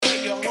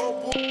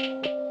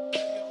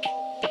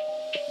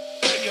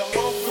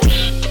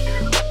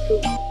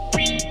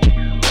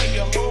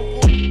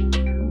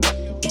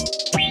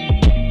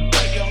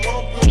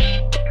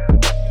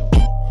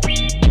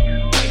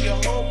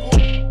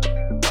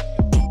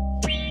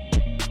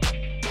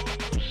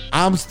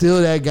I'm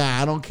still that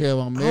guy. I don't care if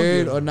I'm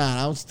married or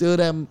not. I'm still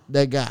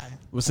that guy.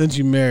 Well, since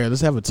you married,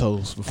 let's have a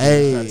toast before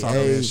we start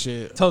talking that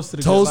shit. Toast to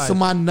the Toast to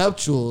my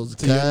nuptials.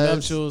 To your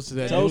nuptials, to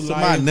that Toast new to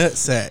my life. nut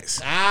sacks.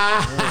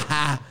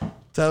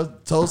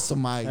 Toast to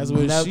my That's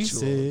what nuptials. she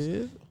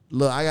said.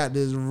 Look, I got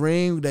this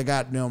ring that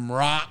got them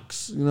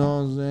rocks. You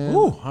know what I'm saying?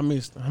 Ooh, how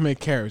many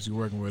carats you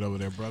working with over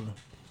there, brother?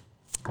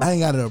 I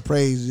ain't got it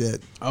appraised yet.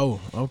 Oh,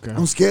 okay.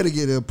 I'm scared to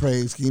get it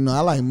appraised. You know,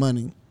 I like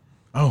money.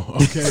 Oh,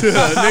 okay.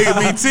 Nigga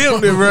be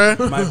tempted, bro.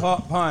 My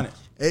pawn it.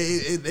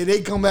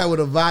 They come back with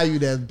a value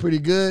that's pretty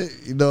good.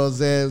 You know what I'm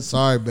saying?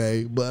 Sorry,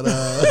 babe. But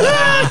I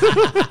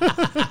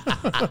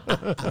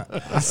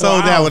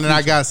sold that one and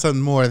I got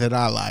something more that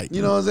I like.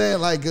 you know what I'm saying?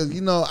 Like, 'cause, you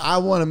know, I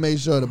want to make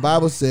sure the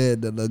Bible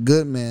said that a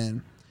good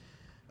man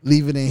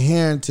leave an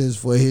inheritance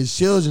for his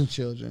children's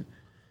children.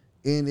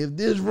 And if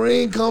this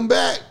ring come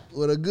back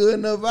with a good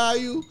enough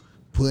value,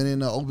 put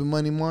in an open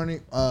money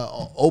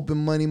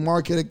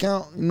market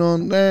account. You know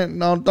what I'm saying?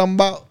 Know what I'm talking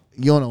about?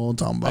 You don't know what I'm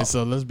talking about. Hey,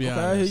 so let's be I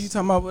hear honest. you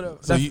talking about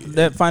what So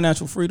that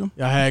financial freedom.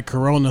 Y'all had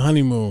Corona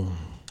honeymoon.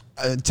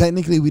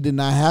 Technically, we did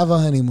not have a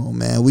honeymoon,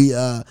 man. We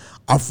our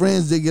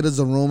friends did get us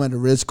a room at the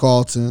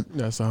Ritz-Carlton.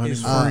 That's a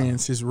His honeymoon.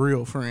 friends, his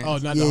real friends. Oh,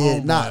 not the Yeah,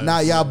 home.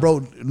 not y'all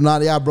broke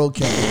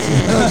cats. You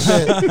know what I'm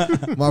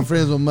saying? My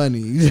friends with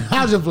money.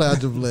 I just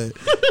play.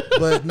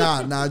 But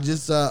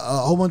just a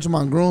whole bunch of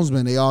my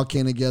groomsmen. They all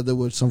came together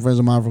with some friends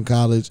of mine from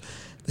college.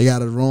 They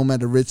got a room at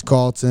the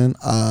Ritz-Carlton,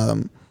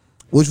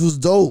 which was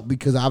dope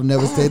because I've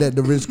never stayed at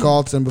the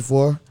Ritz-Carlton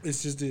before.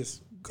 It's just this.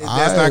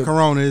 That's not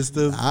Corona. It's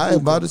the. I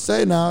ain't about to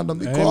say now. Don't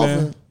be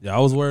coughing. Man.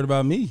 Y'all was worried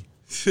about me.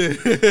 Hey,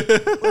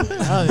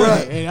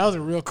 that was a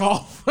real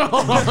call.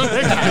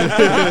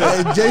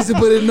 Hey, Jason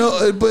put his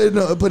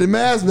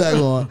mask back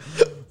on.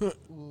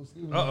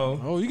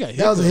 Oh, you got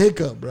That was a hiccups.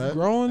 hiccup, bro.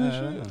 Growing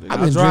and shit. I've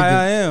How been dry drinking.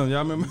 I am.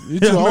 Y'all remember? You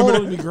too old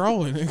to be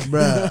growing.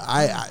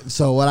 Bruh,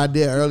 so what I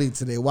did early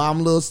today, while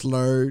I'm a little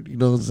slurred, you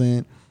know what I'm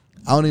saying?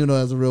 I don't even know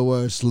if that's a real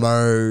word,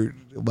 slurred,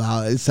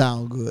 but it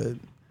sounds good.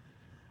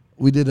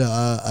 We did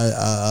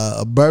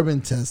a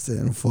bourbon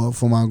testing for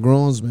my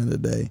groomsmen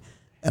today,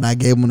 and I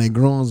gave them their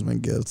groomsmen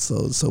gifts.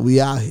 So we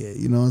out here,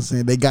 you know what I'm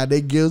saying? They got their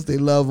gifts, they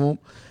love them,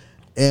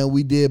 and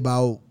we did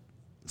about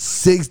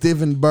 6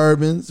 different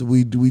bourbons.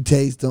 We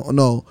tasted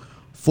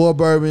 4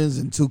 bourbons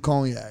and 2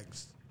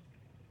 cognacs.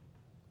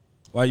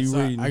 Why you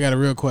reading? I got a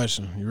real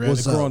question. You ready?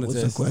 What's up? Corona What's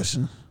test. the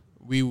question?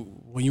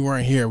 When you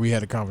weren't here, we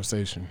had a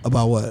conversation.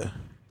 About what?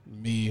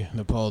 Me,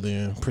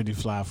 Napoleon, pretty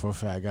fly for a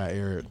fat guy,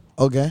 Eric.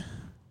 Okay.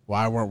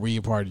 Why weren't we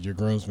a part of your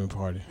groomsmen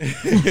party?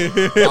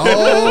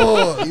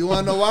 Oh, you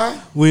want to know why?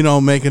 We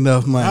don't make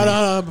enough money.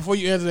 No. Before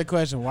you answer that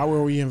question, why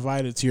were we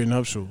invited to your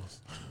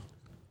nuptials?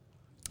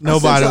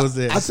 Nobody was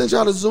there. I sent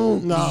y'all the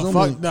Zoom. No, the Zoom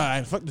fuck, link.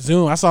 no, fuck the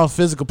Zoom. I saw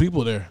physical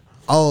people there.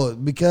 Oh,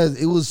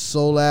 because it was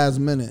so last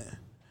minute.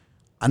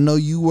 I know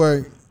you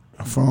work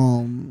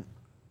from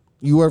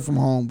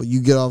home, but you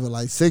get off at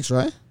like 6,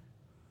 right?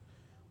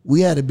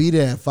 We had to be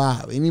there at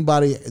 5.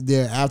 Anybody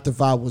there after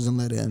 5 wasn't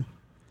let in.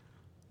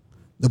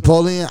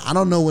 Napoleon, I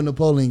don't know when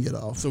Napoleon get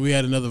off. So we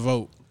had another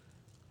vote.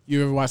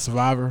 You ever watch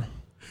Survivor?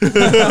 Y'all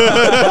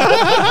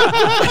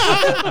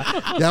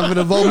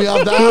gonna vote me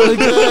off the island,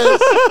 cuz?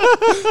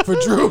 For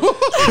Drew?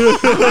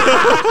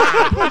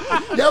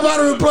 Y'all about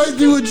to replace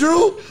me with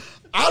Drew?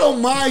 I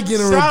don't mind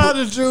getting Shout out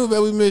replaced. to Drew,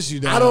 man. We miss you,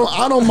 dog.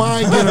 I don't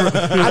mind getting.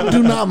 I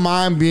do not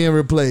mind being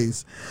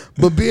replaced,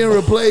 but being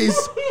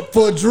replaced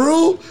for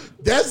Drew,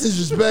 that's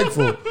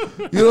disrespectful.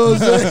 You know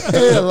what I'm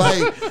saying?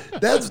 Like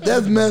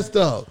that's messed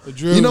up.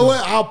 Drew. You know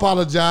what? I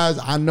apologize.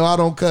 I know I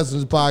don't cuss in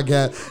this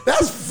podcast.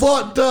 That's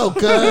fucked up,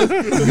 cuz.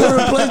 You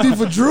gonna replace me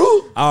for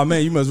Drew? Oh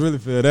man, you must really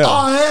feel that.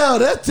 Oh hell,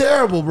 that's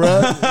terrible,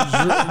 bro.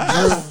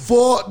 That's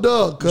fucked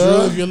up, Drew,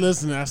 if cuz. you're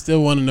listening, I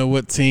still want to know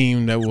what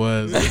team that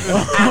was On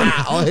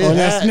on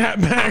that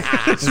snapback.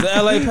 It's the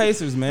LA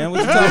Pacers, man.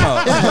 What you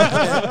talking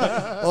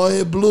about? on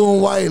his blue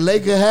and white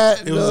Laker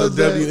hat. It was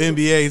a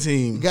WNBA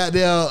team.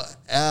 Goddamn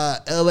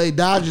LA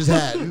Dodgers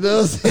hat. You know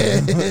what I'm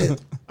saying?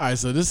 All right,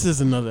 so this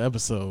is another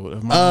episode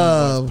of my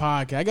homeboy's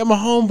podcast. I got my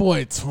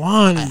homeboy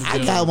Twan.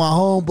 I got my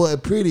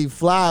homeboy pretty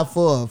fly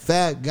for a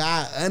fat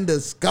guy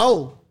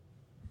underscore.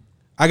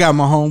 I got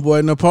my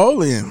homeboy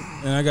Napoleon.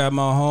 And I got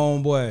my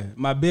homeboy,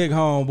 my big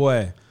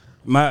homeboy,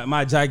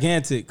 my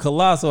gigantic,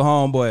 colossal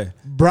homeboy,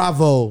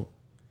 Bravo.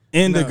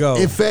 Indigo.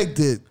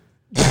 Infected.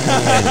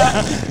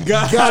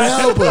 God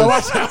help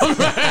us.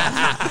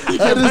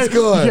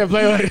 Underscore. You can't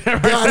play like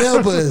that. God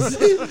help us.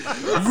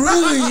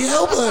 Really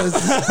help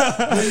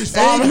us.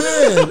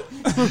 Amen.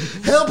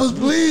 Help us,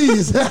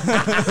 please.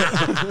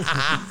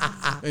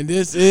 And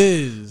this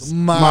is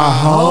My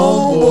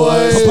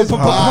homeboys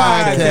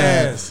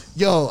podcast.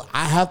 Yo,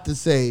 I have to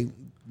say,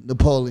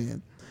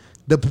 Napoleon,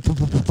 the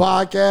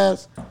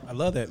podcast, I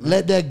love that, man.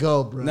 let that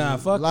go, bro. Nah,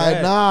 fuck like,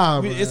 that.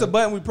 Nah, bro. It's a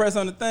button we press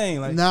on the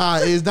thing. Like, Nah,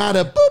 it's not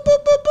a boop, boop,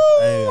 boop, boop.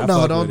 Hey, I no,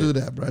 fuck don't with do it.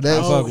 that, bro.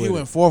 That's, fuck he with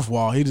went fourth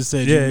wall. He just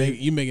said Yeah.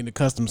 you making the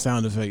custom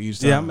sound effect each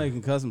time. yeah, I'm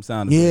making custom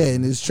sound effects. yeah,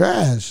 and it's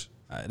trash.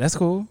 That's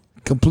cool.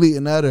 Complete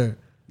and utter.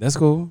 That's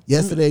cool.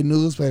 Yesterday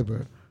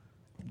newspaper.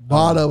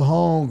 bought up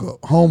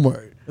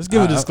homework. Let's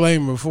give a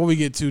disclaimer before we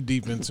get too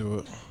deep into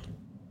it.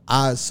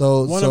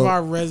 One of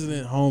our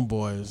resident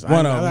homeboys.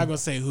 I'm not gonna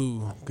say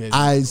who.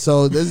 I'm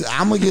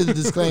gonna give a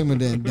disclaimer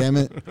then. Damn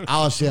it!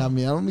 I'm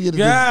gonna get a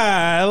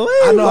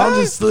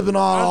I'm just slipping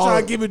on. I'm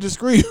trying to keep it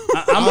discreet.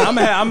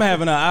 I'm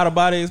having an out of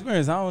body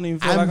experience. I don't even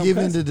feel like I'm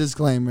giving the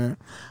disclaimer.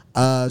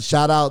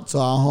 Shout out to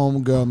our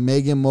homegirl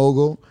Megan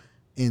Mogul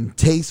in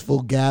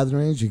Tasteful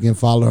Gatherings. You can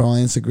follow her on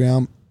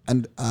Instagram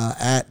and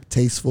at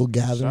Tasteful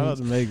Gatherings. Shout out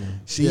to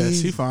Megan.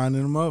 She fine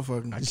in the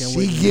motherfucker. I can't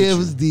wait. She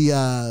gives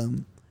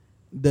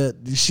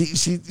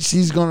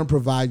she's gonna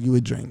provide you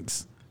with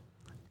drinks.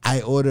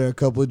 I order a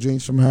couple of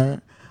drinks from her.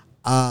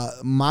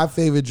 My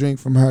favorite drink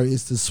from her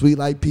is the Sweet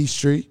Light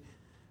Peachtree,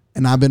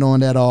 and I've been on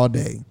that all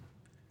day,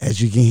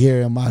 as you can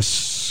hear in my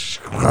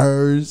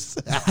slurs.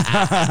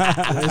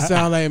 It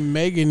sounds like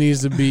Megan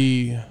needs to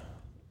be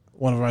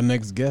one of our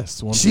next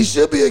guests. She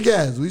should be a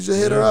guest. We should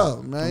hit her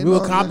up, man. We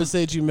will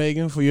compensate you,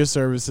 Megan, for your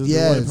services.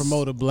 Yes. We want to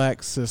promote a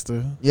black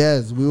sister.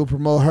 Yes, we will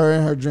promote her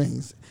and her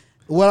drinks.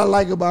 What I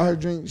like about her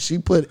drink, she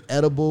put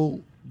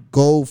edible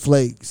gold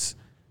flakes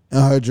in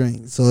her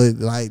drink. So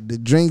the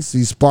drinks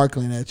be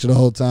sparkling at you the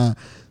whole time.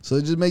 So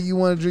it just make you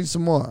want to drink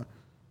some more.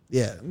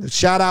 Yeah.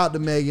 Shout out to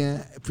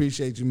Megan.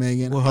 Appreciate you,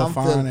 Megan. With her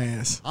fine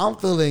ass. I'm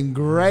feeling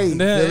great.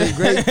 Feeling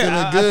great,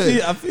 feeling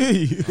good. I feel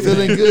you.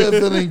 Feeling good,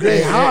 feeling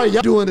great. How are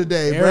y'all doing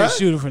today, bro? Eric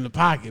shooting from the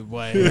pocket,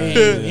 boy. He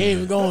ain't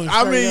even going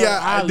straight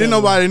up. Didn't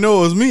nobody know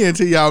it was me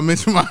until y'all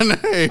mentioned my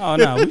name. Oh,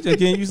 no. We just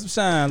getting you some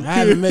shine. I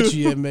haven't met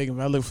you yet, Megan,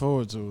 but I look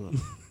forward to it.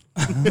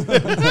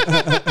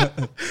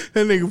 That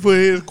nigga put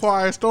his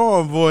Quiet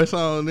Storm voice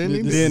on, didn't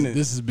he?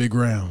 This is Big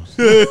Rounds.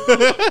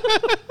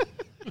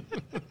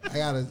 I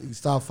gotta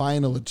stop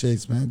fighting with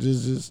chicks, man.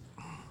 Just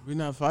we're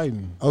not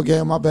fighting.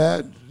 Okay, my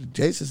bad.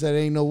 Jason said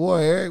ain't no war,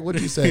 Eric. What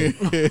you say?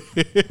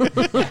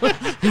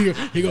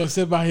 he gonna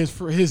sit by his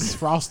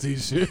frosty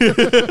shit. All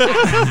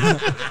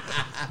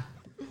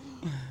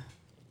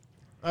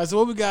right, so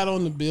what we got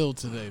on the bill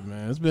today,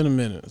 man? It's been a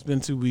minute. It's been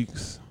 2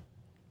 weeks.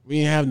 We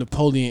didn't have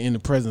Napoleon in the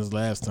presence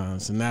last time,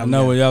 so now I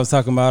know what y'all was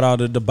talking about, all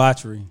the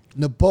debauchery.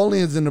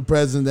 Napoleon's in the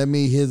presence. That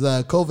means his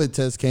COVID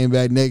test came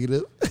back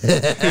negative.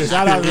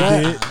 Shout out to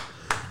that.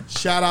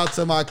 Shout out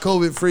to my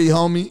COVID-free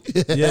homie.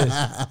 Yes.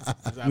 I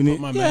put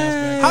my mask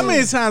back. How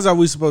many times are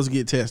we supposed to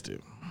get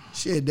tested?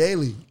 Shit,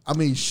 daily.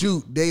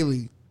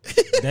 Daily.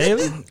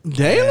 Daily?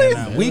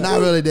 Daily?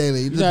 Not really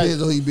daily. It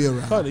depends on who you be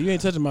around. Fuck it, you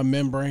ain't touching my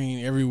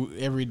membrane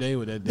every day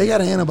with that. They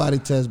got an antibody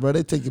test, bro.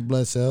 They take your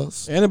blood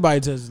cells. Antibody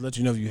test let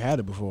you know if you had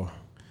it before.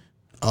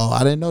 Oh,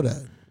 I didn't know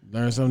that.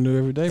 Learn something new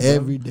every day, bro.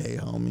 Every day,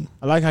 homie.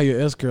 I like how your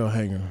S-curl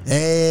hanging.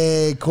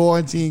 Hey,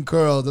 quarantine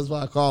curls. That's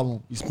what I call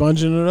them. You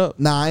sponging it up?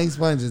 Nah, I ain't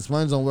sponging.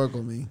 Sponge don't work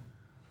on me.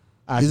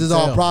 This is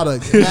all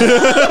product. Why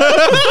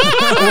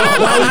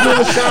we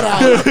doing a shout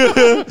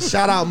out?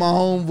 Shout out my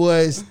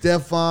homeboy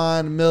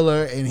Stefan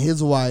Miller and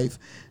his wife.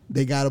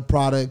 They got a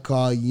product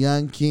called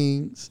Young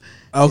Kings.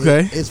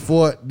 Okay. It's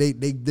for they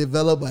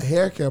develop a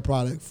hair care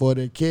product for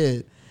their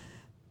kid.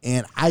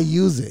 And I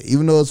use it.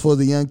 Even though it's for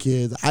the young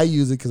kids, I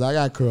use it because I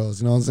got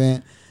curls. You know what I'm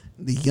saying?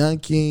 The Young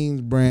Kings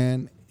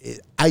brand,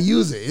 I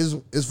use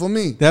it. It's for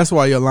me. That's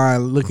why your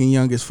line looking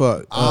young as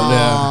fuck.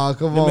 Oh,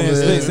 come on,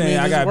 man. Saying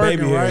I got working,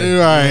 baby right? hair.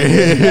 Right.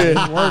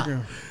 It's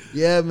working.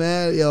 Yeah,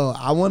 man. Yo,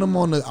 I want them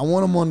on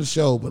the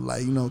show, but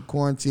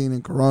quarantine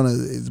and Corona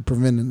is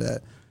preventing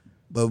that.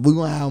 But we're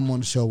gonna have them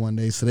on the show one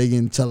day so they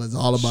can tell us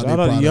all about their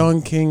products. Shout out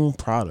Young King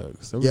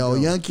products. Yo,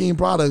 Young King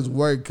products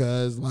work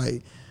because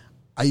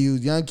I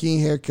use Young King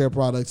hair care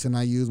products and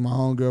I use my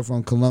homegirl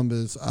from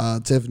Columbus,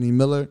 Tiffany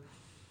Miller.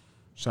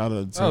 Shout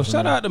out to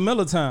shout out to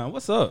Miller Time.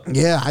 What's up?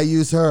 Yeah, I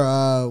use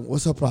her.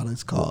 What's her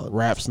products called?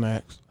 Rap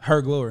Snacks.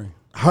 Her Glory.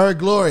 Her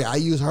Glory. I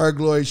use Her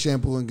Glory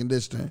shampoo and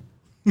conditioner.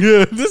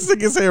 Yeah, this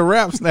nigga said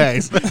Rap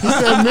Snacks. He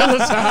said Miller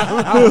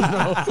Time. I don't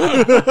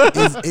know.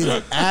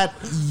 It's at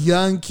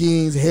Young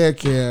King's Hair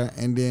Care,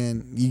 and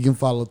then you can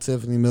follow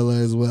Tiffany Miller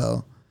as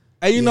well.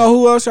 Hey, you know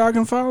who else y'all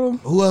can follow?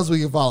 Who else we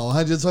can follow?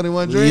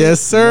 121 Drinks?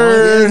 Yes,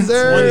 sir. Yes,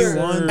 sir.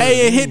 21.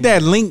 Hey, and hit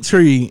that link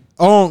tree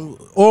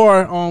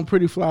on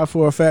Pretty Fly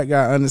for a Fat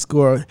Guy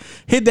 _.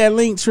 Hit that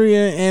link tree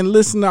and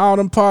listen to all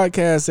them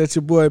podcasts that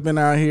your boy been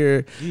out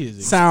here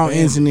sound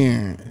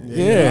engineering.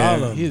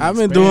 Yeah. I've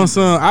been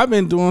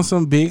doing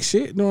some big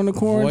shit during the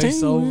quarantine.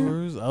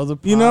 Voiceovers, other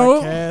podcasts, you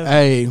know,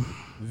 hey,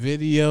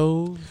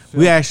 videos.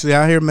 We actually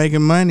out here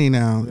making money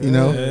now. You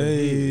know.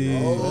 Hey.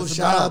 Oh,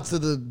 shout out to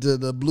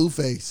the blue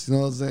face. You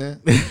know what I'm saying?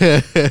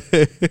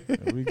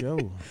 There we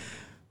go.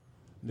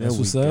 That's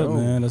what's up,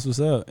 man. That's what's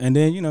up. And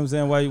then, you know what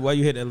I'm saying, while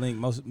you hit that link,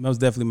 most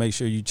definitely make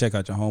sure you check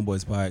out your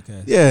homeboys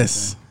podcast.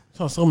 Yes.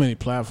 It's on so many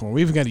platforms.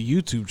 We even got a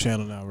YouTube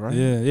channel now, right?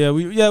 Yeah,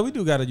 we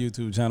do got a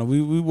YouTube channel.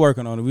 We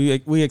working on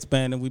it. We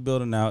expanding, we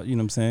building out, you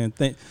know what I'm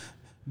saying?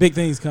 Big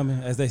things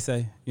coming, as they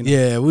say. You know?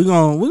 Yeah, we're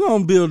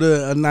gonna build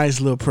a nice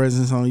little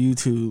presence on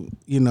YouTube,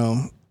 you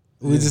know.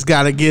 We just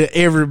got to get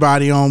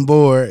everybody on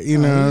board. You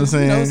know what I'm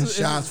saying?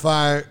 Shots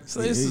fired. So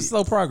it's a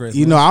slow progress.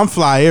 You know, I'm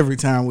fly every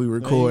time we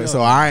record,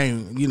 so I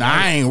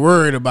ain't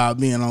worried about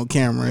being on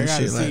camera and shit.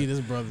 I gotta see this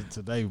brother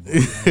today, bro.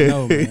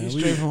 No, man.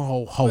 Straight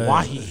from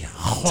Hawaii.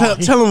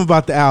 Tell him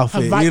about the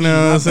outfit. Hawaii. You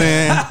know what I'm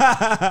saying?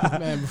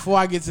 Man, before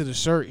I get to the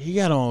shirt, he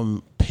got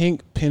on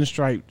pink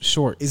pinstripe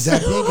shorts. Is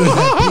that pink or is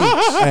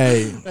that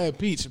Hey, Hey,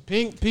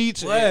 pink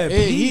peach. What?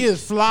 Hey, he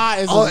is fly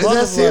as peach? Oh, a is that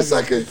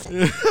motherfucker.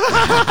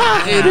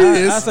 seersucker? it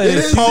is. I say It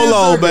it's is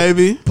Polo, seersucker.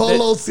 baby.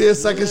 Polo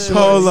seersucker shorts.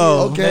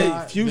 Polo. Okay.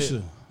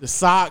 fuchsia. The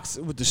socks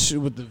with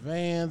the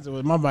Vans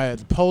with my bad.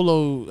 The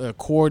polo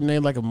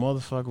coordinate like a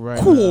motherfucker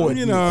right now.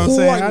 You know what I'm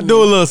saying? I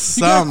do a little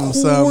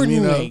something.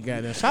 You know.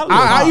 Goddamn. Shout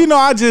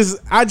out to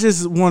I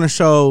just want to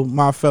show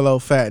my fellow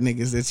fat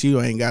niggas that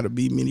you ain't got to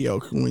be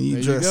mediocre when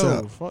you there dress you go.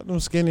 up. Fuck them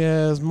skinny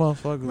ass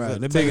motherfuckers.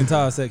 Right, the big and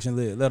tall section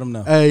lit. Let them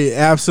know. Hey,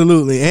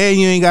 absolutely. And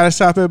you ain't got to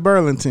shop at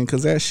Burlington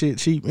because that shit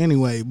cheap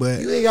anyway. But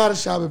You ain't got to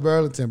shop at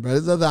Burlington, bro.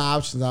 There's other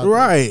options out there.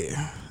 right,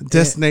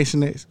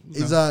 Destination X.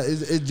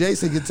 It's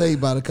Jason can tell you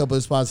about a couple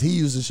of spots he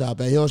used to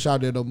shop at. He don't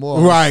shop there no more.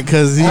 Right,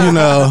 because you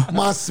know.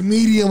 My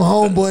medium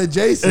homeboy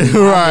Jason.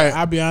 Right.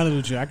 I'll be honest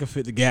with you. I can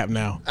fit the gap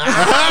now.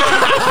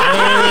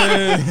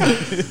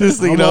 This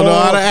nigga don't know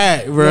how to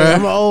act, bro.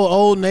 I'm an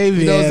old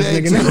Navy You know what ass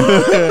I'm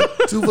nigga. saying?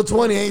 2 for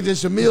 $20 ain't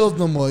just your meals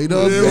no more. You know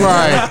what I'm saying?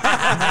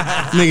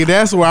 Right. Nigga,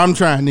 that's where I'm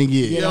trying to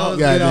get. Get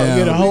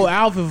Goddamn. a whole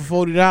outfit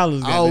for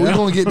 $40. Oh, we're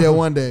going to get there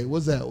one day.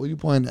 What's that? What you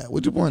pointing at?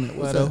 What you pointing at?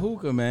 What's But the that?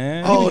 hookah,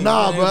 man. Oh,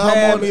 nah, bro. I'm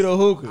Pad on me it. the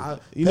hookah.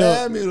 You know,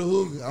 Pad me the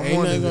hookah. I'm ain't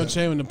on nothing it. gonna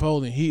change with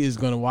Napoleon. He is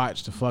gonna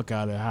watch the fuck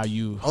out of how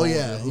you. Oh, hold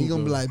yeah. the He going to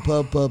hookah. be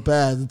like, puff,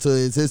 pass until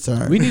it's his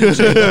turn. We need to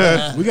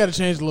change. We got to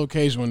change the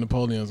location when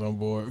Napoleon's on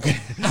board. He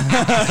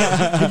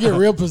get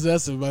real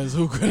possessive by his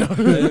hookah.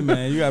 Hey,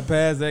 man, you got to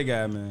pass that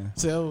guy, man.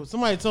 So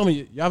somebody told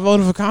me y'all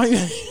voted for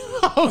Kanye.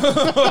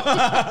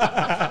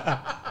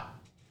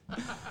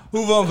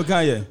 Who voted for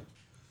Kanye?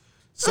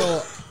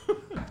 So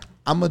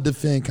I'm going to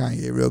defend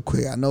Kanye real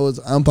quick. I know it's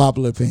an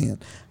unpopular opinion.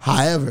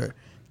 However,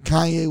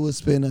 Kanye was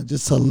spinning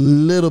just a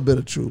little bit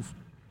of truth.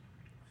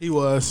 He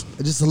was.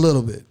 Just a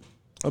little bit.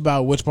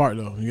 About which part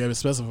though? You got to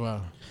specify.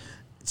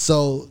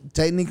 So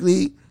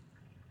technically,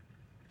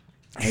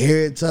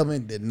 Harriet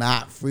Tubman did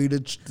not free the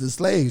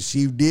slaves.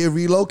 She did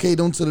relocate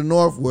them to the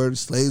north where the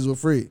slaves were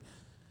free.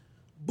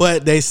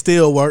 But they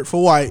still work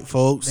for white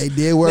folks. They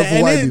did work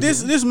for white people.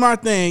 This is my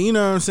thing. You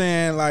know what I'm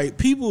saying? Like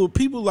people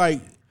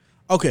like,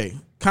 okay,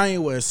 Kanye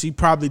West, he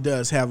probably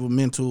does have a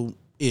mental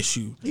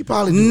issue. He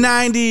probably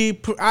do.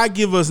 I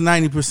give us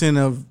 90%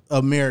 of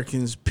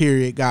Americans,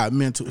 period, got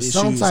mental issues.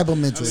 Some type of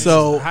mental issue.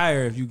 So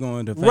Higher if you go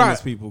into famous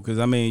Right. people, because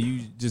I mean, you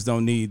just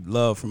don't need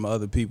love from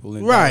other people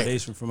and Right.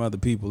 validation from other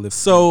people. If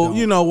So,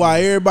 you don't.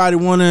 why everybody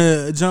want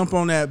to jump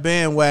on that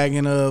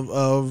bandwagon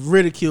of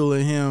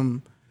ridiculing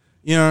him,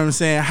 you know what I'm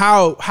saying?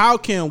 How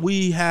can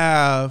we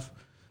have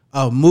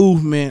a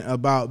movement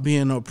about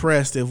being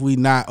oppressed if we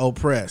not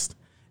oppressed?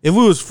 If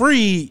we was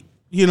free,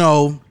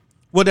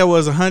 what that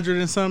was 100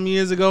 and some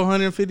years ago,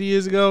 150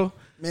 years ago?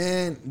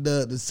 Man,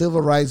 the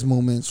civil rights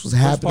movements was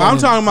happening. I'm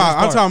talking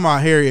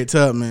about Harriet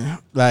Tubman.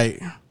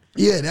 Like,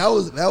 Yeah, that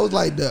was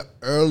like the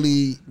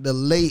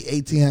late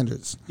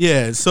 1800s.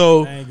 yeah,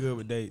 so I ain't good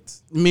with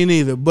dates. me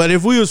neither. But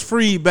if we was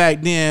free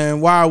back then,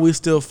 why are we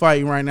still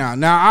fighting right now?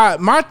 Now,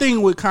 my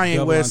thing with Kanye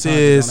Double West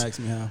entendre, is, don't ask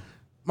me how.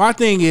 my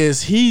thing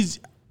is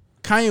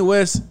Kanye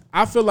West,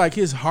 I feel like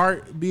his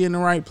heart be in the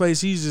right place.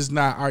 He's just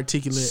not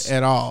articulate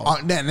at all.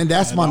 And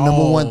that's my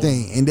number one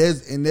thing. And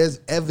there's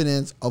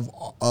evidence of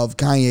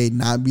Kanye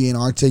not being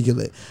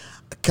articulate.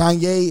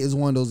 Kanye is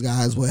one of those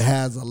guys who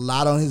has a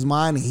lot on his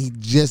mind and he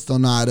just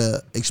don't know how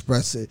to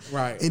express it.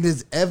 Right. And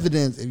there's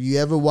evidence, if you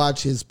ever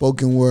watch his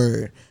spoken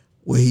word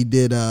where he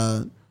did You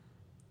talking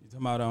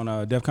about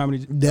on Def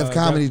Comedy? Def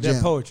Comedy Jam.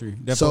 Def Poetry.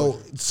 Def so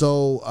Poetry.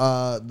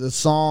 so the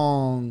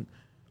song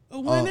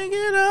When they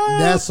get up,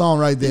 that song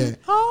right there.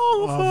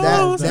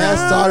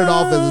 That started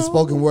off as a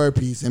spoken word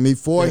piece, and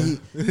before he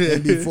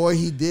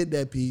did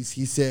that piece,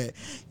 he said,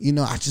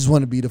 I just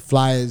want to be the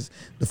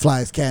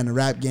flyest cat in the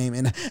rap game,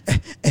 and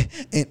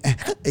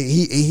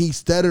he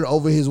stuttered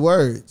over his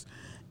words,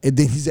 and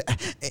then he said,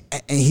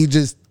 and he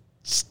just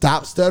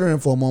stopped stuttering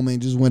for a moment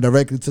and just went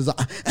directly to,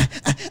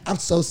 I'm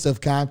so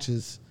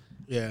self-conscious.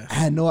 yeah. I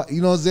had no,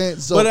 you know what I'm saying?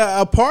 So, But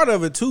a part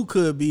of it too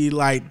could be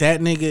like that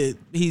nigga.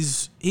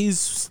 He's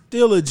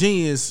still a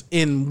genius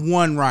in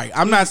one right.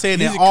 I'm not saying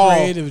He's that a all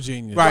creative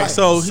genius. right.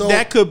 So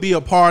that could be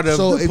a part of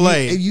the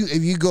play.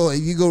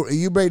 If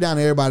you break down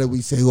everybody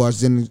we say who are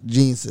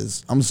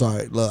geniuses, I'm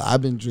sorry. Look,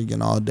 I've been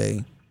drinking all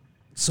day,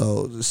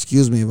 so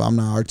excuse me if I'm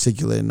not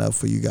articulate enough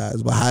for you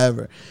guys. But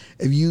however,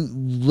 if you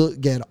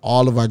look at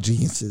all of our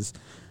geniuses,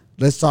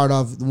 let's start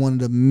off with one of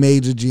the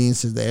major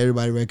geniuses that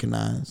everybody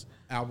recognizes.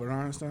 Albert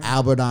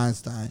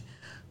Einstein.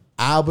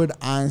 Albert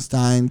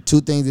Einstein,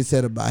 two things they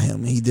said about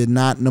him. He did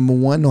not, number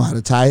one, know how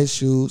to tie his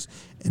shoes.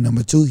 And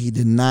number two, he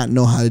did not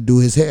know how to do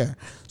his hair.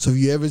 So if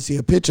you ever see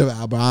a picture of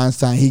Albert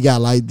Einstein, he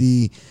got like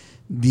the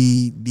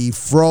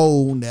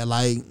fro that,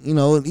 like,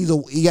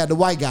 he got the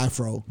white guy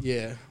fro.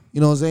 Yeah.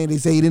 You know what I'm saying? They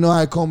say he didn't know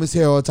how to comb his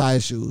hair or tie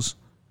his shoes.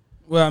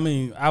 Well, I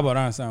mean, Albert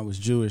Einstein was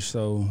Jewish,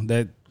 so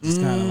that's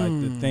kind of like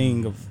the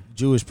thing of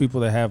Jewish people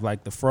that have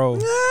like the fro.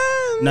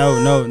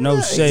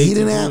 No shade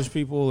to Jewish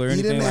people or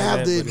anything like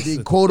that. He didn't have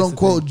the quote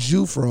unquote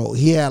Jew fro.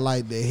 He had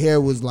like the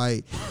hair was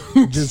like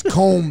just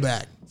comb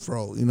back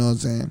fro. You know what I'm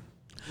saying?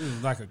 It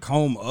was like a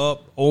comb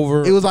up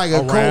over. It was like a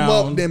comb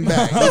up then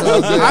back. You know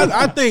what I'm saying?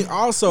 I think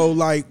also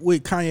like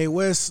with Kanye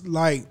West,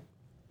 like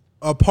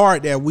a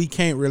part that we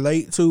can't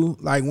relate to,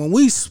 like when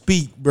we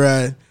speak,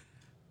 bruh,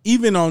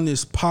 even on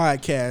this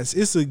podcast,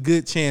 it's a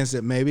good chance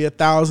that maybe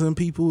 1,000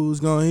 people who's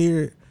gonna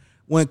hear it.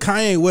 When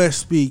Kanye West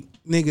speak,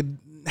 nigga,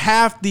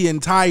 half the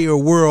entire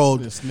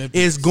world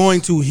is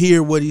going to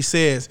hear what he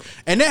says.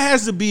 And that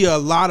has to be a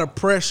lot of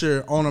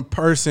pressure on a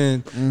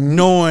person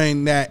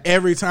knowing that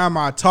every time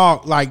I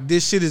talk, like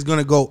this shit is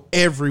gonna go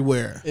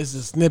everywhere. It's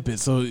a snippet.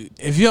 So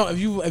if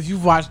you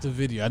watch the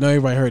video, I know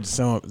everybody heard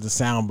the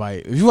sound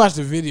bite. If you watch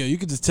the video, you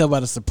can just tell by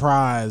the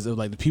surprise of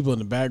like the people in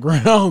the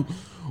background.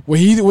 When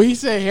he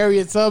said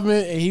Harriet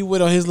Tubman and he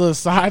went on his little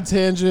side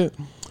tangent,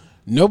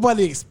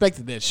 nobody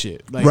expected that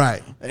shit. Like,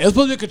 right. It was supposed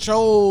to be a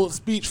controlled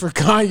speech for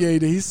Kanye.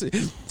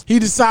 That he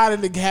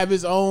decided to have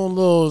his own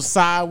little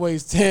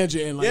sideways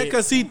tangent. And like, yeah,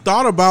 because he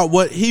thought about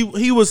what he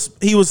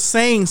was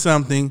saying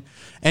something,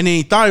 and then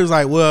he thought he was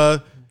like,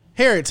 well,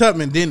 Harriet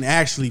Tubman didn't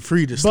actually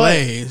free the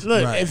slaves.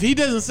 Look, right. If he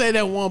doesn't say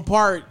that one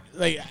part,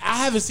 like I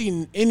haven't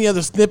seen any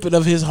other snippet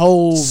of his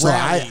whole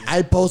rally.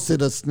 I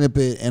posted a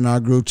snippet in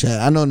our group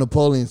chat. I know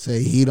Napoleon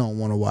said he don't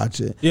want to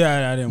watch it.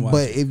 Yeah, I didn't watch it.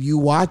 But if you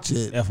watch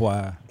it,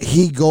 FYI,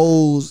 he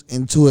goes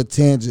into a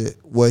tangent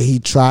where he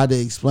tried to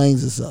explain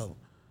himself.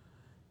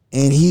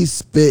 And he's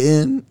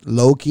spitting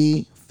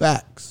low-key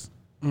facts.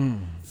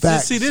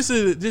 Facts. See, this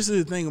is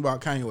the thing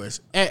about Kanye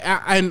West.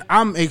 And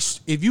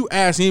if you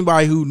ask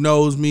anybody who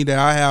knows me that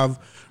I have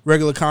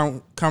regular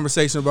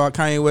conversation about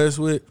Kanye West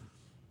with,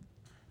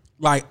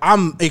 like,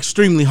 I'm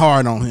extremely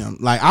hard on him.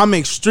 Like, I'm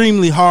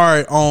extremely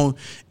hard on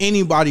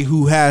anybody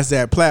who has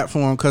that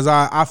platform because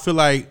I feel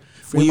like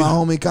Free my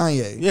homie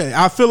Kanye. Yeah,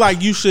 I feel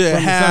like you should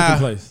from have. the second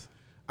place.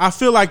 I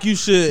feel like you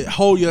should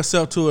hold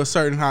yourself to a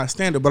certain high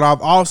standard. But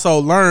I've also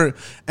learned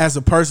as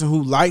a person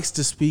who likes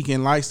to speak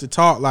and likes to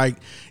talk, like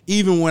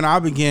even when I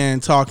began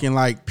talking,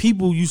 like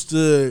people used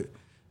to,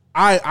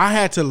 I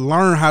had to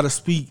learn how to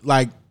speak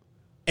like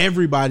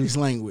everybody's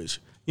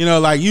language. You know,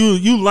 like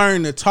you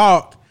learn to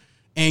talk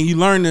and you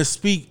learn to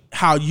speak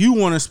how you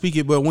want to speak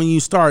it. But when you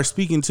start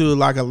speaking to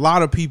like a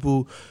lot of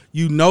people,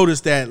 you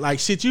notice that like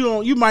shit,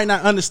 you might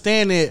not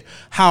understand it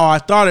how I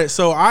thought it.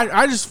 So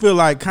I just feel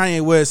like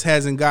Kanye West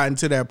hasn't gotten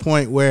to that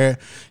point where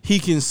he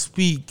can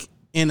speak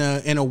in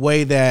a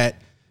way that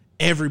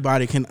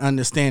everybody can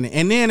understand it.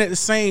 And then at the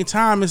same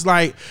time, it's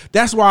like,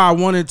 that's why I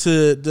wanted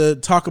to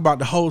talk about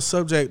the whole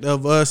subject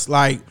of us,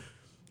 like,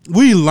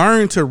 we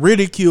learn to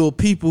ridicule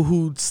people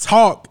who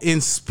talk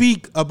and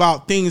speak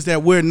about things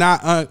that we're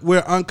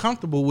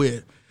uncomfortable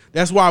with.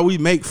 That's why we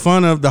make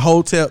fun of the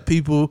Hotep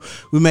people.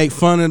 We make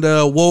fun of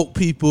the woke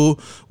people.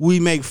 We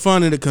make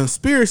fun of the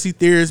conspiracy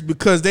theorists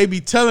because they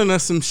be telling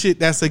us some shit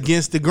that's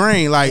against the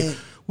grain. Like,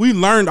 we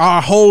learned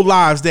our whole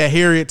lives that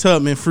Harriet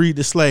Tubman freed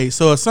the slaves.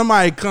 So if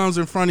somebody comes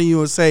in front of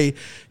you and say,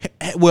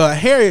 well,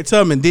 Harriet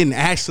Tubman didn't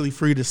actually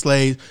free the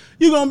slaves,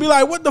 you're going to be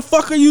like, what the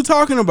fuck are you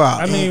talking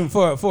about? I mean,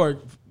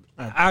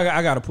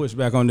 I got to push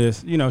back on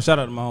this. You know, shout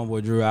out to my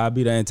homeboy Drew. I'll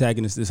be the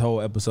antagonist this whole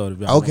episode. If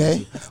y'all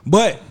Okay.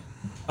 But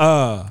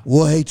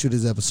we'll hate you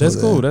this episode.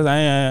 That's cool.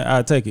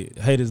 I take it.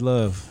 Hate is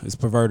love. It's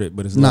perverted,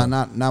 but it's love.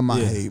 Not my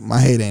hate. My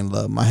hate ain't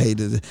love. My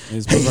hate is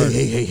It's perverted.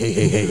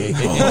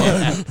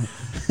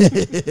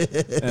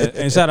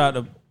 And shout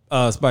out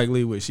to Spike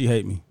Lee with She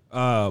Hate Me.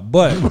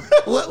 But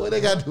what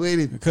they got to do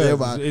anything?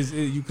 because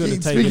you could have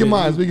taken Speak your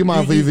mind. Speak your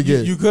mind before you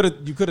forget. You could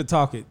have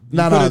talked it.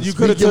 You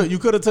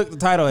could have took the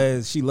title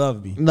as She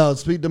Loved Me. No,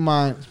 speak the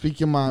mind. Speak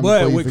your mind. But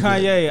before you with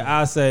forget. Kanye,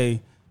 I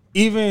say,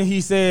 even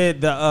he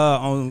said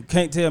on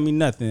Can't Tell Me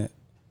Nothing,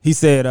 he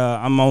said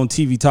I'm on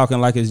TV talking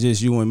like it's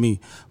just you and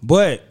me.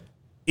 But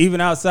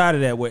even outside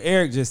of that, what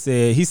Eric just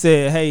said, he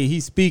said, hey,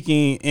 he's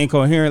speaking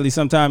incoherently.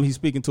 Sometimes he's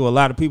speaking to a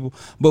lot of people.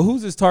 But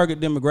who's his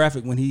target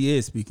demographic when he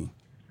is speaking?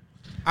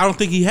 I don't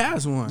think he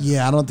has one.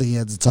 Yeah, I don't think he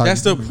has to talk.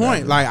 That's the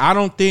point. Like, I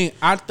don't think.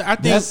 I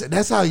think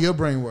that's how your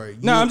brain works.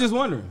 No, I'm just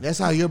wondering. That's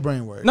how your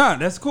brain works. No,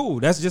 that's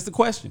cool. That's just a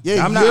question.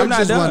 Yeah, I'm you're not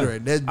just done.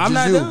 wondering. That's I'm just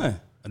not you. done.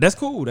 That's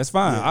cool. That's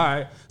fine. All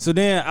right. So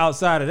then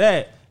outside of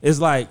that, it's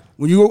like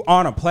when you're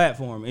on a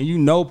platform and you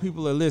know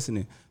people are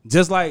listening,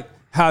 just like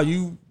how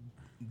you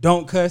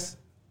don't cuss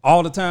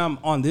all the time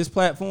on this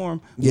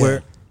platform,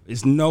 where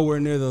it's nowhere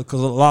near the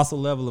colossal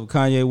level of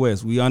Kanye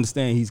West. We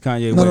understand he's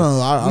Kanye West.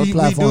 No, our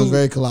platform is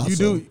very colossal. You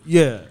do,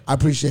 yeah. I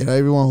appreciate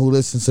everyone who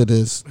listens to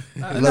this.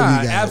 I love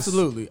you guys.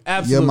 Absolutely.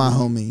 You're my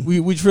homie.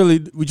 We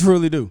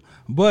truly do.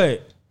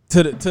 But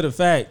to the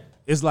fact,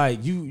 it's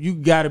like you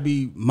got to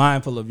be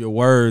mindful of your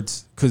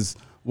words, because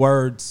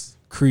words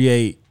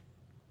create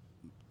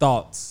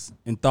thoughts,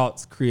 and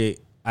thoughts create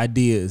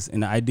ideas,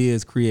 and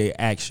ideas create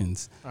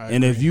actions.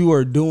 And if you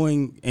are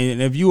doing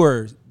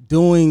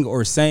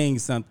or saying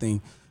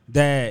something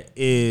that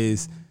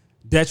is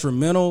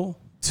detrimental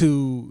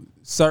to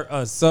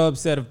a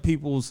subset of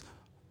people's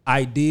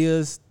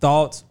ideas,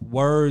 thoughts,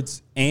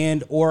 words,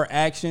 and or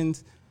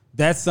actions,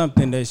 that's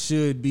something that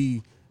should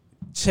be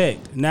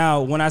checked.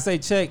 Now, when I say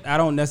checked, I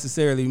don't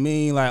necessarily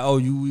mean like, oh,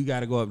 we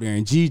got to go up there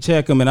and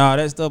G-check them and all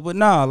that stuff. But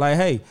no, like,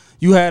 hey,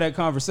 you had that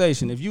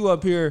conversation. If you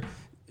up here,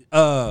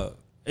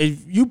 if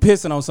you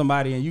pissing on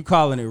somebody and you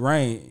calling it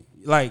rain,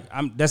 like,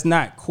 that's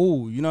not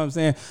cool. You know what I'm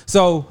saying?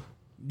 So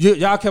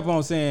y'all kept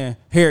on saying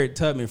Harriet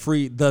Tubman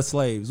freed the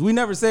slaves. We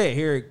never said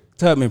Harriet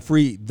Tubman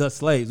freed the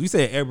slaves. We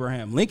said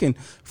Abraham Lincoln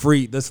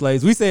freed the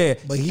slaves. We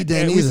said, but he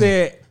didn't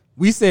either.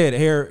 We said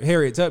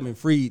Harriet Tubman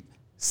freed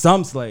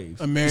some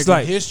slaves.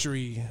 American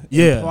history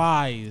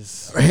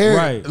implies.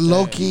 Right.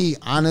 Low key,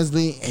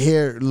 honestly,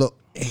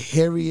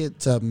 Harriet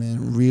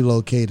Tubman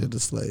relocated the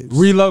slaves.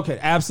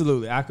 Relocated,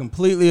 absolutely. I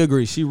completely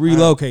agree. She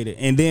relocated.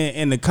 And then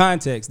in the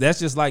context, that's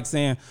just like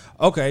saying,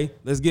 okay,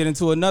 let's get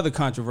into another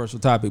controversial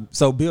topic.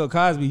 So Bill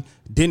Cosby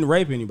didn't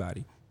rape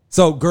anybody.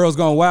 So Girls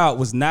Gone Wild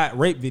was not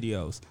rape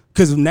videos.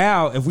 Because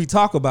now, if we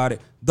talk about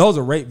it, those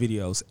are rape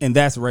videos, and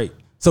that's rape.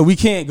 So we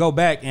can't go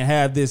back and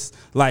have this,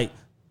 like,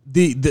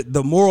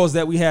 the morals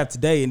that we have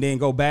today and then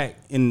go back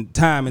in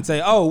time and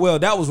say, oh, well,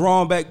 that was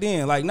wrong back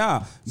then. Like,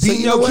 nah.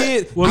 Beating your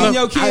kids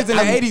in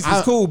the 80s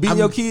was cool. Beating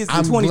your kids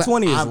in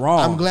 2020 is wrong.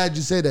 I'm glad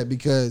you said that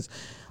because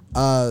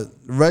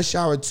Rush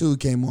Hour 2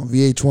 came on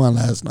VH1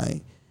 last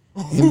night.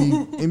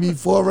 And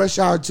before Rush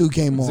Hour 2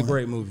 came on. It's a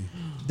great movie.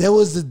 There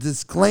was a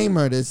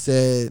disclaimer that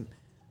said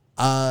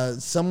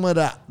some of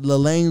the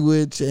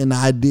language and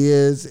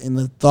ideas and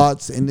the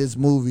thoughts in this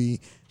movie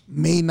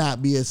may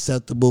not be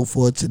acceptable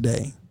for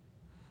today.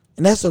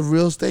 And that's a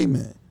real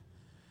statement.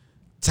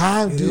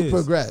 Time do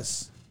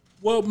progress.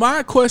 Well,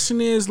 my question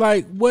is,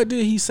 like, what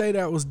did he say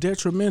that was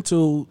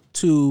detrimental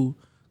to?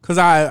 Because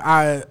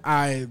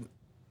I'm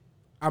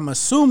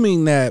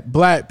assuming that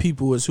black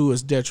people is who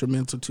is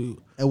detrimental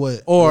to, and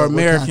what or what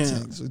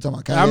American. We talking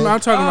about Kanye? I'm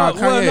talking about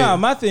Kanye. Well, no,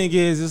 my thing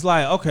is, it's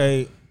like,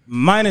 okay,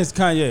 minus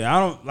Kanye. I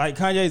don't like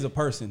Kanye's a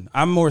person.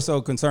 I'm more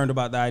so concerned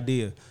about the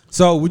idea.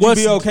 So would you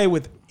be okay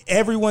with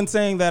everyone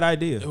saying that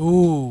idea?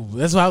 Ooh,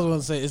 that's what I was going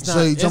to say. It's not. So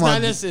it's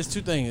not. It's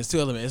two things. It's two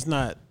elements. It's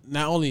not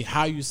only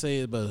how you say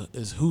it, but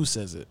it's who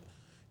says it.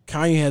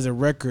 Kanye has a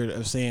record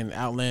of saying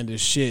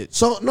outlandish shit.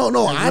 So no.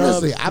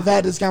 Honestly, I've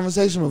had this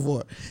conversation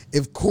before.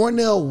 If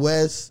Cornel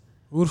West,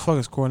 who the fuck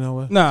is Cornel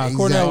West? Nah, exactly.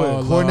 Cornel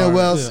West. Cornel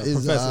West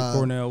is Professor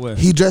Cornel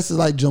West. He dresses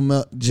like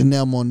Janelle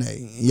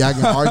Monáe. Y'all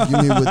can argue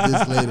me with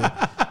this later,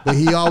 but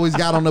he always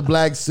got on a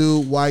black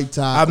suit, white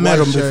tie. I met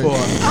him shirt. before.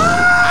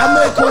 I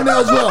met Cornel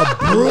as well.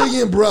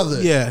 Brilliant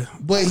brother. Yeah.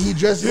 But he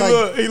dressed He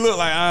looked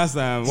like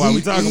Einstein. Why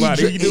we talking about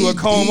it? He do a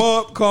comb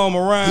up, comb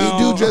around.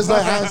 He do dress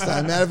like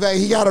Einstein. Matter of fact,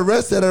 he got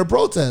arrested at a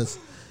protest.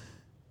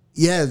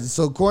 Yeah,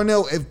 so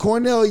if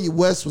Cornel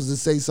West was to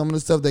say some of the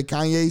stuff that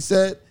Kanye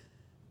said,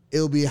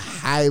 it would be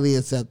highly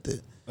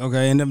accepted.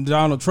 Okay, and if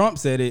Donald Trump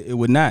said it, it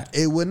would not.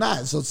 It would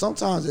not. So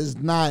sometimes it's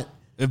not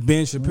if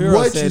Ben Shapiro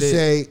what said you it,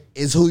 say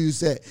is who you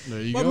say.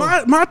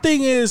 But my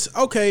thing is,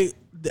 okay,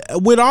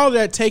 with all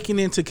that taken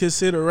into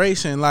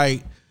consideration,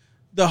 like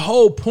the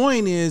whole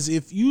point is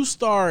if you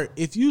start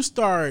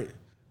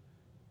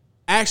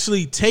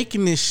actually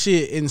taking this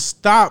shit and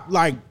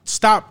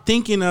stop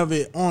thinking of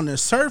it on the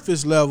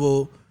surface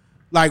level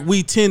like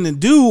we tend to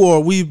do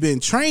or we've been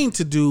trained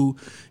to do,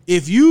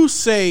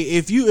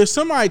 if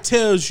somebody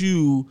tells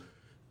you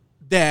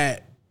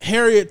that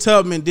Harriet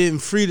Tubman didn't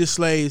free the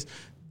slaves,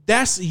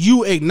 that's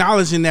you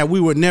acknowledging that we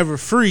were never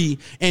free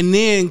and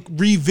then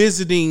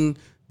revisiting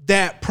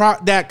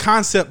that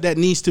concept that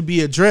needs to be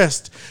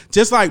addressed.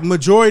 Just like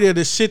majority of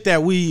the shit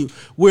that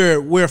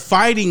we're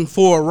fighting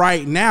for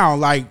right now,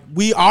 like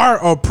we are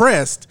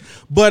oppressed,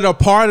 but a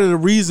part of the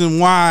reason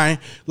why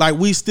like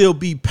we still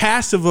be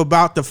passive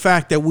about the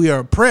fact that we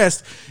are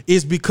oppressed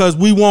is because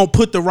we won't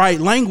put the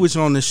right language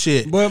on the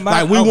shit. But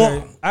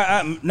won't.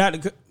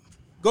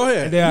 Go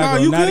ahead.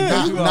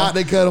 Not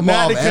to cut him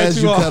off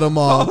as you cut him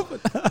off.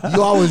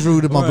 You always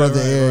rude to my brother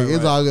Eric.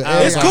 It's all good.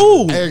 It's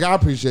cool. Eric, I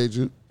appreciate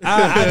you.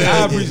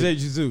 I appreciate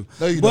you too.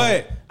 No, you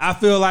but I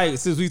feel like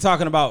since we're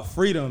talking about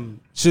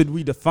freedom, should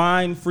we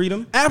define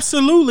freedom?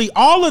 Absolutely.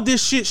 All of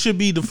this shit should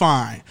be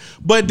defined.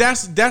 But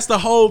that's the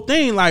whole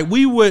thing. Like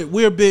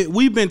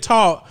we've been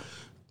taught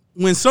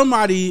when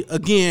somebody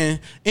again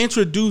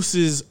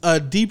introduces a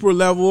deeper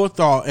level of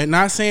thought, and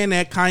not saying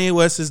that Kanye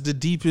West is the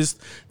deepest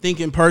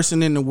thinking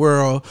person in the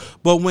world,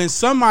 but when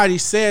somebody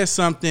says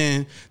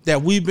something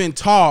that we've been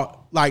taught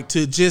like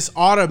to just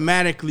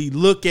automatically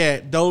look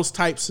at those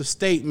types of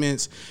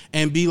statements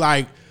and be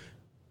like,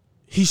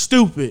 he's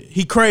stupid,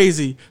 he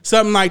crazy,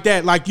 something like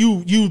that. Like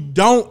you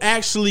don't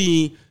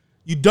actually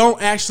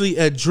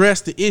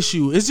address the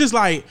issue. It's just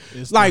like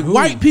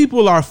white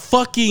people are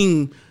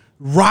fucking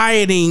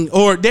rioting,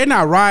 or they're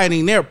not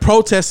rioting, they're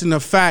protesting the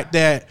fact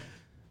that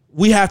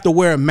we have to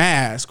wear a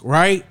mask,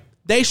 right?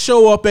 They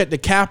show up at the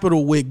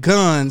Capitol with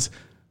guns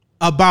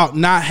about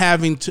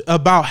having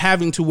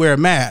to wear a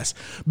mask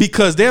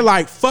because they're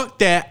like, fuck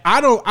that. I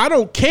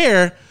don't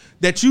care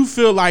that you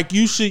feel like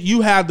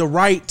you have the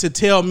right to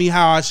tell me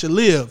how I should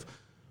live.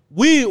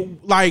 We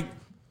like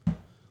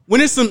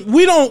when it's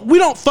we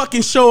don't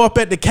fucking show up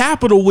at the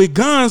Capitol with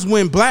guns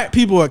when black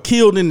people are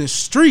killed in the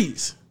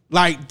streets.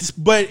 Like,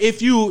 but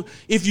if you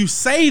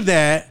say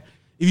that.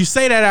 If you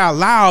say that out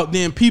loud,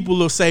 then people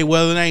will say,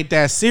 well, it ain't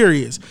that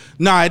serious.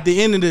 Nah, at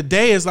the end of the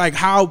day, it's like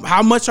how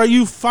much are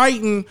you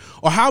fighting,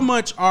 or how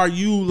much are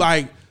you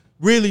like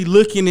really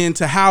looking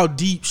into how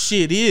deep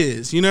shit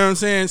is? You know what I'm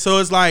saying? So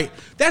it's like,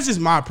 that's just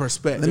my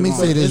perspective. Let me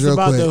say this It's real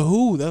about quick. the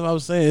who. That's what I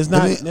was saying. It's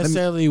not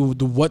necessarily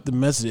what the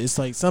message is. It's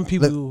like some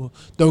people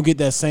don't get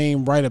that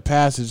same rite of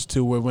passage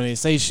to where when they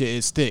say shit,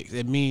 it sticks.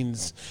 It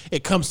means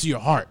it comes to your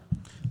heart.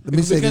 Let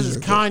me say Because this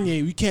it's real quick.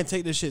 Kanye, we can't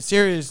take this shit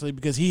seriously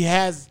because he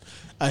has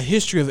a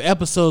history of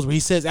episodes where he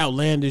says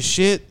outlandish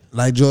shit.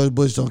 Like George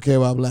Bush don't care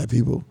about black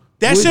people.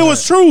 That shit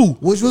was true.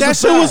 Which was that a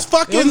shit was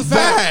fact. It was fucking a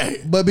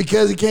fact. bad. But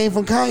because it came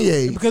from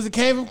Kanye. Because it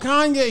came from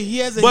Kanye. He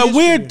has a But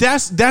history.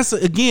 that's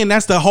again,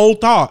 that's the whole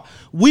thought.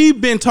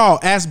 We've been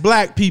taught as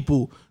black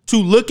people to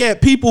look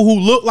at people who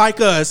look like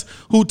us,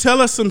 who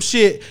tell us some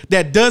shit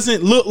that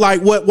doesn't look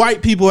like what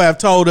white people have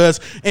told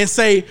us, and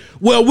say,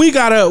 well,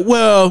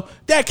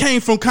 that came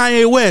from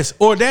Kanye West,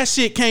 or that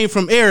shit came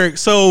from Eric,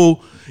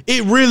 so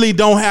it really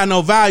don't have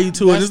no value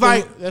to it. It's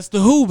like, that's the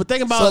who. But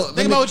think about So,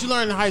 let me- what you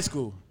learned in high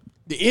school.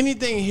 Did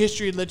anything in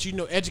history let you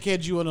know,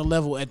 educated you on a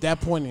level at that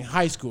point in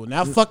high school?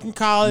 Not fucking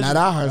college. Not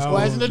our high school.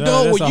 Or as an No,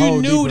 adult, that's where a you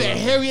whole knew deeper that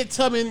level. Harriet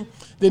Tubman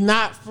did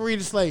not free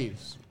the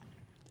slaves.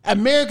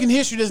 American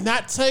history does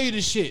not tell you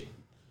this shit.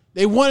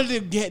 They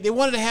wanted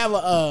to have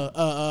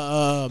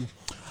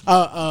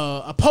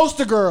a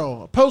poster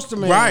girl, a poster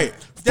man, Right.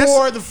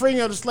 for the freeing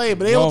of the slave,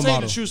 but they don't Role tell you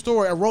model. the true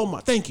story. A role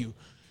model. Thank you.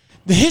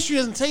 The history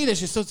doesn't tell you that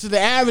shit. So to the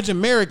average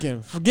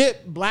American,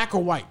 forget black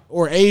or white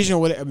or Asian or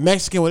whatever,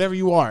 Mexican, whatever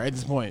you are at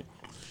this point,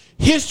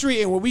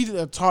 history and what we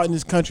are taught in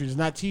this country does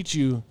not teach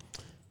you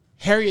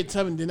Harriet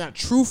Tubman did not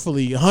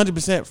truthfully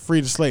 100% free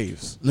the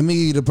slaves. Let me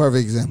give you the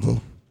perfect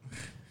example.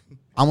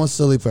 I'm a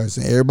silly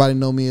person. Everybody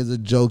know me as a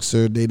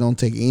jokester. They don't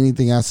take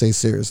anything I say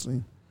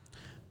seriously.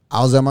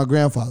 I was at my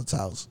grandfather's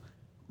house.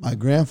 My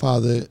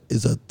grandfather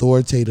is an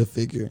authoritative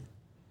figure.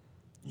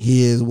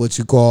 He is what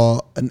you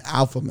call an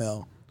alpha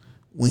male.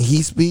 When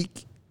he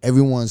speak,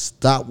 everyone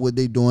stop what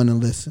they doing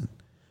and listen.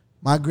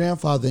 My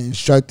grandfather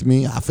instructed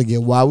me. I forget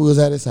why we was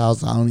at his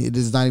house. It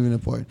is not even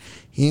important.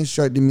 He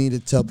instructed me to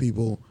tell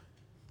people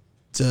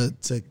to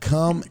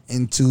come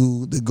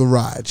into the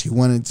garage. He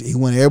wanted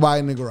everybody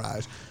in the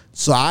garage.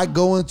 So I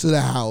go into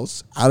the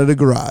house out of the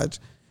garage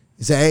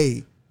and say,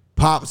 "Hey,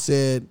 Pop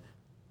said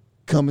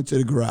come into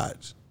the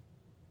garage."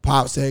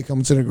 Pop said come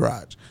into the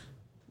garage.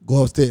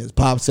 Go upstairs.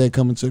 Pop said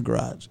come into the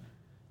garage.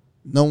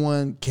 No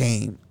one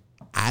came.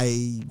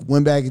 I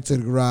went back into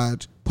the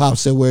garage. Pop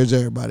said, "Where's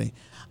everybody?"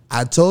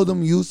 I told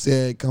them you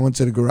said come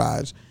into the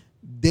garage.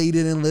 They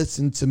didn't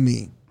listen to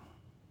me.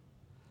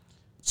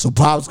 So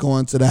Pop's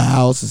going to the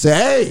house and say,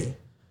 "Hey."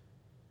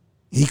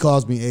 He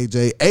calls me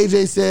AJ.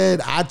 AJ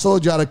said, "I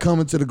told y'all to come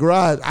into the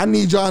garage. I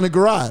need y'all in the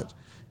garage."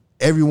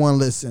 Everyone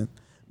listened.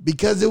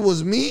 Because it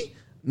was me,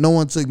 no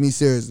one took me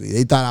seriously.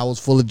 They thought I was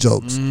full of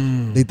jokes.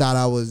 They thought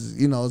I was,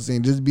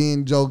 just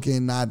being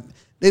joking.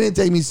 They didn't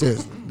take me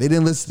seriously. They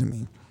didn't listen to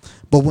me.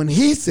 But when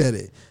he said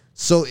it,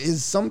 so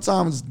it's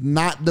sometimes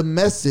not the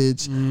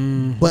message,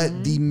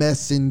 but the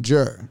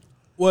messenger.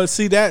 well,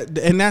 see that,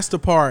 and that's the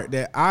part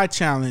that I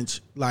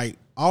challenge, like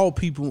all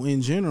people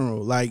in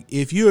general. Like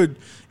if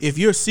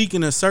you're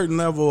seeking a certain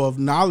level of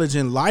knowledge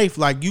in life,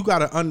 like you got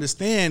to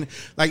understand,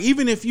 like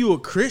even if you're a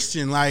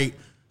Christian, like,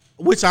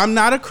 which I'm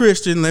not a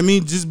Christian, let me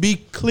just be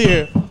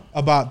clear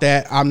about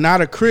that. I'm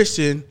not a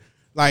Christian.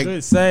 Like,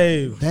 Good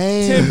save.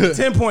 Damn.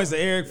 10 points to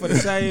Eric for the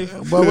save.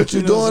 But what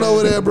you know doing I'm over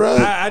saying? there, bro?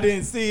 I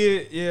didn't see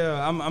it.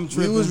 Yeah, I'm We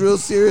tripping. was real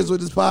serious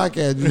with this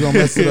podcast. You gonna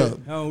mess it up.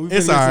 Oh, we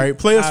it's finna all get right. some-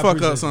 Players I fuck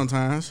appreciate up it.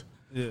 sometimes.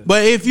 Yeah.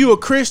 But if you're a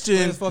Christian,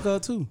 Players fuck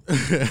up too.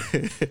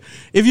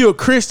 if you're a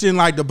Christian,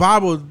 like the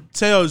Bible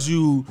tells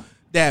you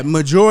that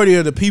majority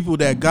of the people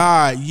that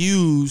God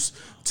used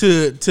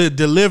to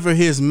deliver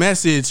his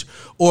message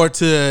or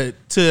to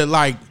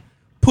like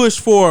push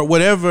forward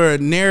whatever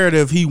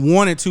narrative he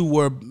wanted to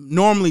were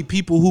normally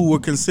people who were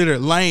considered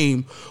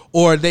lame,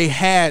 or they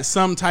had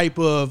some type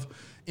of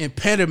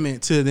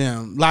impediment to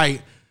them.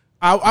 Like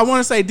I want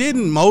to say,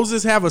 didn't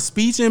Moses have a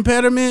speech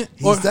impediment?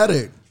 He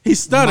stuttered. He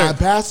stuttered. My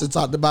pastor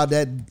talked about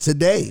that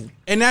today.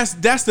 And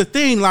that's the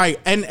thing, like,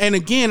 and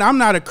again, I'm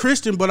not a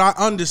Christian, but I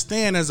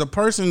understand as a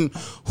person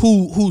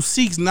who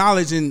seeks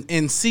knowledge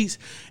and seeks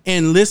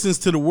and listens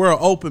to the world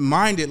open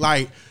minded.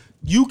 Like,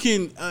 you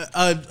can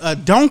a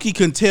donkey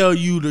can tell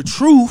you the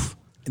truth.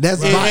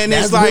 That's And- and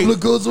that's it's like-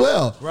 biblical as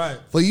well. Right.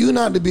 For you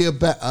not to be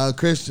a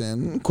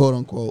Christian, quote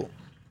unquote,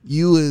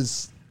 you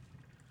is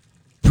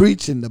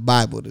preaching the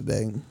Bible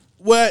today.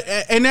 Well,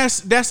 and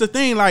that's the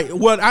thing. Like,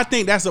 what I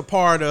think that's a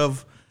part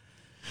of.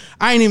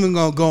 I ain't even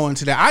gonna go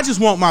into that. I just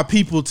want my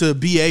people to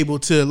be able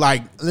to,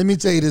 like, Let me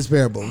tell you this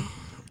parable.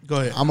 go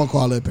ahead. I'm gonna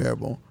call it a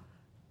parable.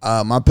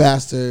 My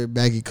pastor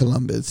back in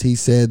Columbus, he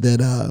said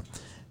that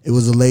it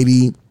was a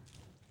lady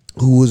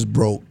who was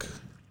broke,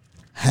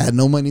 had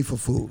no money for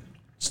food,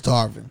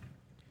 starving,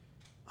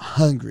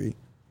 hungry.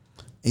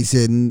 He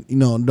said,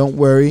 don't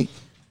worry,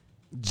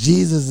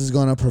 Jesus is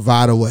going to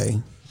provide a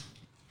way.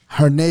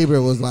 Her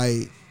neighbor was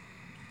like,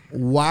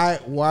 why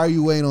are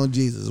you waiting on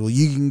Jesus? Well,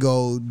 you can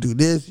go do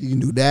this, you can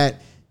do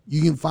that,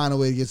 you can find a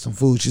way to get some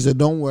food. She said,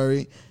 don't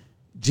worry,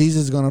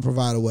 Jesus is going to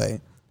provide a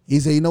way. He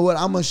said, you know what,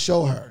 I'm going to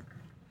show her.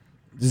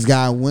 This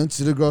guy went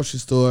to the grocery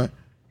store,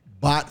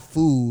 bought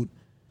food,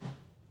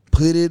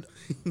 put it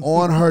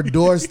on her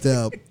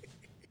doorstep,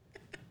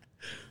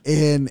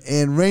 and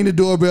rang the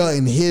doorbell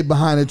and hid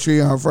behind a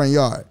tree in her front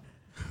yard.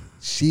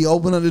 She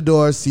opened up the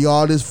door, see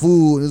all this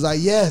food, and was like,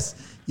 yes,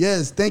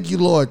 thank you,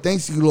 Lord.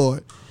 Thanks you,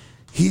 Lord.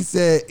 He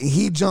said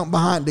he jumped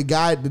behind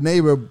the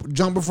neighbor,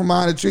 jumping from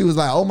behind the tree, was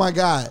like, oh my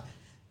God,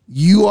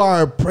 you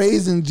are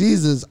praising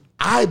Jesus.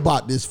 I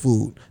bought this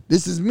food.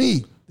 This is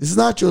me. This is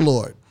not your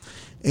Lord.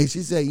 And she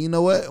said, you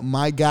know what?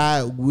 My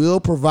God will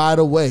provide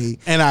a way.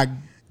 And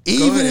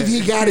even if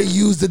he got to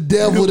use the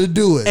devil to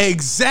do it.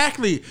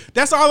 Exactly.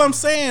 That's all I'm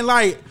saying.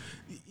 Like,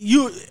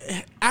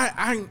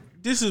 I ain't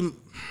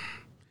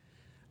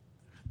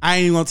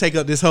even gonna take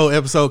up this whole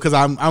episode because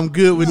I'm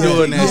good with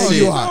doing that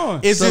shit.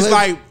 It's so just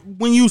like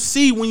when you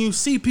see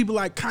people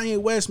like Kanye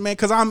West, man.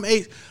 Because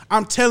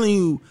I'm telling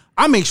you,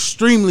 I'm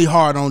extremely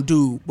hard on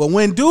dude. But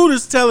when dude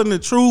is telling the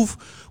truth,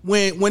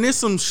 when it's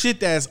some shit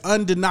that's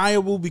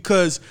undeniable,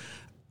 because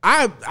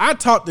I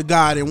talk to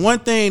God, and one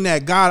thing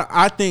that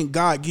I think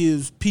God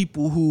gives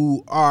people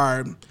who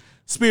are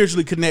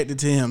spiritually connected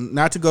to him,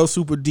 not to go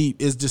super deep,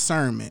 is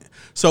discernment.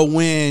 So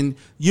when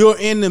you're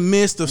in the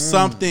midst of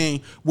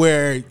something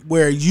where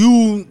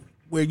you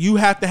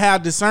have to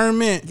have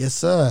discernment, yes,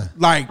 sir.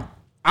 Like,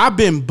 I've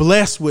been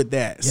blessed with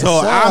that. Yes,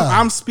 so sir.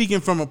 I'm speaking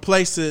from a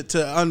place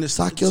to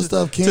understand, Sock your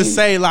stuff, King. to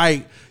say,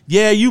 like,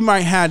 yeah, you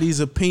might have these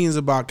opinions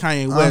about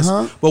Kanye West,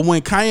 but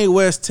when Kanye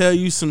West tell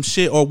you some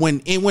shit, or when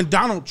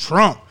Donald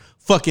Trump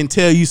fucking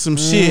tell you some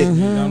shit,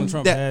 Donald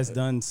Trump has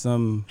done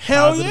some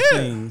positive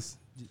things,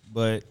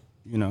 but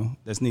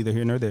that's neither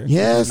here nor there.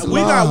 Yes, we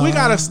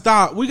gotta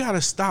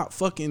stop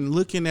fucking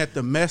looking at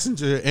the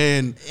messenger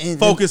and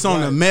focus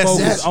on the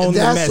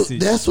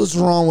message. That's what's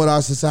wrong with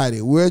our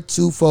society. We're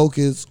too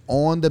focused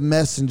on the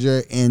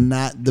messenger and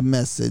not the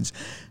message.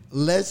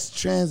 Let's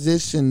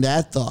transition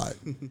that thought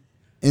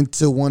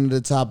into one of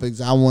the topics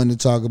I wanted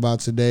to talk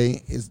about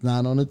today. It's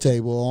not on the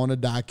table or on the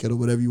docket or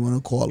whatever you want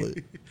to call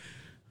it.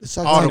 Let's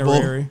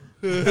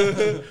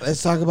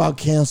talk about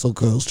cancel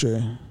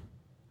culture.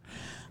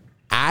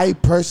 I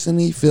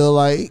personally feel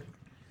like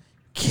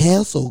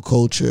cancel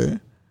culture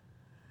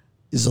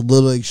is a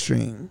little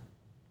extreme.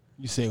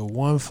 You say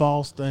one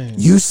false thing.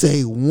 You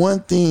say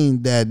one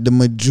thing that the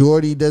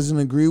majority doesn't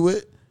agree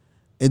with,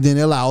 and then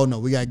they're like, oh no,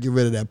 we got to get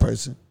rid of that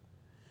person.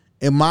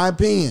 In my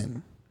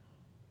opinion,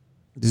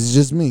 this is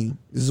just me.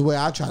 This is the way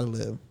I try to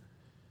live.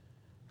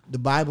 The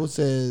Bible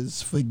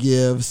says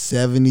forgive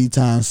 70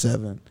 times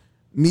 7.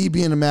 Me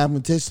being a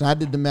mathematician, I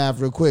did the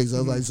math real quick. So I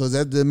was like, so is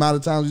that the amount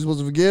of times we're supposed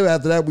to forgive?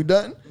 After that, we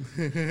done?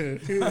 You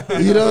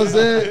know what I'm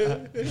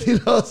saying? You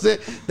know what I'm saying?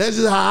 That's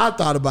just how I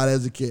thought about it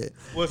as a kid.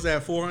 What's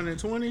that,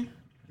 420?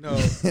 No.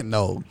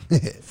 No.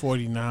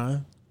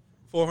 49.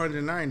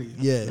 490.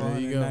 Yeah. There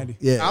you go.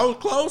 Yeah. I was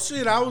close,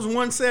 shit. I was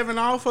 1/7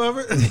 off of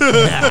it.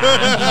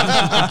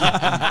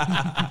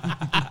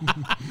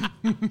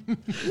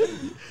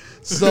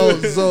 So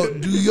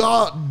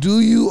do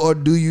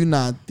you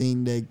not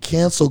think that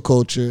cancel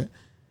culture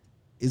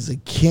is a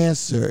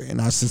cancer in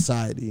our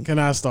society? Can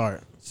I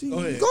start? Go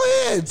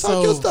ahead.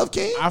 Talk your stuff,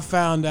 King. I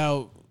found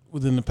out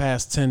within the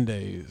past 10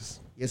 days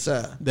Yes,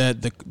 sir.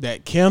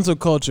 that cancel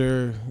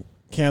culture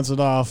canceled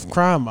off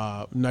Crime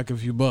Mob, Knuck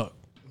If You Buck.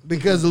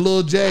 Because of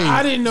Lil J.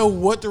 I didn't know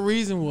what the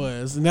reason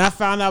was, and I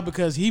found out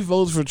because he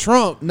votes for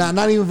Trump. Not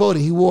even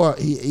voting. He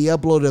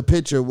uploaded a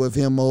picture with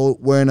him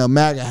wearing a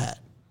MAGA hat.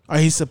 Or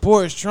he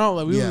supports Trump.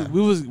 Like we Yeah.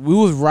 was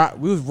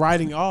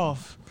writing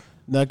off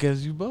Knuck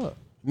If You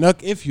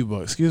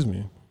Buck. Excuse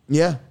me.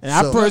 Yeah. And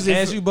I personally,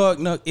 As you buck,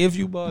 nuck if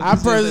you buck. I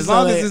personally as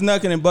long feel as it's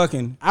knucking and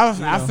bucking.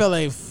 I felt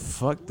like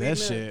fuck that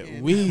shit.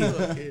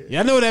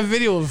 Y'all know that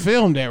video was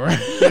filmed at, right?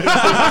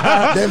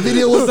 That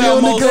video was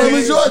filmed in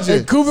Columbus,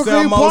 Georgia. Cooper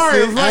Creek Park.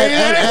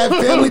 At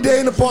Family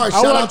Day in the Park.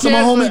 Shout out to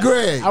my homie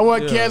Greg. I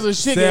want cancel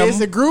shit. It's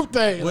a group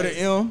thing. With an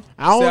M.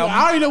 I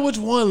don't even know which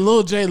one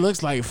Lil J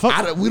looks like.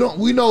 Fuck.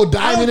 We know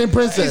Diamond and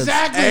Princess.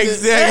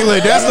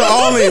 Exactly. That's the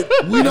only.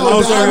 We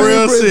know Diamond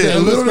real and Princess.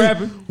 shit. Little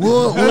Scrappy.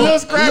 Lil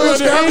Scrappy on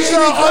the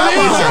intro.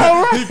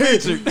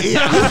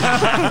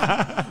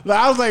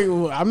 I was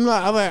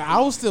like, I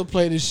will still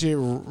play this shit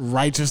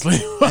righteously.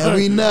 And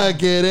we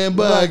nugget and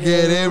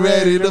bucket and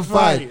ready to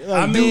fight.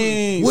 I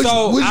mean, which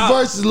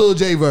verse is Lil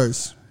J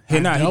verse? He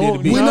did the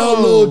beat. We know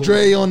Lil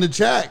Dre on the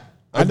track.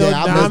 I know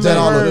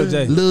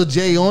Lil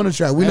J on the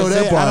track. We know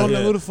that part. I don't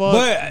know who the fuck.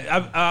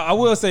 But I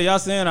will say, y'all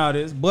saying all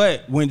this,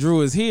 but when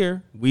Drew is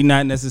here, we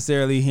not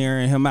necessarily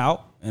hearing him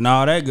out and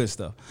all that good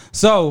stuff.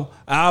 So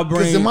I'll bring.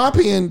 Because in my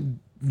opinion,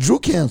 Drew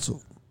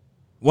canceled.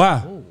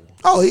 Why?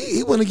 Oh,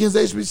 he went against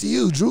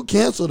HBCU. Drew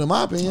canceled, in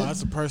my opinion.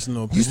 That's a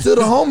personal You opinion. still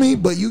the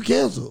homie, but you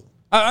canceled.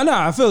 No,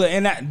 I feel it,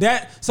 and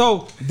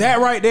that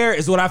right there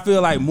is what I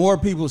feel like more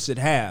people should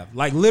have.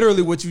 Like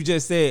literally, what you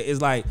just said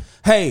is like,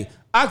 hey,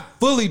 I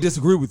fully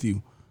disagree with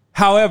you.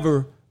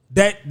 However,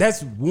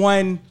 that's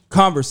one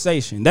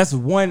conversation. That's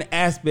one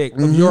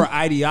aspect of your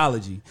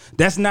ideology.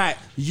 That's not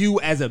you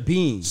as a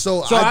being.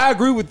 So I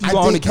agree with you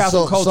on the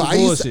cancel culture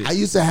bullshit. I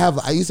used to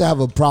have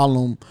a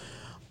problem.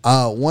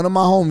 One of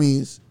my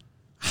homies,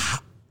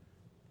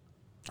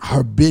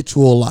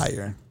 habitual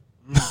liar.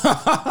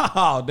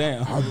 Oh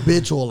damn!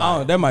 Habitual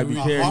liar. Oh, that might be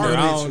Harry.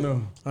 I don't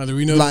know. Do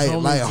we know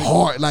like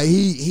hard. Like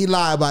he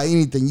lied about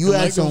anything. You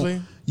ask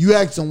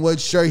him what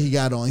shirt he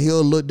got on.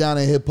 He'll look down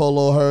at his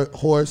polo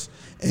horse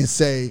and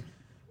say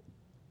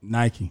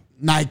Nike.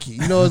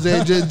 You know what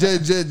I'm saying?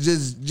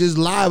 just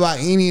lie about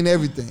any and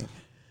everything.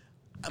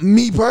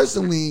 Me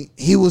personally,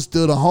 he was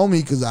still the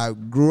homie because I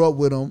grew up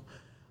with him.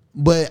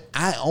 But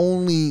I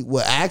only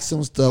would ask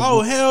him stuff.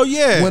 Oh, hell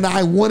yeah. When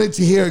I wanted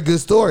to hear a good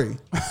story.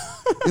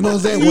 You know what I'm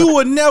saying? You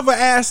would never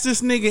ask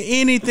this nigga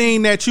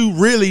anything that you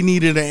really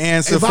needed an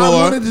answer for. If I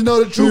wanted to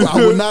know the truth,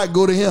 I would not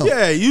go to him.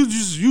 Yeah, you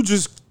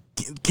just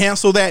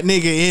cancel that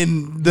nigga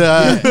in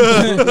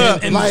the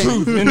in like, the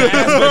truth, in the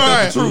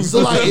aspect of the truth.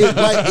 So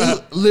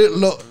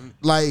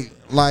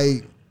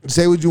like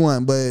say what you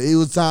want, but it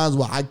was times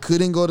where I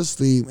couldn't go to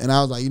sleep, and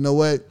I was like, you know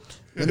what?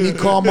 Let me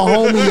call my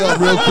homie up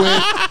real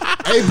quick.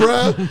 Hey,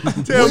 bro,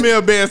 tell me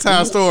a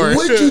bedtime story.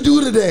 What'd you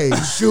do today?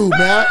 Shoot,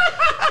 man.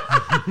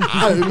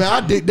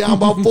 I digged down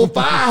about 4 or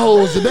 5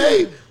 holes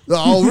today.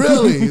 Oh,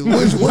 really?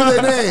 What's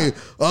their name?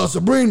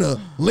 Sabrina,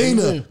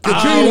 Lena,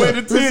 Katrina.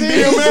 With the 10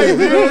 DMA.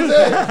 You know what I'm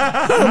saying?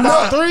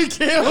 About 3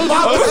 kills.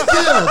 About 3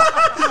 kills.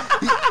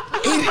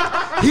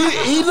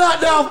 He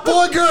knocked down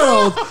 4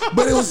 girls,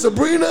 but it was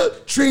Sabrina,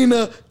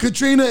 Trina,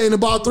 Katrina, and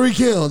about 3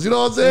 kills. You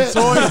know what I'm saying?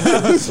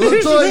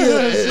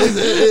 Latoya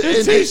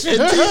and Tisha.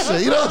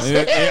 You know what I'm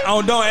saying?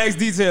 Don't ask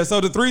details. So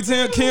the 3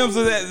 Kims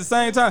are at the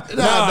same time?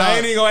 No, I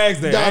ain't even gonna ask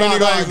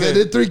that.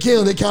 The 3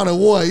 kills, they counted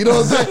 1. You know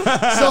what I'm saying?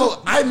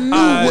 So I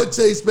knew what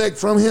to expect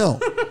from him.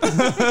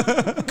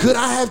 Could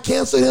I have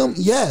canceled him?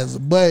 Yes,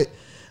 but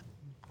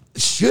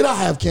should I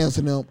have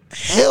canceled him?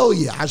 Hell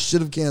yeah, I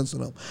should have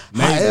canceled him.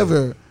 Maybe.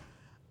 However,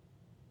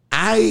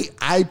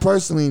 I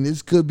personally,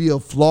 this could be a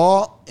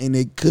flaw and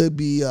it could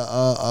be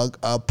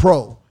a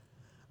pro.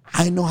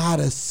 I know how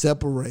to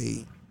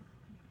separate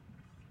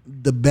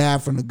the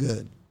bad from the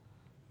good.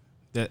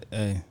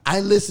 I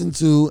listen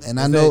to, and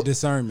I know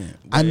discernment.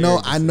 I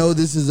know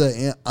this is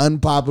an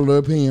unpopular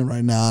opinion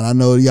right now, and I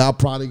know y'all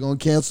probably gonna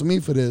cancel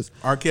me for this.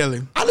 R.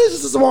 Kelly. I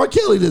listened to some R.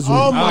 Kelly this week.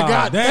 Oh my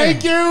God! Damn.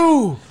 Thank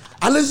you.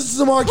 I listened to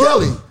some R.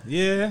 Kelly.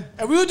 Yeah.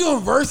 And we were doing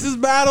versus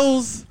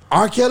battles.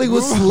 R. Kelly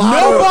was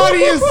slaughtered. Nobody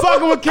is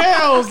fucking with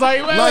Kels.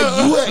 Like, man. Like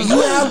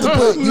you have to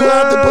put Kels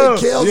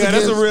Yeah,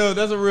 against.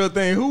 that's a real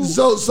thing. Who?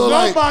 So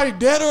nobody, like,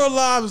 dead or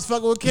alive, is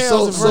fucking with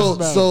Kels in versus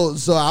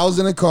battles. So I was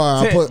in the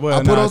car. I put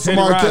on some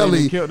R.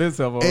 Kelly,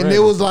 and it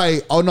was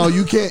like, oh no,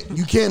 you can't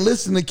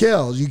listen to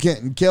Kels. You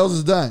can't. Kels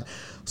is done.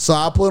 So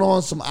I put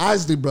on some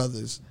Isley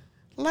Brothers.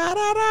 La da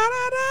da da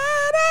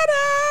da da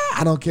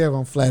da. I don't care if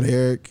I'm flat,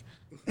 Eric.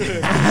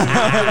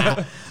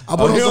 I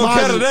put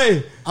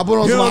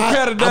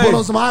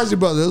on some Isley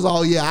Brothers. It was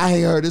all, yeah, I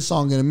ain't heard this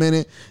song in a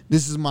minute.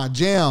 This is my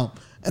jam.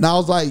 And I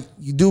was like,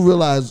 you do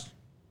realize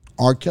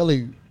R.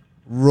 Kelly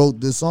wrote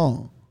this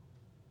song.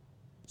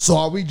 So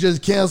are we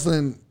just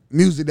canceling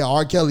music that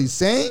R. Kelly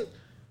sang?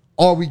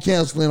 Or are we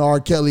canceling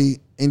R. Kelly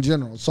in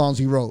general, songs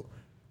he wrote?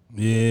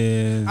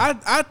 Yeah.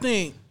 I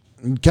think.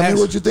 Tell me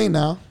what you think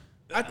now.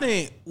 I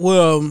think,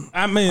 well,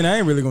 I mean, I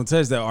ain't really gonna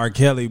touch that R.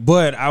 Kelly,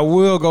 but I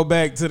will go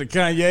back to the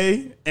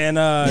Kanye and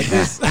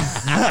just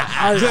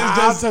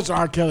I'll touch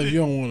R. Kelly if you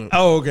don't want to.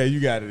 Oh, okay,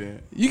 you got it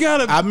in. You got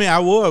to. I mean, I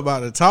was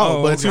about to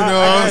talk, but okay. you know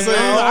what I'm saying?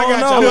 I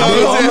got you.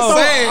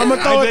 I'm going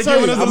to throw it to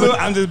you.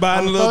 I'm just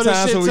buying a little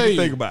time so we can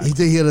think about it. He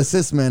think he an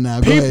assist man now.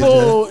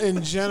 People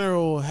in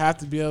general have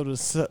to be able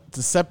to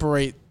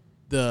separate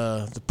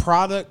the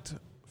product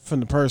from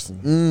the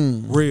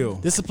person. Real.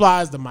 This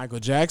applies to Michael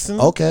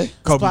Jackson. Okay.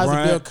 This applies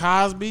to Bill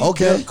Cosby.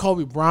 Okay.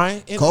 Kobe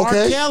Bryant. And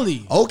Okay. R.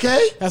 Kelly.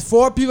 Okay. That's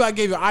 4 people I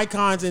gave you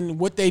icons and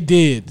what they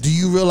did. Do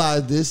you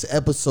realize this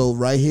episode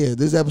right here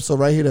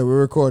that we're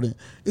recording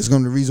is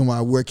going to be the reason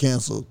why we're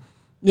canceled?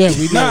 Yeah,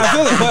 we did. Nah, I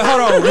feel it, but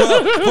hold on.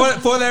 Well,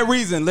 for that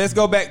reason, let's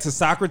go back to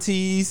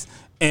Socrates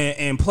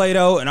and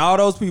Plato and all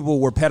those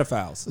people were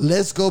pedophiles.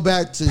 Let's go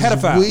back to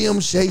Pedophiles. William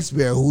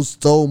Shakespeare, who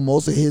stole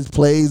most of his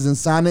plays and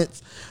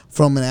sonnets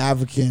from an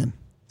African.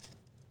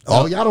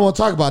 Oh, y'all don't want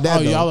to talk about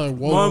that, though. Y'all are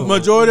whoa.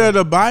 Majority of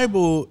the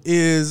Bible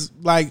is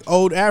like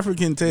old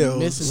African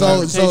tales. So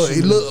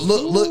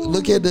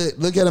look at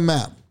the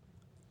map.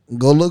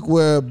 Go look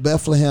where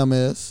Bethlehem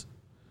is.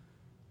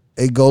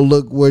 And go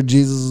look where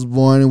Jesus was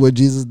born and where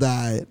Jesus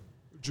died.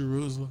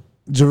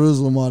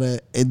 Jerusalem, all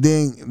that. And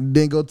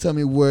then go tell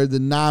me where the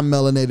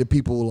non-melanated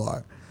people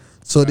are.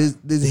 So this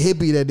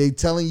hippie that they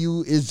telling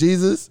you is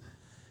Jesus.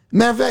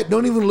 Matter of fact,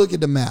 don't even look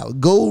at the map.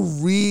 Go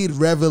read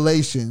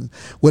Revelation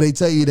where they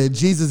tell you that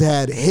Jesus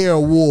had hair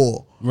of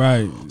wool.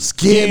 Right.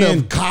 Skin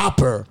of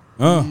copper.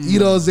 You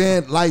know what I'm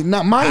saying? Like,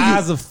 not mind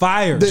Eyes you, of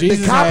fire.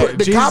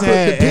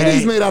 the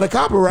pennies made out of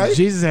copper, right?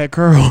 Jesus had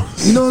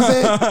curls. You know what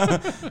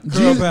I'm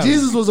saying?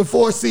 Jesus was a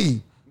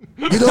 4C.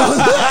 You know what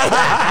I'm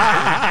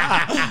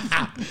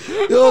saying?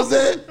 You know what I'm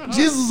saying?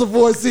 Jesus was a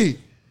 4C.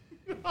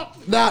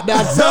 Now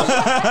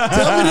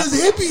tell me this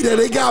hippie that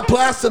they got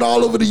plastered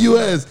all over the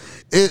U.S.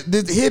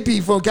 This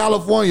hippie from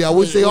California. I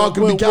wish they all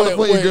could be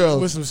California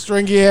girls. With some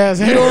stringy ass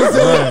hair. You know what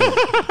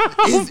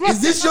I'm saying?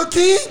 Is this your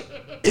king?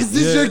 Is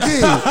this your king?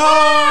 You know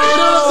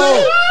what I'm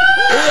saying?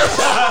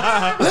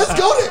 Let's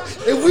go there.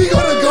 If we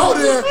gonna go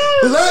there,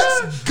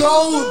 let's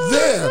go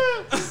there.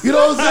 You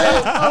know what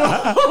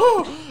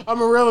I'm saying? I'm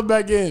gonna reel it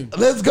back in.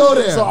 Let's go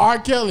there. So R.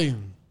 Kelly,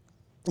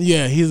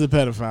 yeah, he's a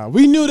pedophile.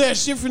 We knew that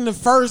shit from the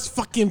first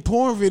fucking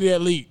porn video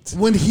that leaked.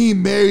 When he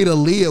married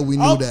Aaliyah, we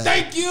knew that.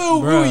 Thank you.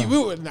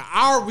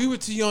 We were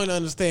too young to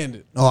understand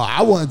it. Oh,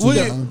 I wasn't too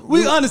young.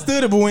 We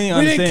understood it, but we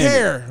didn't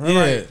care. Yeah.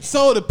 Right.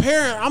 So the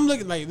parent, I'm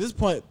looking like at this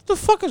point, what the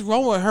fuck is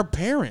wrong with her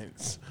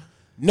parents?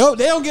 No,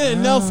 they don't get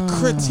enough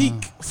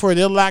critique for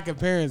their lack of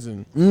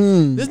parenting.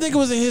 This nigga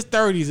was in his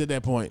 30s at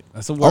that point.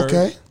 That's a word.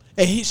 Okay.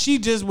 And she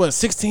just,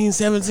 16,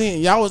 17?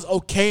 And y'all was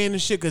okay in the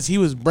shit because he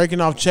was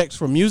breaking off checks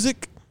for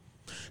music?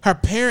 Her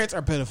parents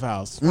are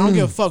pedophiles. I don't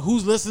give a fuck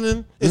who's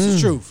listening. It's the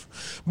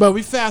truth. But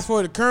we fast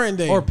forward to current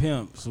day. Or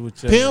pimps.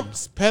 Whichever.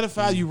 Pimps,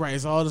 pedophiles, you right.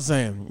 It's all the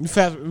same. We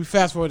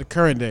fast forward to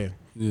current day.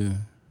 Yeah.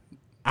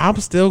 I'm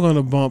still going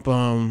to bump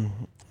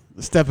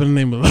Step in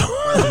the Name of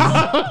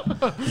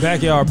Love.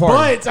 Backyard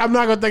party. But I'm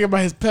not going to think about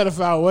his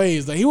pedophile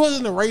ways. Like, he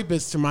wasn't a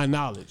rapist to my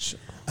knowledge.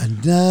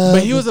 But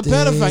he was a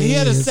pedophile. He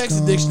had a sex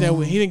addiction that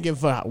he didn't give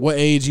a fuck what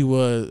age he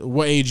was,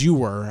 what age you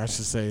were, I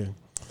should say.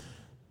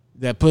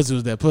 That pussy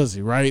was that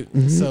pussy, right?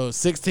 So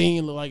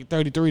 16 looked like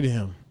 33 to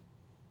him,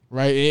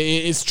 right?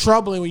 It's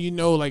troubling when you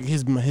know like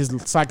his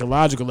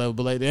psychological level,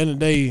 but like at the end of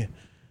the day,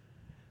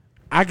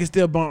 I can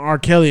still bump R.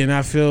 Kelly and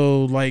I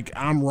feel like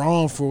I'm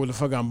wrong for what the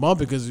fuck I'm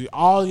bumping because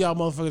all y'all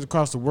motherfuckers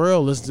across the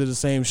world listen to the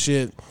same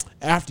shit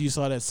after you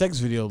saw that sex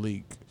video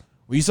leak.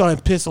 When you saw him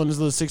piss on this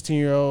little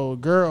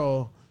 16-year-old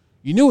girl,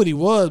 you knew what he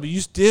was, but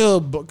you still,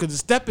 because the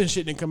stepping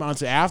shit didn't come out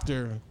until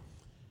after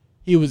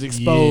he was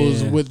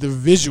exposed with the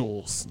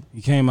visuals.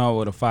 He came out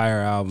with a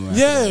fire album.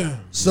 Yeah.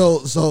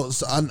 So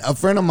a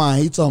friend of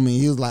mine, he told me,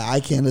 he was like,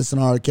 I can't listen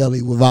to R.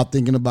 Kelly without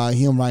thinking about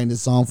him writing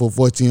this song for a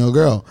 14-year-old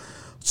girl.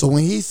 So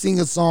when he sing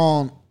a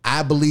song,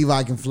 I Believe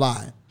I Can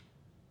Fly,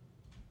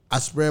 I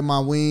spread my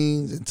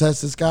wings and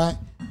touch the sky,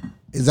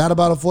 is that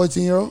about a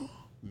 14-year-old?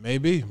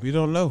 Maybe. We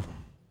don't know.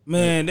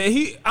 Man,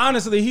 he's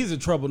a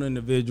troubled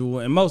individual,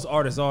 and most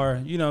artists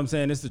are. You know what I'm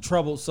saying? It's the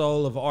troubled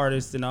soul of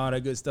artists and all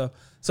that good stuff.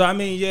 So, I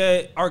mean,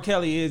 yeah, R.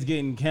 Kelly is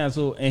getting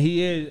canceled, and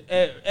he is,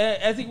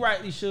 as he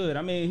rightly should.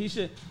 I mean, he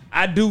should.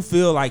 I do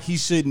feel like he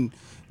shouldn't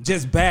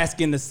just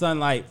bask in the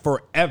sunlight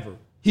forever.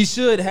 He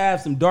should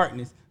have some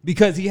darkness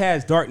because he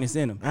has darkness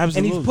in him.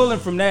 Absolutely. And he's pulling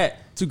from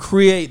that to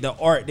create the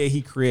art that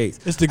he creates.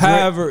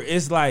 However,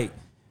 it's like,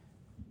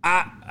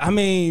 I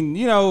mean,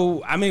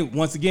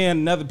 once again,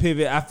 another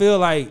pivot. I feel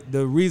like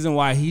the reason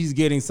why he's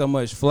getting so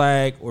much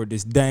flack or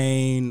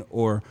disdain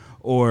or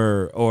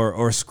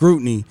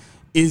scrutiny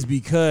is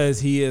because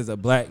he is a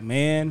black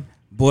man.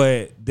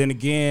 But then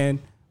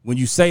again, when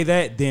you say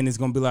that, then it's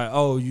gonna be like,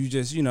 oh, you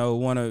just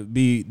want to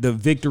be the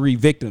victory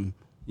victim.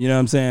 You know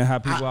what I'm saying? How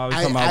people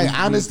always come out.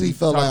 I honestly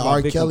felt like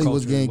R. Kelly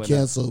was getting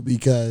canceled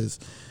because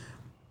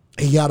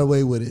he got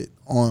away with it.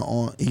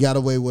 He got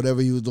away with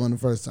whatever he was doing the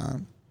first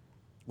time.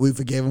 We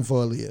forgave him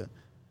for Aaliyah.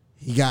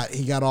 He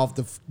got off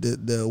the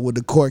with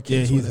the court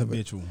case. Yeah, he's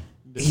habitual.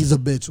 He's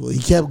habitual. He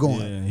kept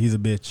going. Yeah, he's a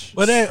bitch.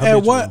 But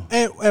at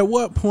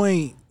what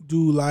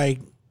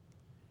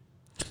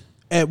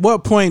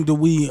point do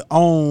we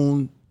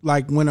own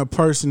like when a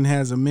person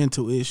has a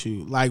mental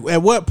issue? Like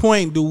at what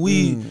point do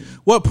we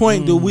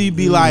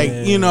be like,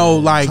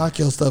 like talk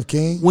your stuff,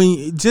 King.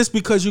 When just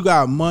because you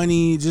got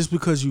money, just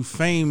because you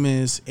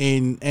famous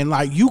and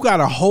like you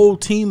got a whole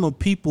team of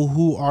people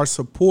who are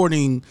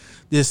supporting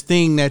this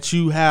thing that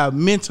you have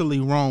mentally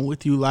wrong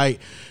with you, like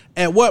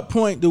at what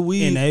point do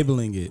we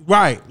enabling it?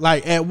 Right.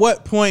 Like at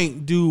what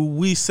point do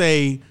we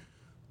say,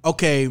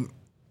 okay,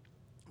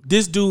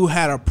 this dude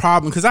had a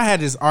problem? Because I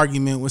had this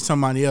argument with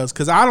somebody else.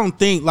 Because I don't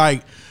think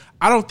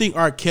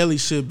R. Kelly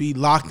should be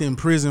locked in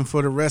prison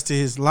for the rest of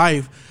his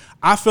life.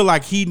 I feel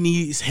like he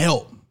needs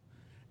help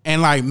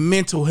and like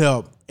mental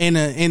help in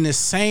the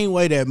same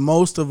way that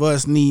most of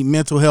us need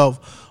mental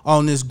health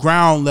on this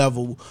ground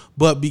level.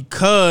 But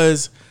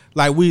because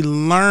like we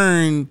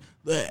learn,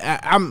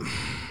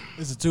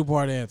 It's a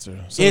two-part answer.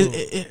 So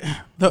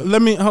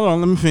let me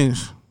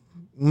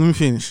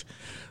finish.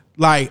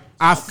 Like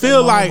I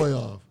feel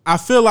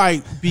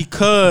like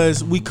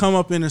because we come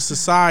up in a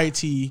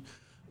society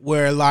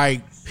where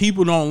like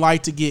people don't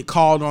like to get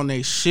called on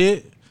their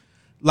shit,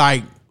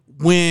 like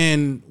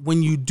when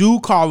you do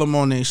call them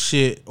on their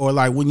shit, or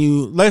like when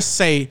you, let's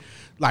say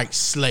like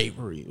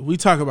slavery, we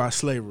talk about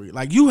slavery,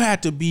 like you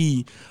had to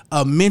be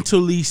a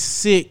mentally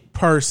sick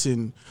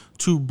person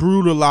to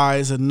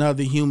brutalize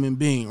another human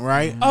being,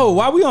 right? Oh,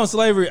 while we on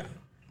slavery,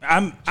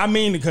 I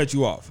mean to cut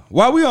you off.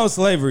 While we on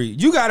slavery,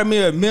 you got to be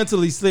a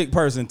mentally sick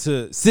person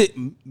to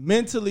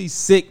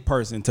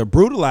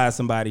brutalize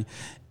somebody,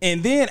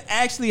 and then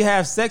actually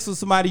have sex with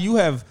somebody you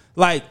have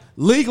like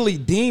legally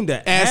deemed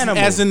an animal.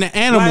 As an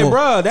animal.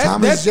 Like, bro,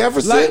 Thomas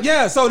Jefferson? Like,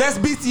 yeah, so that's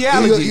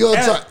bestiality. You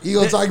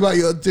gonna talk about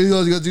your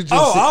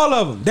all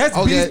of them. That's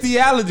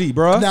bestiality,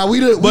 bro. Now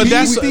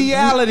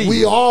bestiality.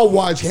 We all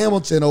watch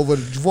Hamilton over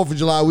the 4th of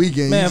July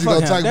weekend. Man, you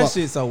just fuck that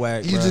shit's so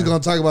whack. You just gonna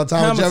talk about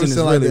Thomas Hamilton Jefferson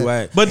is like really that.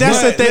 whack. But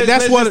that's the thing.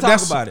 That's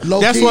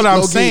what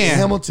I'm saying.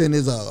 Hamilton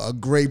is a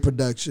great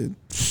production.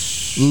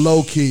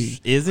 Low key.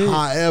 Is it?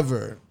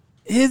 However,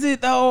 is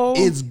it though?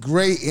 It's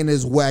great and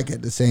it's whack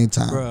at the same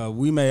time. Bro,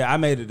 I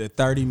made it to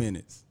 30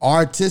 minutes.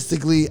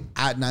 Artistically,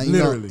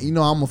 you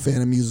know I'm a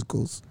fan of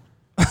musicals.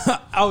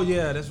 Oh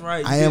yeah, that's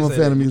right. I am a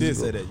fan of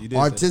musicals. You did say that.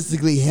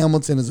 Artistically,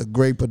 Hamilton is a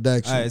great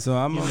production. All right, so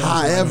I'm.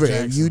 However,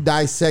 if you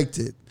dissect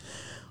it,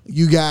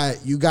 you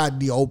got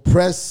the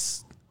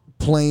oppressed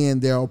playing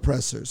their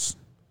oppressors,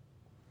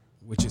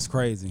 which is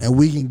crazy. And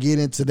we can get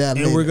into that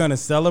and later. We're gonna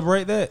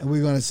celebrate that. And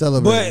we're gonna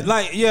celebrate.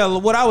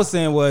 But what I was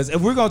saying was,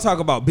 if we're gonna talk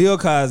about Bill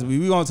Cosby,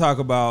 we're gonna talk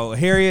about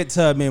Harriet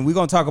Tubman, we're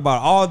gonna talk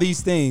about all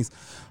these things.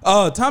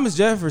 Thomas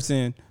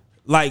Jefferson,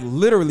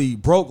 literally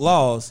broke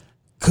laws,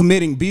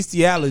 committing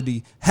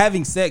bestiality,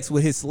 having sex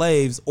with his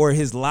slaves or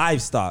his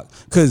livestock,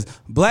 because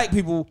black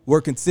people were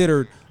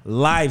considered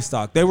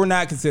livestock. They were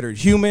not considered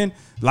human.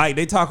 Like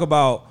they talk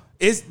about.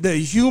 It's the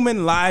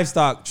human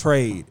livestock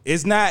trade.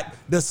 It's not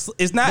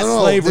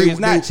slavery. It's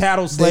not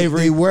chattel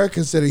slavery. They were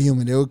considered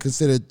human. They were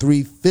considered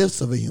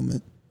 3/5 of a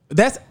human.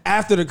 That's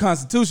after the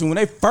Constitution. When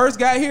they first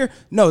got here,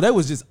 no, that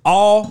was just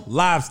all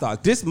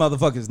livestock. This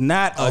motherfucker is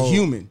not a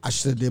human. I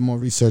should have did more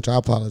research. I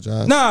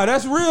apologize. Nah,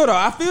 that's real though.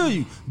 I feel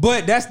you.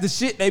 But that's the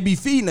shit they be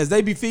feeding us.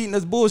 They be feeding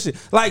us bullshit.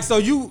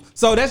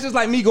 So that's just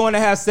like me going to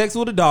have sex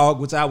with a dog,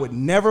 which I would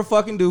never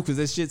fucking do because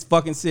this shit's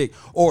fucking sick.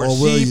 Or a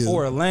sheep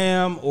or a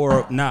lamb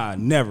or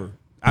never.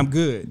 I'm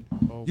good.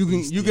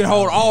 You can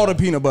hold all the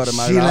peanut butter,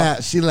 my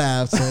dog. She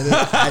laughed. So it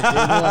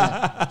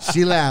won.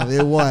 She laughed.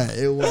 It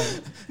won.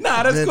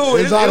 Nah, that's cool.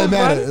 It's all that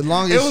matters. As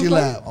long as she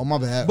laughed. Oh, my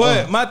bad.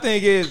 But my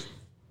thing is,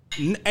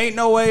 ain't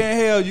no way in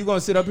hell you gonna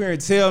sit up here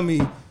and tell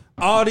me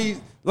all these,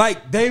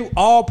 they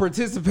all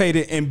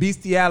participated in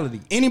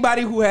bestiality.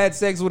 Anybody who had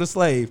sex with a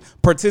slave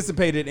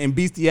participated in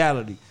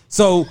bestiality.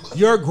 So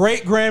your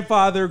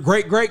great-grandfather,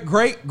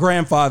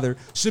 great-great-great-grandfather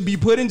should be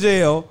put in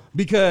jail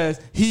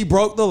because he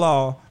broke the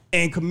law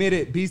and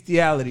committed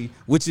bestiality,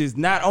 which is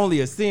not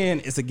only a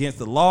sin, it's against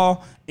the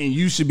law, and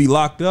you should be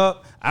locked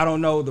up. I don't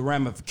know the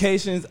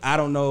ramifications. I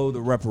don't know the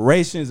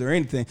reparations or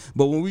anything.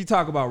 But when we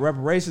talk about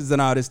reparations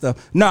and all this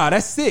stuff,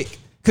 that's sick.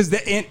 Because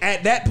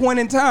at that point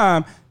in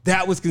time,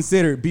 that was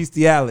considered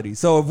bestiality.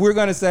 So if we're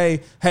going to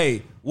say,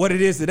 hey, what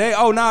it is today,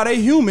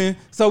 they human,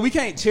 so we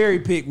can't cherry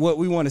pick what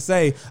we want to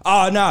say.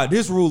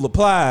 This rule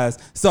applies.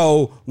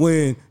 So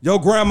when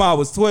your grandma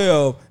was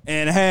 12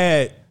 and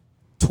had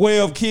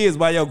 12 kids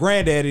by your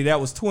granddaddy that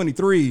was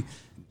 23,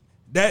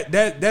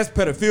 that's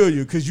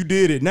pedophilia because you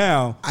did it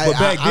now. But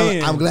back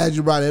then, I'm glad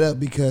you brought it up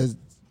because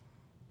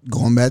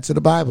going back to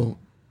the Bible,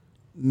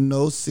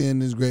 no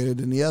sin is greater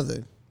than the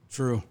other.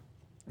 True.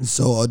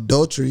 So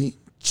adultery,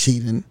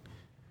 cheating,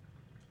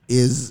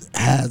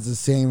 has the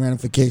same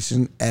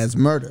ramification as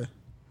murder.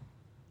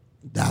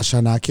 Thou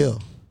shalt not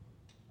kill.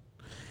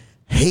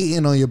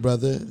 Hating on your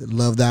brother,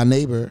 love thy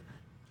neighbor,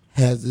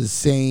 has the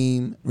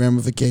same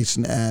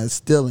ramification as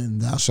stealing.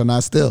 Thou shalt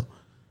not steal.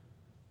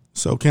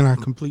 So can I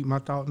complete my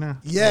thought now?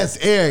 Yes,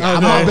 Eric. Okay.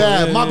 My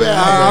bad.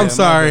 I'm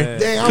sorry.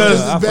 Dang, I'm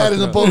just as bad as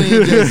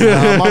Napoleon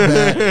Jackson. My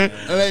bad.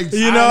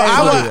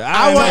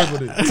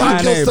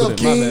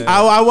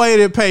 I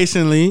waited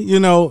patiently,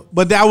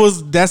 but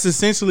that's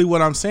essentially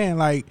what I'm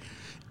saying.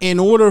 In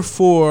order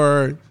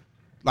for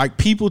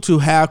people to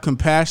have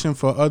compassion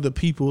for other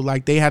people,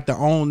 they have to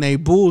own their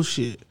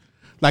bullshit.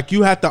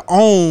 You have to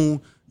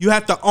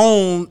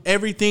own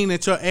everything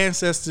that your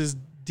ancestors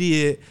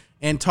did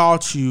and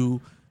taught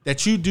you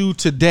that you do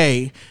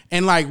today.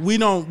 And we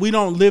don't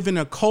live in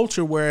a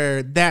culture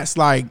where that's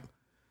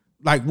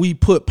we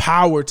put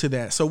power to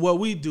that. So what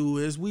we do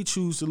is we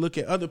choose to look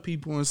at other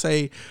people and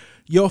say,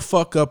 your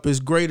fuck up is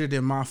greater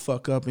than my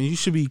fuck up, and you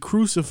should be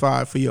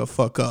crucified for your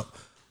fuck up.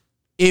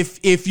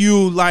 If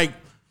you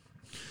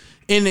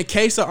in the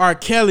case of R.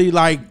 Kelly,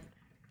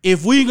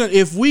 if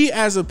we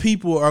as a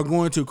people are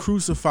going to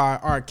crucify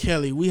R.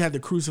 Kelly, we have to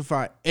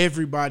crucify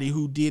everybody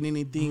who did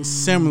anything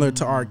similar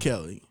to R.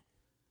 Kelly.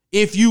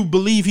 If you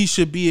believe he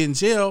should be in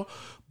jail.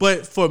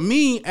 But for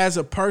me, as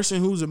a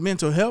person who's a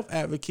mental health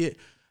advocate,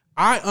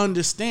 I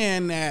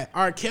understand that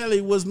R. Kelly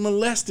was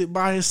molested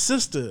by his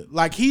sister.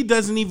 He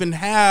doesn't even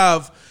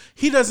have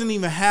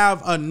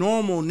a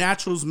normal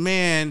natural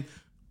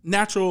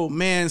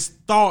man's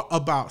thought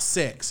about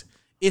sex.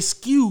 It's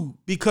skewed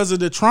because of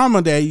the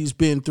trauma that he's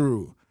been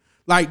through.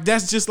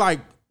 That's just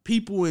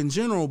people in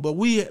general. But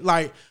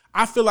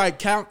I feel like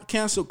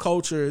cancel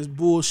culture is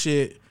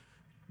bullshit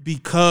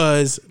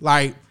because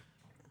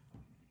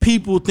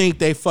people think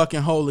they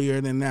fucking holier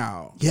than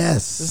thou.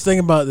 Yes. Just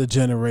think about the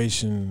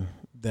generation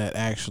that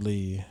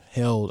actually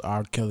held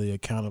R. Kelly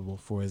accountable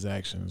for his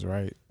actions,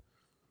 right?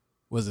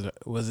 Was it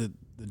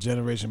the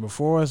generation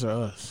before us or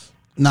us?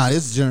 Nah,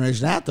 this is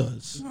generation after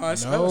us. No,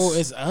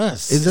 it's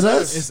us. Is it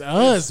us? It's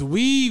us.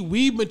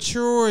 We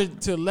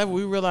matured to a level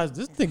we realized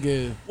this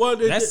nigga. Well,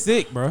 that's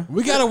sick, bro.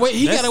 We gotta wait.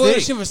 He gotta wait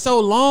this shit for so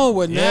long.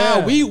 But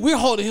now we're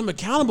holding him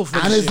accountable for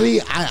this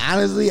shit.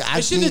 I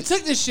shouldn't have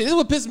took this shit. This is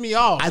what pissed me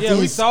off.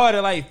 We saw it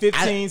at like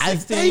 15,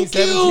 16,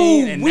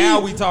 17, and now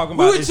we talking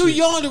about. We were too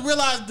young to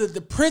realize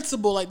the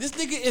principle. Like this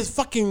nigga is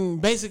fucking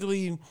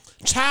basically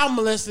child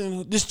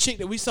molesting this chick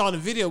that we saw in the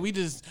video. We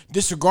just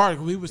disregarded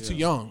because we was too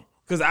young.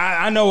 Because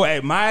I know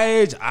at my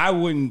age, I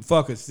wouldn't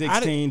fuck a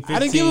 16, 15, I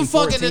didn't give a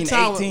fuck 14, at the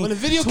time. 18, when the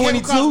video came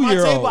across my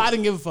table, I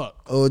didn't give a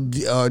fuck. Oh,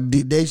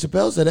 Dave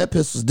Chappelle said that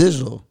piss was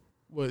digital.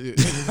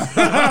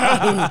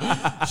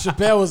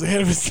 Chappelle was ahead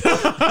of his time.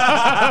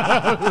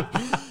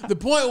 The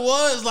point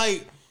was,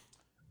 like,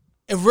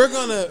 if we're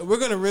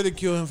gonna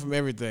ridicule him from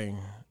everything,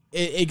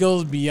 it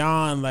goes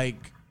beyond,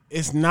 like,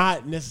 it's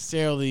not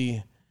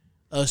necessarily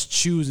us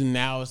choosing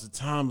now. It's the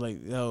time,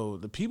 like, yo,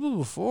 the people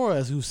before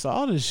us who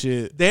saw this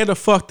shit, they're the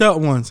fucked up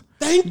ones.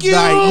 Thank you.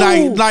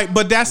 Like,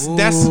 but that's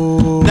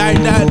like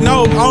that.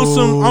 No,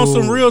 on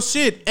some real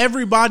shit.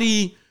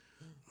 Everybody,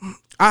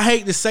 I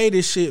hate to say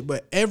this shit,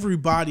 but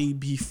everybody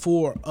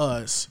before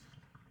us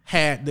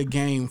had the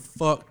game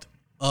fucked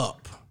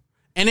up.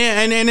 And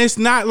it's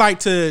not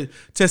like to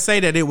say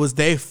that it was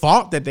their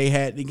fault that they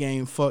had the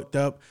game fucked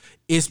up.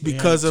 It's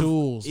because of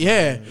tools.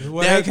 Yeah,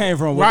 where they came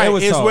from. Right,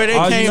 it's where they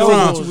came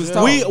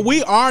from.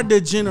 We are the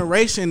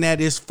generation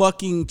that is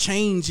fucking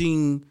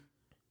changing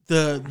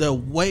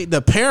the way,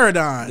 the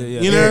paradigm.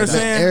 You know what I'm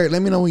saying? Eric,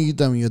 let me know when you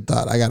tell me your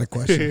thought. I got a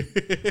question.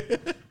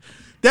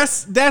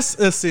 That's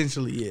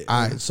essentially it.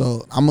 All right,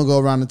 so I'm gonna go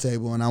around the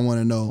table and I want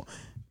to know,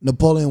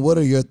 Napoleon, what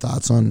are your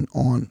thoughts on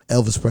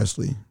Elvis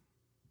Presley?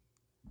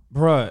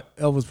 Bruh,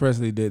 Elvis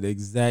Presley did the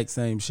exact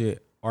same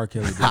shit R.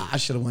 Kelly did. I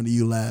should have went to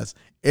you last.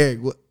 Eric,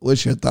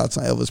 what's your thoughts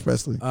on Elvis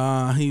Presley?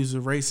 He was a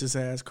racist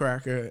ass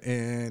cracker,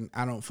 and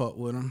I don't fuck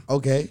with him.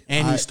 Okay,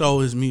 and he stole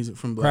his music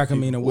from black cracker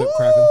people. mean a whip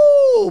cracker.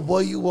 Oh boy,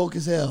 you woke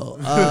as hell.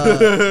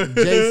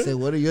 Jason,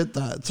 what are your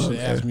thoughts? Should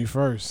have asked me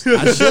first.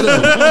 I should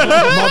have. My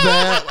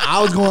bad. I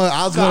was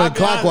going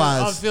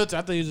clockwise. Unfiltered.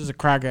 I thought you was just a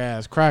cracker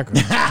ass cracker.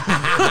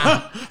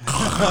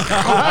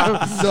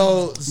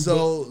 So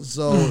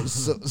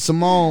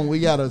Simone, we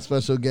got a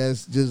special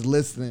guest just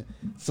listening.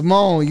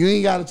 Simone, you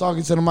ain't got to talk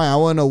into the mic. I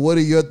want to know, what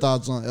are your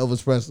thoughts on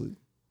Elvis Presley?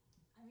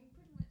 I mean,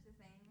 pretty much the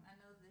same. I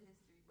know the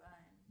history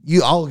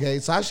behind it. Okay,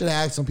 so I should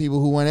have asked some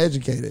people who weren't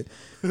educated.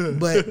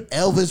 But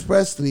Elvis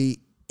Presley,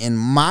 in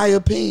my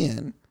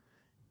opinion,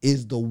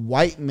 is the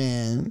white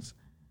man's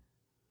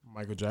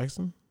Michael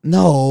Jackson?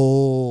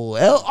 No,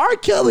 R.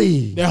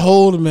 Kelly. They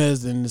hold him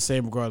as in the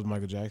same regard as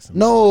Michael Jackson.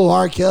 No,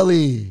 R.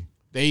 Kelly.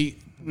 White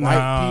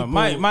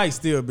people, Mike's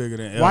still bigger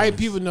than Elvis. White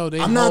people know they.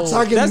 I'm not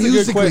talking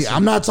musically.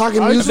 I'm not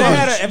talking musically.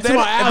 If they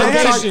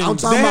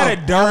had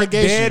a dark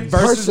dead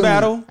versus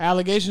battle,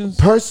 allegations.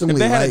 Personally, if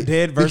they had a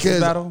dead versus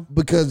battle,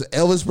 because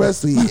Elvis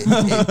Presley,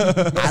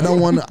 I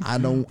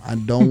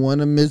don't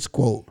want to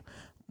misquote,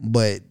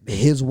 but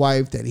his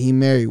wife that he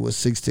married was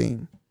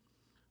 16.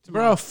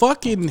 Bro,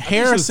 fucking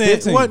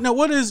Harrison.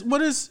 What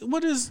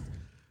is?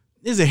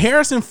 Is it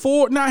Harrison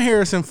Ford? Not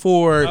Harrison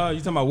Ford. You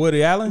talking about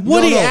Woody Allen?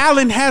 Woody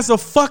Allen has a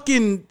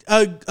fucking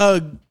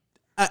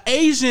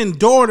Asian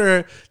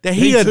daughter that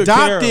he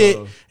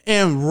adopted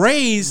and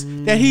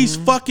raised that he's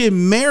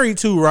fucking married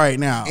to right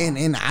now.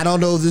 And I don't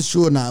know if this is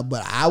true or not,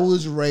 but I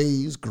was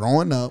raised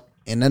growing up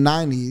in the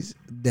 90s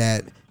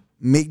that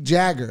Mick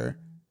Jagger,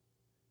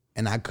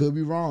 and I could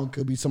be wrong,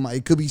 could be somebody,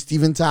 it could be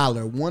Steven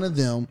Tyler, one of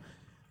them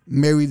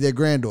married their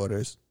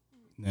granddaughters.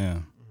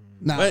 Yeah.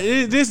 Nah. But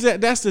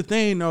that's the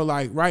thing though.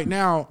 Like right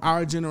now,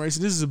 our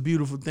generation, this is a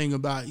beautiful thing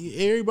about it.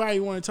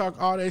 Everybody want to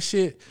talk all that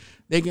shit.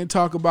 They can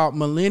talk about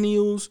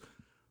millennials,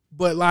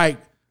 but like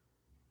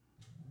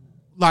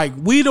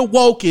we the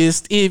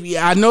wokest. If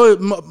I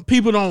know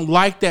people don't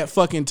like that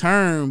fucking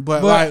term,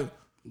 but like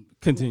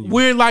continue.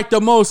 We're like the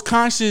most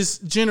conscious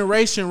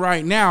generation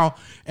right now,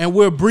 and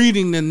we're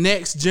breeding the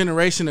next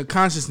generation of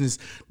consciousness.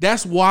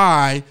 That's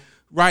why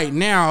right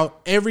now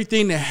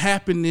everything that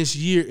happened this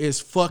year is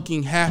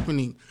fucking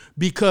happening.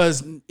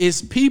 Because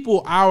it's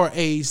people our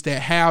age that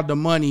have the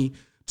money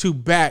to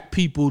back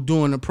people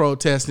doing the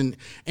protest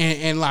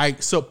and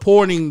like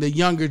supporting the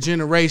younger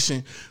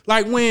generation.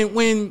 Like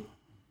when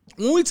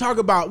we talk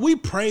about, we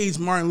praise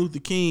Martin Luther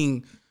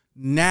King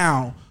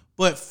now,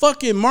 but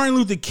fucking Martin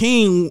Luther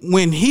King,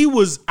 when he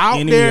was out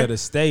enemy there, of the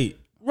state,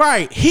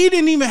 right? He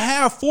didn't even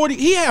have 40.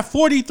 He had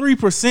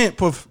 43%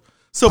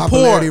 support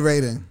popularity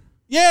rating.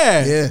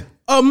 Yeah.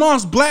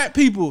 Amongst black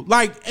people.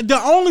 Like, the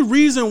only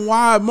reason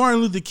why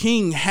Martin Luther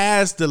King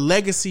has the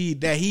legacy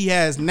that he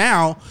has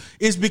now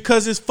is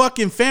because his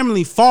fucking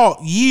family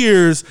fought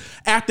years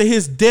after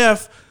his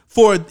death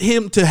for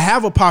him to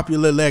have a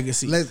popular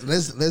legacy.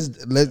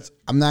 Let's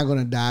I'm not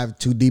gonna dive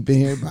too deep in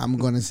here, but I'm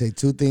gonna say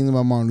two things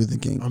about Martin Luther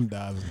King. I'm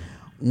diving.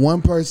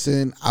 One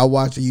person, I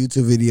watched a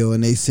YouTube video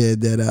and they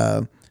said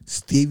that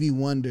Stevie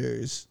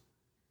Wonder's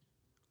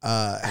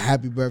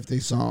happy birthday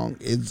song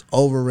is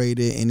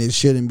overrated and it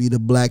shouldn't be the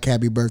black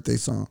happy birthday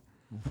song.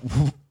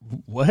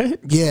 What?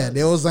 Yeah,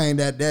 they were saying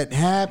that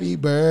happy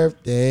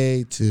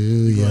birthday to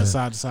you. Going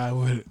side to side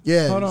with it.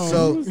 Yeah, Hold on.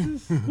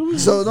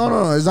 so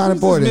no, it's not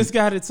important.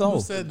 Misguided soul.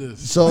 Who said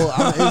this? So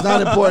it's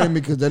not important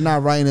because they're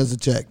not writing us a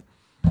check.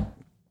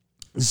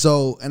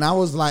 So, and I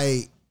was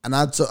like, and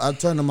I turned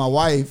to my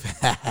wife.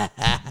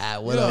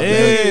 What up,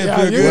 Hey, babe?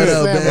 feel good. What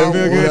up, babe? Feel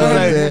good. What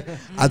up, babe? Alright.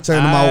 I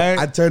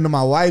turned to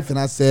my wife and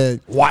I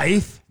said,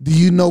 Wife. "Do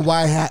you know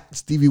why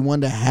Stevie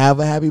Wonder have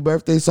a happy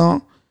birthday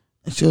song?"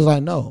 And she was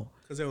like, "No."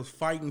 Because they was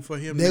fighting for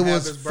him. They to have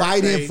was his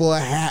fighting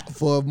birthday.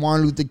 for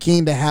Martin Luther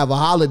King to have a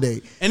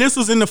holiday. And this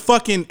was in the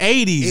fucking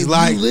 80s. If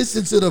Like, you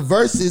listen to the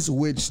verses,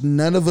 which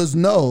none of us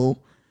know,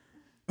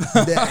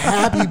 the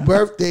happy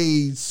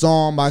birthday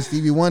song by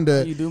Stevie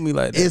Wonder, You do me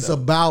like that, it's though.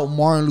 about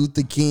Martin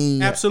Luther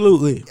King.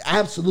 absolutely.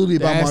 Absolutely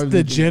about That's Martin the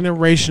Luther King.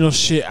 generational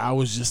shit I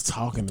was just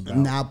talking about.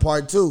 Now,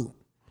 part two.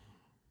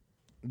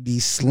 The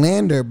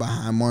slander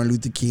behind Martin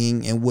Luther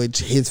King, in which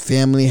his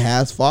family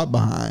has fought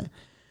behind,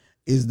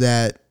 is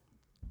that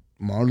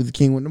Martin Luther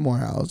King went to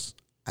Morehouse.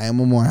 I am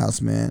a Morehouse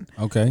man.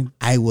 Okay.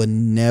 I would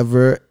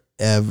never,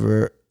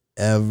 ever,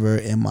 ever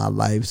in my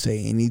life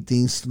say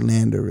anything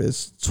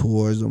slanderous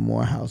towards a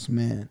Morehouse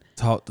man.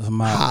 Talk to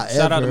my. However,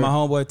 Shout out to my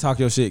homeboy. Talk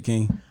your shit,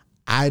 King.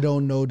 I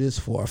don't know this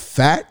for a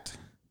fact,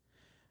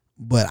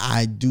 but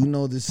I do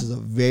know this is a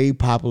very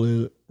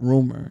popular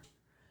rumor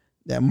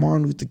that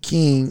Martin Luther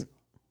King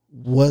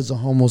was a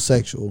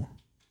homosexual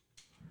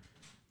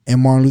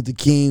and Martin Luther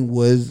King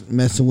was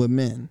messing with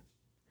men.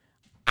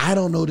 I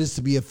don't know this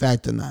to be a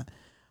fact or not,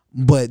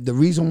 but the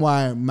reason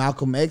why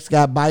Malcolm X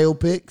got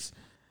biopics,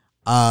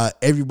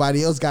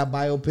 everybody else got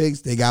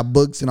biopics, they got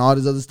books and all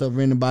this other stuff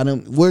written about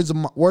him. Where's the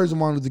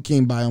Martin Luther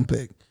King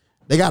biopic?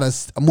 They got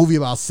a movie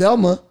about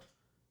Selma,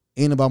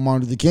 ain't about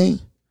Martin Luther King.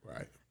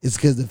 Right. It's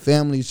because the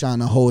family's trying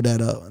to hold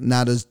that up.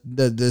 Now,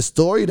 the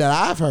story that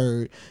I've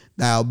heard,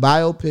 that a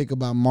biopic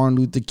about Martin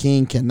Luther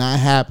King cannot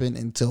happen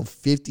until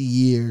 50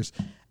 years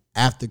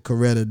after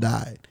Coretta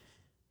died.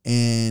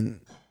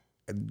 And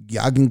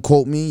y'all can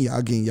quote me,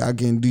 y'all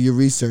can do your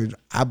research.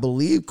 I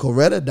believe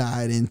Coretta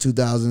died in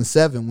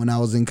 2007 when I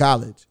was in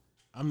college.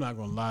 I'm not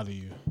gonna lie to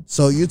you.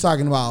 So you're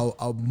talking about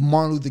a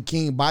Martin Luther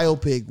King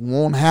biopic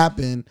won't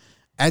happen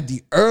at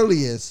the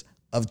earliest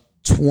of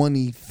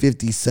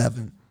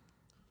 2057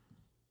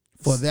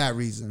 for that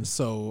reason.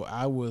 So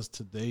I was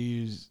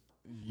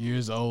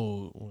years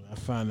old when I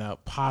found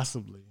out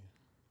possibly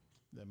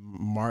that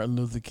Martin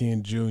Luther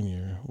King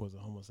Jr. was a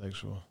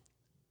homosexual.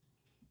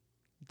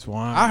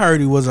 Twan. I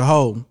heard he was a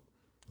hoe.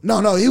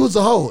 No, he was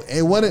a hoe.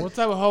 And What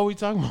type of hoe we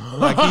talking about?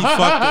 Like,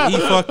 he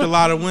fucked a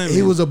lot of women.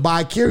 he was a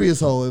bi-curious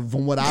hoe,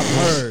 from what I've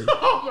heard.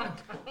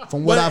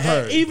 From what I've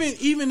heard.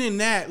 Even in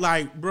that,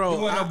 like, bro,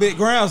 You want no big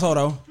grounds, hold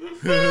on.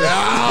 Bruh.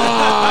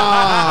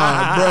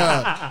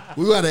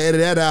 We gotta edit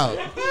that out.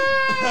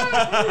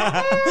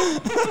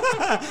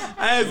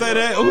 I didn't say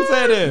that. Who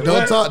said that?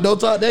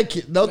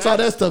 Don't talk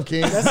that stuff,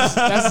 King.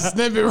 That's a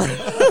snippet,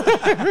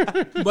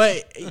 right?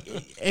 but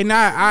and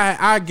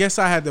I guess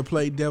I had to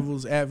play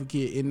devil's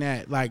advocate in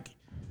that, like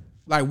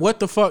what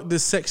the fuck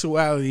does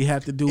sexuality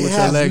have to do It with your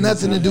has legacy?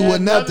 nothing to do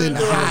with nothing. nothing to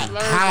do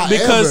with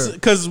However,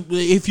 Because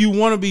if you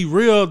want to be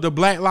real, the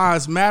Black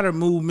Lives Matter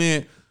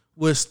movement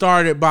was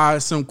started by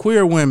some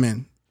queer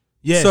women.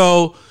 Yes.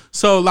 So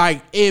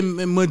like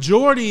in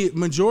majority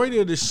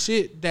of the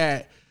shit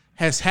that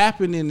has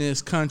happened in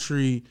this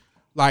country,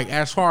 like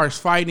as far as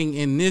fighting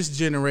in this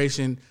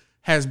generation,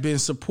 has been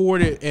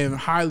supported and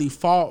highly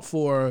fought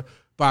for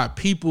by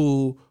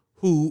people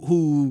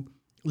who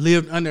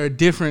lived under a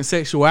different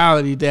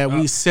sexuality that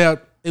we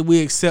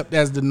accept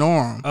as the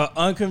norm. An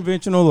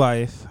unconventional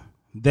life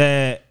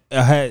that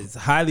has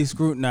highly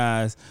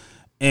scrutinized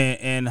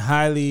and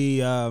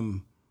highly,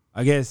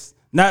 I guess,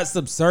 not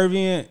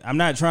subservient. I'm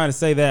not trying to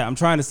say that. I'm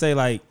trying to say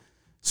like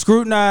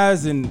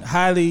scrutinized and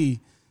highly.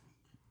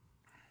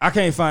 I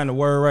can't find the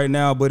word right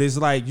now, but it's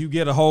like you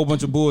get a whole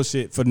bunch of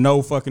bullshit for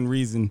no fucking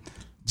reason,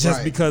 just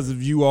Right. because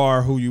of you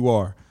are who you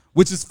are,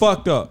 which is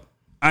fucked up.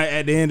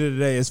 At the end of the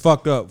day, it's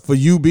fucked up for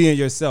you being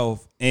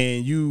yourself,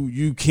 and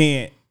you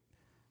can't.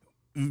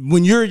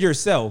 When you're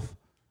yourself,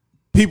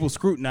 people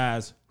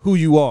scrutinize who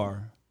you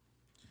are,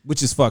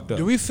 which is fucked up.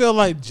 Do we feel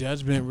like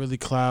judgment really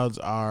clouds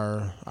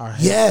our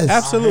Yes.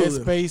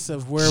 Absolutely. space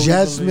of where we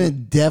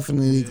judgment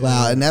definitely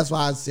cloud, and that's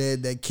why I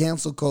said that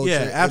cancel culture,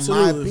 Yeah, in my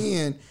absolutely.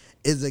 opinion,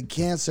 is a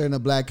cancer in the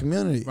black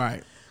community.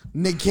 Right.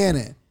 Nick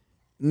Cannon,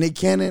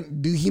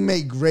 do he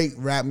make great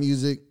rap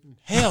music?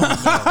 Hell no.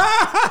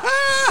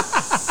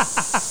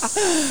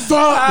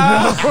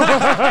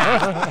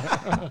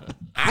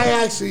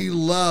 I actually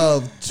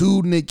love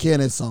two Nick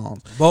Cannon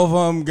songs. Both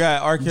of them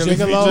got R. Kelly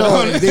featured Gigolo.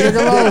 on No, it.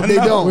 they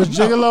don't. Was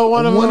Gigolo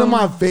one of One them? of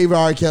my favorite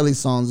R. Kelly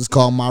songs is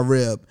called My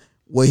Rib,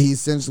 where he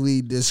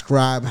essentially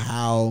described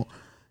how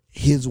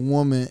his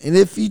woman, and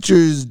it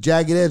features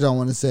Jagged Edge, I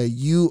want to say,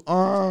 you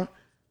are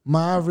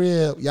my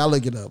rib. Y'all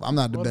look it up. I'm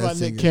not the What best about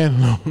singer. Nick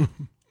Cannon?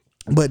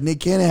 But Nick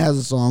Cannon has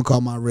a song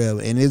called My Rib,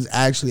 and it's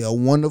actually a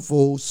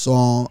wonderful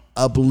song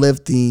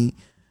uplifting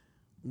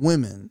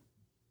women.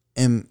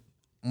 And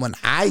when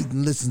I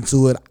listen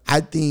to it,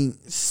 I think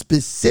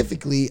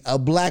specifically a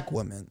black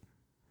woman.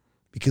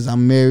 Because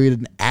I'm married to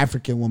an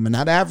African woman,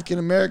 not an African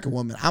American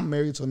woman. I'm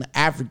married to an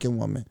African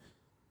woman.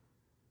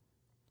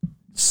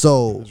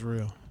 So That's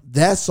real.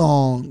 that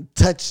song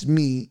touched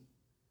me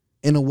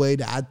in a way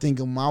that I think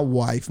of my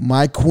wife,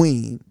 my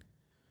queen.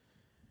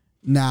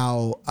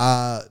 Now,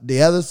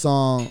 the other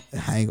song,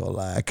 I ain't gonna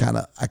lie, I kind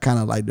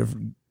of like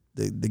the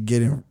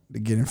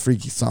getting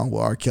freaky song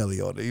with R.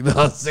 Kelly on it. You know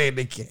what I'm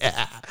saying?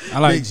 I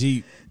like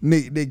Jeep.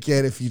 Nick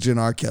Cannon featuring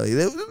R. Kelly.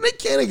 Nick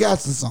Cannon got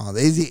some songs.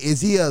 Is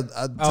he a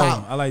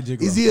top? I like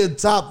Jiggle. Is he a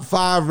top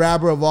 5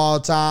 rapper of all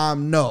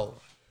time? No.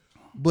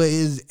 But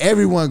is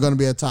everyone going to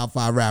be a top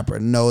 5 rapper?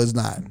 No, it's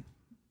not.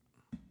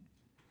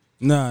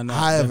 No.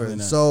 However,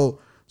 so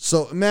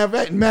matter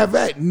of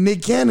fact,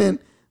 Nick Cannon,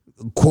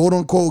 quote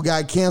unquote,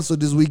 got canceled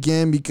this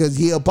weekend because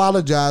he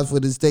apologized for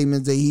the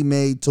statements that he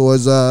made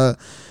towards matter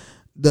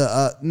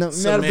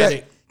of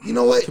fact, you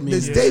know what?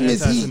 The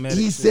statements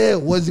he said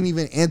wasn't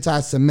even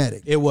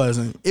anti-Semitic. It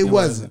wasn't. It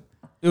wasn't.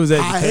 It was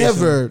education.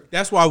 However,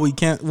 That's why we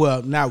can't.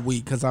 Well, not we,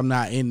 because I'm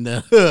not in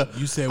the.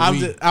 You said I'm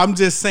we. Just, I'm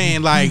just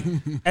saying, like,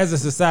 as a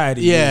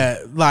society, yeah,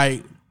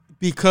 like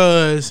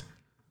because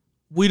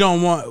we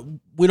don't want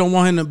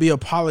him to be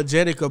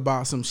apologetic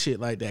about some shit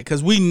like that,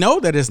 because we know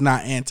that it's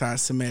not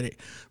anti-Semitic.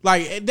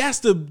 Like that's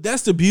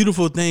the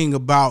beautiful thing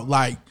about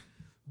like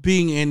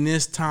being in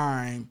this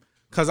time.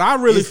 Cause I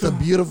really it's the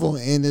beautiful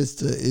and it's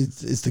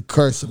the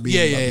curse of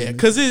being. Yeah.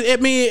 Cause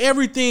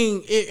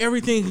everything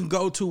can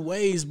go 2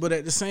 ways, but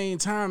at the same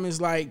time,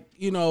 it's like,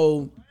 you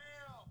know,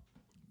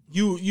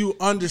 you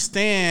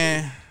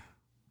understand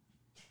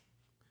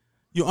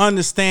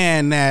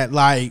that,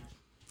 like,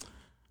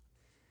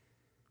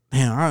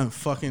 damn, I'm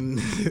fucking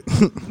this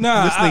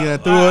nigga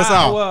that threw us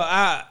out. Well,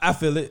 I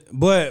feel it,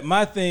 but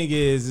my thing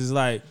is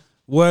like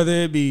whether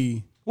it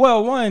be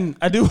one,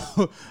 I do.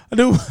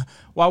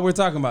 While we're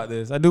talking about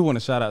this, I do want to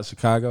shout out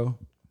Chicago.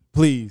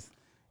 Please,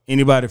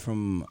 anybody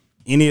from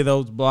any of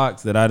those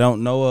blocks that I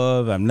don't know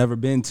of, I've never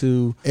been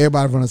to.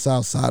 Everybody from the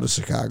south side of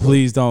Chicago.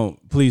 Please don't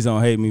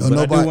hate me. But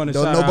I do want to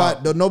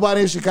shout out.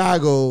 Nobody in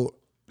Chicago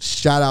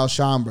shout out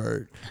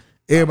Schaumburg.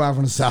 Everybody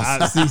from the south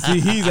side. See,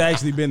 he's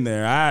actually been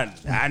there.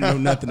 I know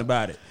nothing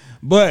about it.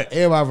 But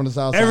everybody from the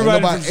south side.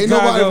 Everybody Ain't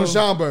nobody from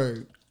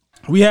Schaumburg.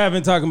 We have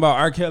been talking about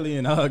R. Kelly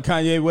and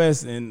Kanye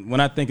West, and when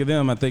I think of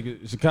them, I think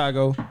of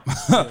Chicago.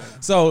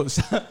 So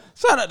shout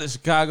out to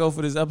Chicago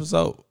for this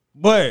episode.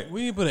 But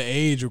We need to put an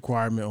age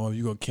requirement on if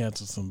you gonna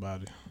cancel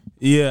somebody.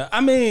 yeah, I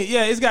mean,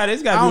 yeah, it's got to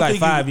be like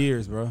 5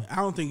 years, bro. I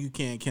don't think you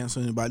can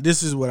cancel anybody.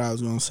 This is what I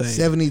was gonna say.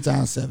 70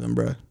 times 7,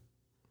 bro.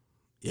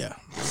 Yeah.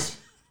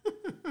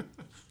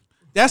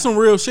 That's some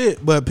real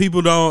shit, but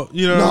people don't,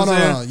 you know what I'm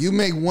saying? No. You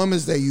make one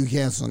mistake, you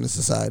cancel in the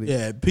society.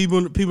 Yeah,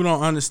 people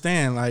don't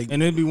understand. Like,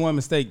 And it'd be one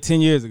mistake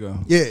 10 years ago.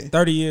 Yeah.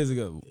 30 years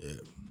ago.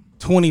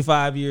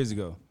 25 years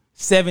ago.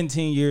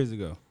 17 years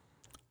ago.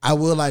 I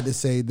would like to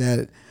say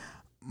that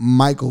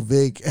Michael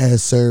Vick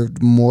has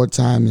served more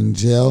time in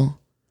jail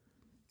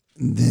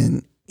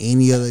than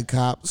any other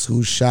cops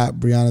who shot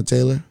Breonna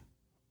Taylor.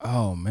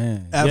 Oh,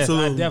 man.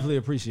 Absolutely. Yes, I definitely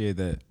appreciate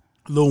that.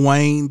 Lil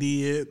Wayne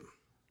did.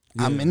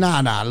 I mean, look,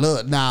 I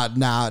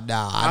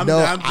I'm know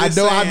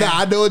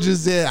what you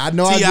said.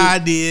 T.I.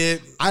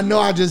 did. I know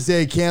I just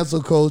said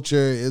cancel culture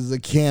is a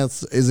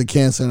cancer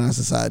in our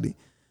society.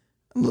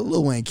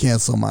 Lil Wayne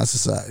canceled my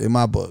society in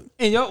my book.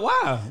 And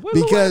why?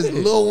 Because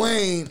Lil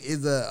Wayne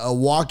is a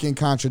walking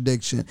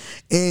contradiction.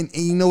 And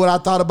you know what I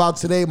thought about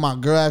today? My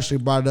girl actually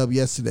brought it up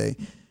yesterday.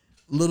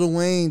 Lil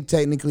Wayne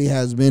technically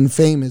has been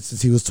famous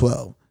since he was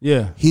 12.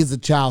 Yeah. He's a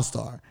child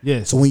star.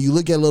 Yes. So when you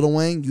look at Lil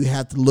Wayne, you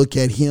have to look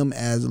at him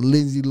as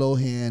Lindsay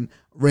Lohan,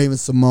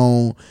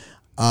 Raven-Symoné,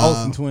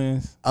 Olsen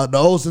twins. the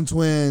Olsen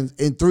twins,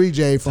 and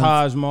 3J from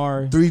Taj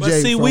Mari. 3J But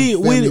see, from we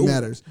Family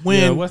Matters.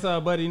 when What's our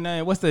buddy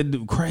name? What's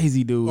that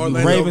crazy dude?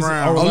 Orlando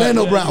Brown.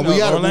 Orlando Brown. You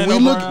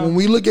know, When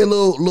we look at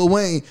Lil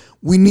Wayne,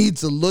 we need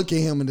to look at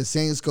him in the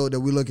same scope that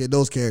we look at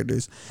those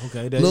characters.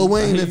 Okay, Lil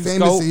Wayne been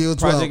famous since he was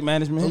 12. Project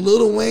management.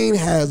 Lil Wayne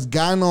has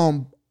gotten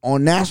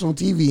on national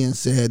TV and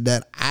said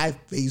that I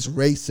face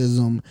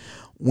racism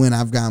when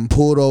I've gotten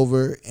pulled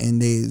over and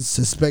they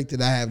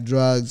suspected I have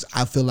drugs.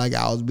 I feel like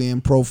I was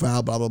being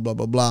profiled, blah, blah, blah,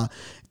 blah, blah.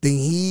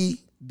 Then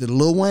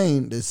Lil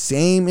Wayne, the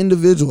same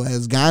individual,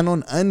 has gone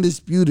on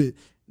undisputed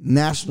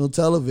national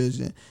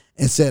television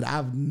and said,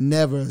 I've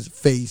never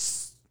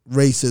faced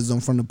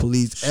racism from the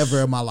police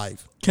ever in my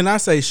life. Can I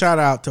say shout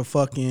out to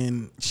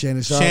fucking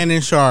Shannon Sharp.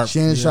 Shannon Sharp.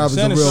 Shannon Sharp is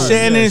the real one.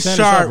 Shannon Shannon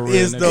Sharp Sharp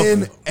is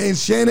the And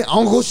Shannon,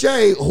 Uncle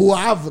Shay, who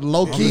I've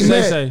low-key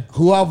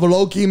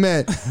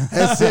met,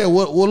 has said,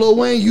 well, Lil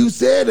Wayne, you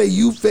said that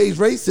you faced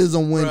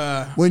racism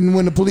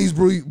when the police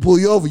pull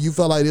you over. You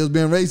felt like it was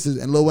being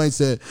racist. And Lil Wayne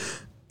said,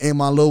 in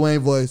my Lil Wayne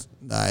voice,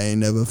 I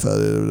ain't never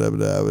felt it.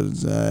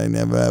 I ain't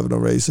never had no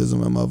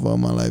racism in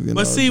my life.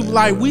 But see,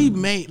 like we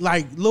made,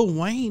 like Lil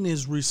Wayne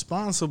is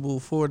responsible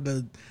for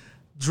the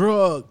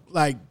drug,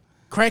 like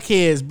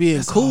crackheads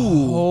being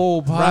cool.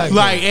 whole podcast.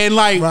 Like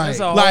Right. That's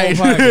a whole like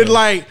podcast.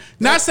 like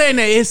not saying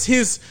that it's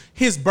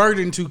his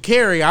burden to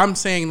carry. I'm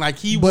saying like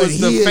he But was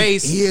the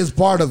face. He is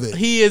part of it.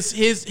 He is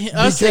us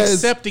Because-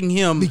 accepting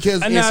him.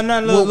 Because And now,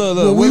 it's- look,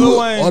 when we Lil were,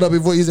 Wayne- hold up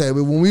before you say it,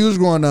 but when we was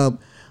growing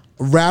up,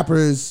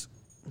 rappers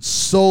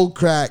sold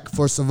crack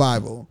for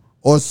survival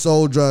or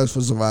sold drugs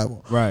for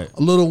survival. Right.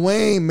 Lil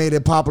Wayne made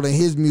it popular in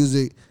his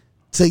music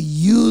to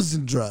use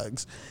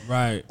drugs.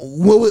 Right.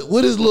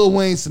 What is Lil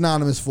Wayne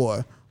synonymous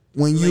for?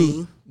 When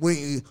Lean.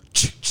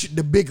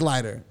 the big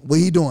lighter, what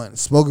he doing?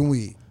 Smoking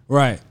weed.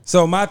 Right.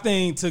 So my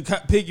thing to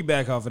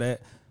piggyback off of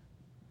that,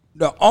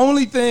 the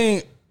only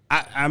thing,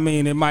 I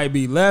mean, it might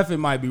be left, it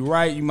might be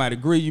right, you might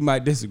agree, you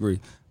might disagree,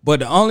 but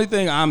the only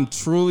thing I'm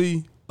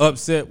truly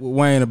upset with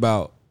Wayne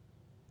about,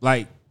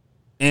 like,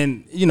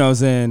 and you know what I'm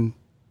saying,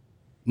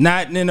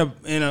 not in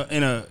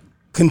a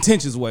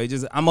contentious way,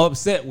 just I'm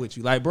upset with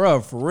you. Like,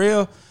 bro, for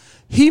real,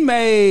 he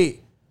made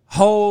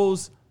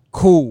hoes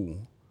cool.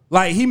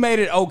 Like, he made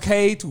it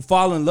okay to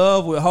fall in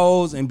love with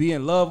hoes and be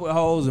in love with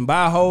hoes and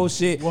buy hoes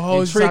shit What and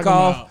hoes you trick talking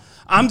off. about?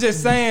 I'm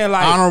just saying,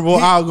 like, honorable,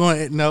 he-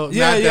 outgoing. No,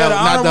 yeah, not yeah, that, the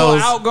not honorable,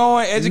 those.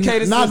 outgoing,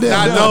 educated, Not sister.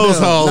 them, not not those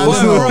them, hoes. not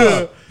But,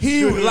 them. bruh,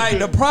 he like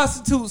the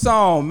prostitute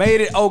song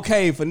made it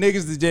okay for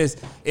niggas to just,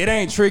 it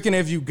ain't tricking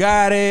if you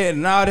got it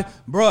and all that.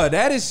 Bruh,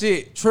 that is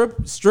shit.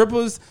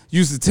 Strippers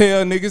used to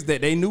tell niggas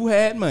that they knew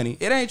had money.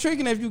 It ain't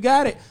tricking if you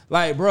got it.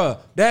 Like, bruh,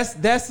 that's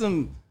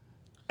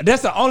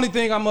the only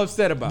thing I'm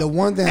upset about. The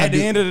one thing I at the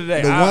do- end of the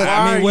day, the one- I mean,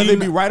 Why are whether you it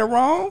be right or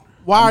wrong.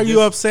 Why are I'm you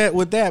just- upset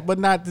with that, but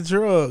not the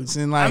drugs?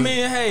 And like, I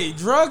mean, hey,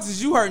 drugs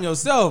is you hurting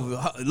yourself.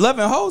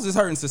 Loving hoes is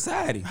hurting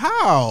society.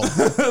 how?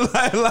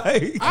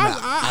 like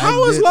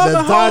How is the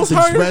loving thoughts hoes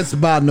hurting? expressed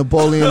about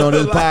Napoleon on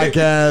this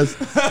podcast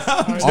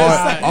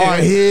are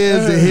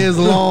his and his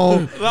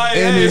alone, Like,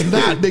 and hey. it's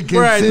not the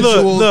Right,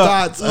 consensual look,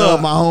 thoughts look.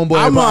 of my homeboy.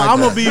 I'm podcast.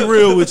 gonna be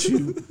real with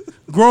you.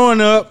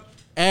 Growing up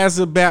as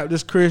a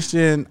Baptist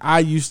Christian, I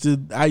used to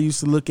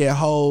look at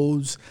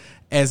hoes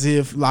as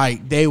if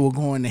like they were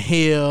going to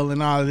hell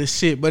and all of this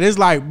shit. But it's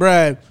like,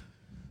 bruh,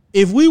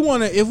 if we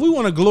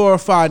wanna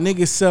glorify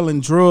niggas selling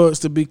drugs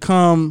to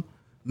become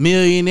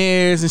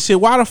millionaires and shit,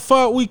 why the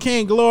fuck we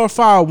can't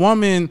glorify a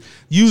woman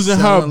using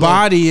Selling her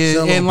body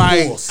selling and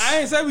like pulse. I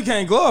ain't say we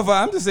can't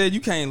glorify. I'm just saying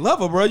you can't love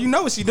her, bro. You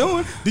know what she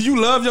doing. Do you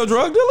love your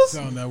drug dealers?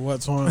 Don't know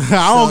what's on.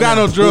 I don't got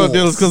no drug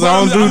dealers because I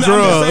don't do I'm just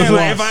drugs. saying,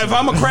 like, if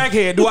I'm a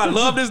crackhead, do I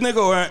love this nigga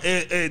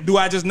or do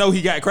I just know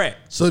he got crack?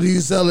 So do you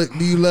sell it?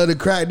 Do you love the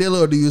crack dealer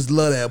or do you just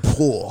love that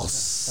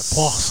pulse?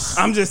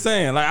 I'm just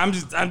saying, like, I'm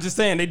just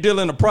saying they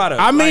dealing a product.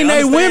 I mean, Like,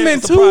 they understand women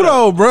it's a too, product.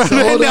 though, bro. So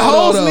hold the on,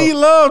 hold hoes on. need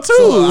love too.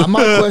 So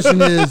my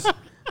question is,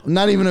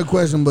 not even a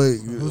question, but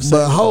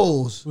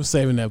hoes. We're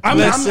saving that. I'm,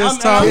 Let's I'm, just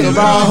I'm, talk I'm about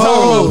talking about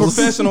hoes.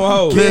 professional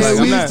hoes. Can Like,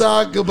 I'm we not-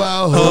 talk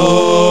about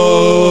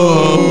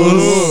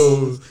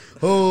hoes?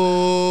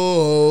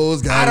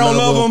 Hoes. I don't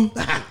love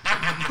them.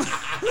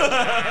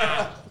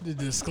 The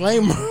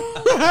disclaimer.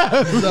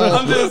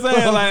 I'm just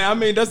saying, like, I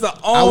mean, that's the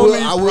only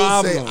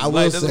problem.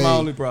 Like, that's my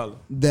only problem.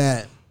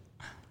 That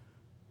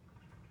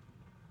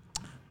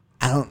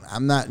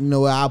I'm not. You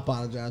know what? I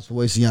apologize for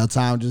wasting your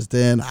time just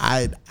then.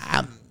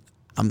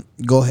 I'm.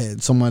 Go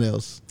ahead. Someone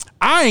else.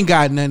 I ain't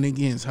got nothing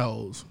against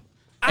hoes.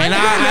 And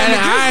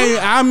I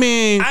I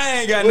mean,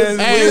 ain't got nothing.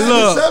 Hey, Was that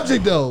look. the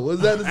subject though?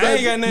 Was that the subject? I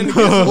ain't got nothing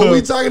against Are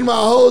we talking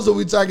about hoes or are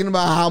we talking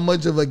about how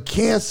much of a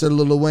cancer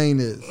Lil Wayne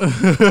is?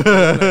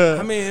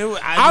 I mean,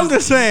 I'm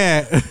just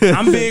saying.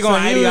 I'm big So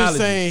on he was ideology.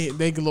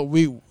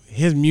 saying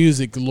his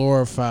music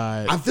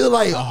glorified I feel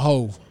like a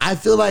hoe. I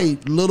feel like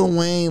Lil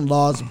Wayne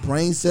lost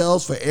brain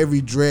cells for every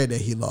dread that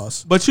he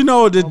lost. But you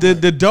know the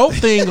dope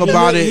thing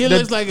about He it.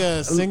 looks like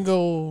a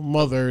single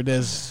mother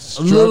that's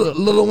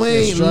Lil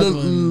Wayne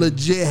struggling.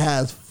 legit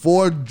has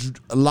 4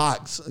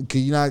 locks. Cause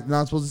you're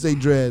not supposed to say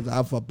dreads. I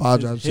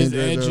apologize. His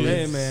Dreads edges. earlier.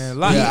 Hey man,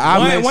 like,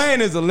 Yeah,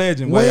 Wayne is a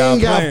legend. While y'all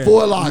Wayne got playing.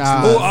 4 locks.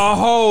 Nah. Look, a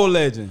whole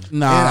legend. and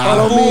nah, I A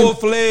don't mean full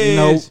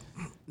fledged.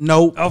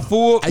 nope, A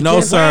full. No,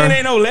 Wayne sir.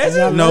 ain't no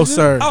legend. no,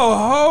 sir,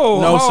 Oh,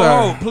 No,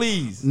 sir.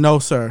 Please. no,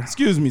 sir.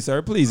 Excuse me,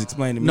 sir. Please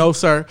explain to me. No,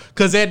 sir.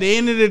 Because at the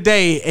end of the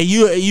day, and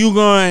you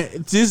going.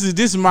 This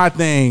is my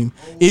thing.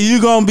 If you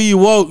gonna be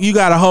woke, you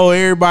gotta hold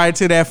everybody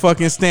to that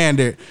fucking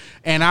standard.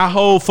 And I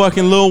hold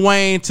fucking Lil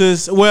Wayne to.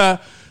 Well,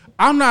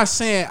 I'm not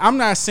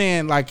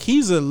saying like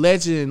he's a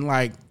legend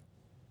like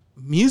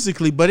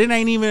musically, but it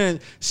ain't even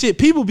shit.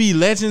 People be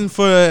legend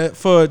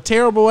for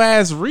terrible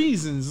ass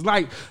reasons.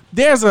 Like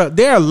there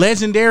are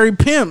legendary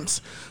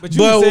pimps. But you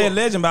said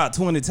legend about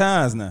 20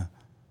 times now.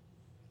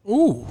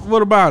 Ooh,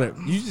 what about it?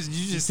 You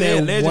just said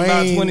said legend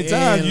about Wayne 20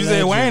 times. and You said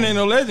legend. Wayne ain't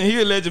no legend.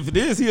 He a legend for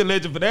this. He a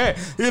legend for that.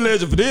 He a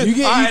legend for this. You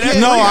can't- All right, you that's can't-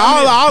 No, three.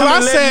 all I How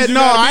many said, legends you no,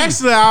 gotta be?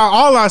 actually,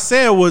 all I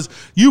said was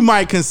you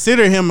might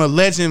consider him a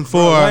legend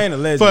for Bro, Wayne a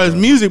legend, for his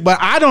bro. music, but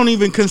I don't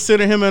even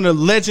consider him a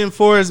legend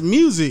for his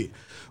music.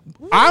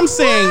 I'm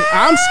saying,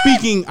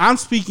 I'm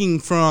speaking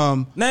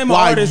from Name an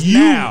why artist you-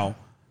 now.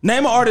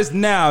 Name an artist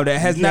now that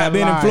has not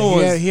been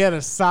influenced. He had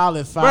a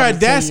solid 5 Bruh, to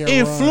that's 10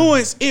 year run.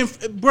 influence.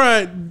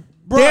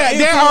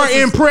 There are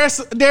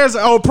there's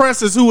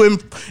oppressors who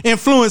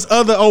influence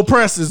other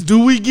oppressors.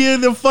 Do we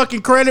give them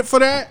fucking credit for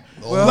that?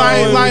 Well,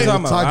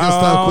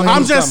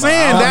 I'm just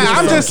saying that.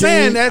 I'm just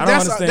saying that.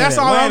 That's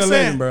all I'm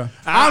saying, bro.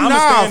 I'm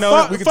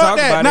not. Fuck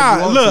that.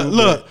 Nah,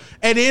 look.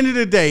 At the end of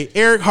the day,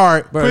 Eric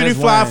Hart, pretty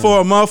fly for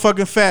a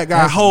motherfucking fat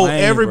guy, hold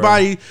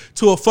everybody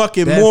to a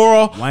fucking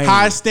moral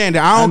high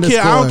standard. I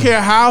don't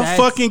care how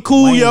fucking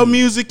cool your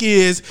music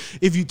is.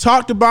 If you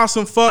talked about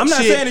some fuck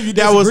shit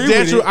that was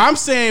detrimental, I'm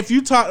saying if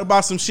you talked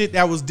about some shit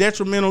that was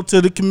detrimental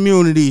to the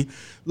community,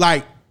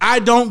 like, I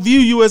don't view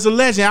you as a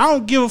legend. I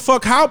don't give a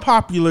fuck how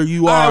popular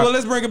you are. All right, well,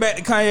 let's bring it back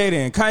to Kanye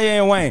then. Kanye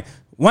and Wayne.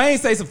 Wayne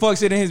say some fuck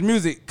shit in his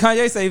music.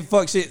 Kanye say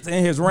fuck shit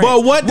in his rant.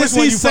 But what does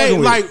he say?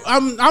 Like,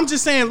 I'm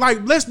just saying,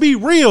 like, let's be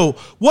real.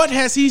 What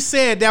has he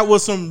said that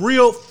was some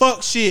real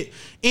fuck shit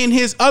in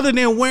his, other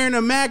than wearing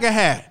a MAGA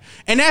hat?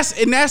 And that's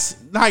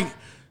like,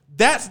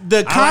 that's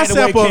the concept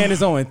I like the way of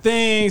Candace Owens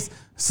things.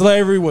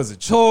 Slavery was a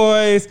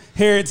choice.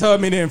 Harriet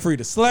Tubman didn't free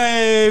the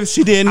slaves.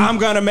 She didn't. I'm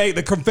gonna make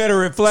the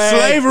Confederate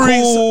flag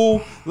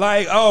cool.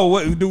 Like, oh,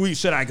 what do we?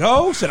 Should I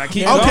go? Should I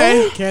keep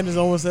going? Candace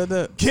Owens said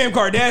that. Kim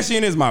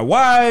Kardashian is my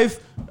wife.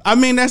 I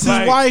mean, that's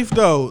his wife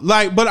though.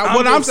 Like, but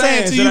what I'm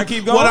saying to you,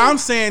 what I'm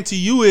saying to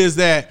you is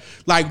that,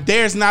 like,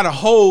 there's not a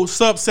whole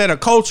subset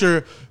of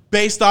culture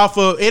based off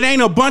of, it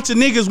ain't a bunch of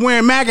niggas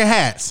wearing MAGA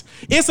hats.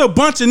 It's a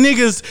bunch of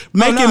niggas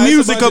making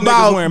music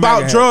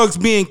about drugs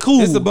being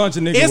cool. It's a bunch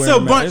of niggas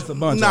wearing MAGA. It's a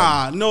bunch.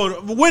 Nah, no.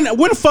 When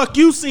the fuck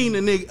you seen a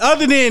nigga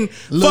other than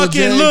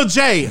fucking Lil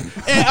J, and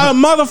a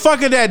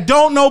motherfucker that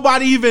don't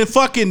nobody even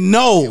fucking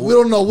know? We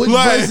don't know which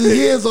verse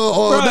he is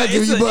or bro, that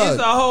give you buzz.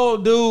 It's a whole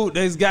dude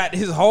that's got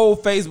his whole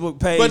Facebook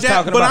page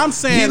talking about. But I'm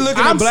saying, he's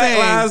looking at Black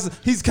Lives.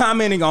 He's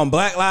commenting on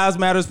Black Lives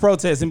Matters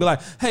protests and be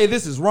like, "Hey,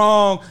 this is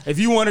wrong. If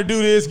you want to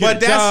do this, get a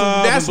job."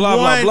 That's blah,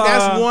 one. Blah, blah.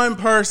 That's one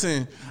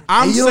person.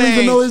 You don't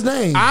even know his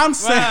name. I'm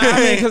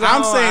saying,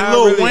 I'm saying,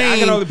 Lil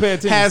Wayne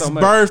has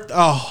birthed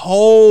a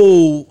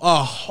whole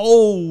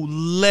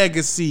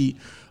legacy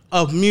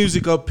of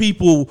music of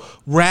people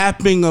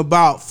rapping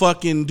about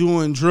fucking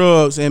doing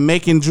drugs and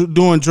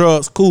doing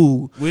drugs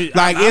cool. I'm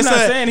not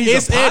saying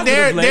he's a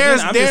positive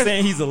legend. I'm just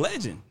saying he's a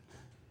legend.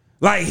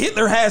 Like,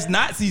 Hitler has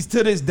Nazis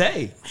to this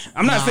day.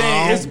 I'm not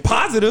saying it's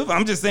positive.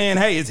 I'm just saying,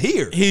 hey, it's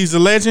here. He's a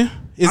legend.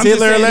 Is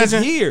Hitler a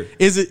legend? Here.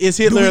 Is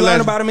Hitler a legend?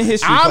 Learn about him in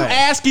history I'm class?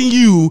 asking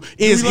you,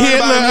 is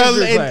Hitler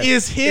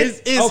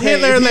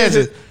a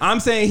legend? I'm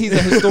saying he's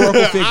a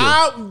historical figure.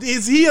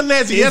 Is he a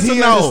legend? Yes or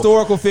no? A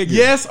historical figure.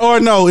 Yes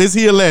or no? Is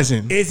he a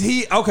legend? Is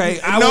he okay?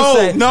 Fuck all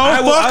that.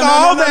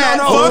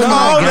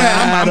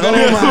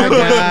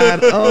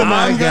 Oh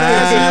my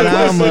God!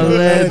 I'm a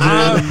legend.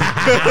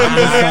 I'm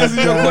gonna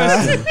answer your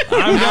question.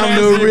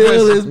 I'm the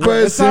realest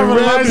person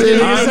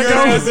rapping. I'm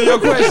gonna answer your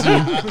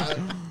question.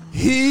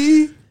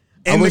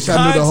 I wish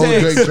I knew the whole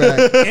Drake track.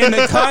 In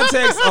the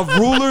context of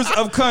rulers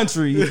of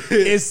country,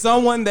 is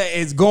someone that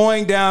is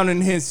going down in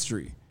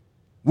history.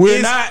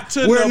 We're not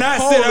sitting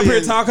up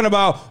here talking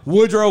about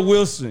Woodrow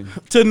Wilson.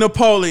 To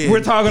Napoleon. We're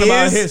talking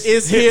about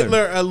Is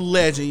Hitler a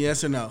legend?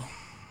 Yes or no?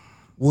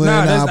 When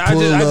I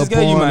just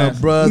gave you mine.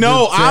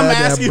 No, I'm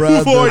asking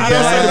you for I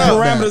don't like the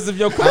parameters of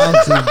your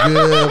question. I'm too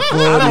good for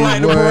I don't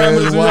like the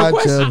parameters of your Watch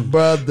question. a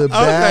brother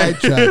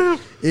backtrack.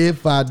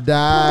 If I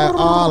die,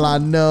 all I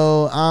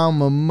know,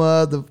 I'm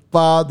a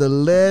father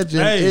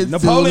legend. Hey, it's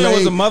Napoleon too late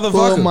was a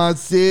motherfucker. for my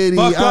city.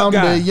 Fucked up I'm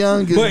guy. the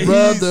youngest But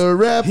brother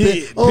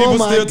rapping. Oh people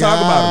my still talk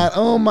about God. him.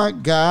 Oh my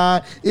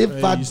God.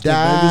 If I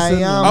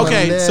die, I'm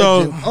Okay, a legend.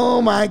 so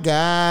oh my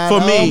God.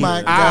 For me, oh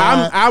my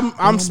God.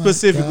 I'm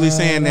specifically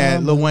saying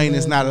that Lil Wayne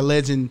is not a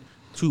legend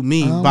to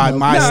me by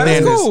my That's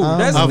standards cool.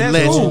 That's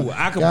legend. cool.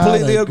 I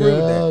completely agree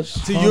with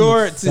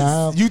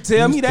that. You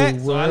tell me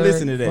that, so I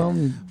listen to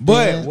that.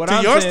 But what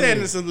to your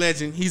standards of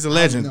legend, he's a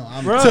legend.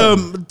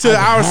 To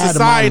our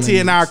society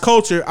and our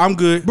culture, I'm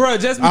good. Bro,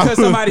 just because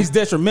somebody's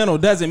detrimental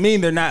doesn't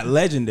mean they're not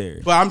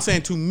legendary. But I'm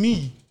saying to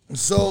me.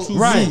 So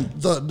right.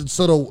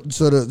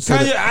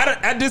 Kanye,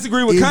 I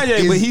disagree with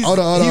Kanye, but he's a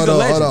legend.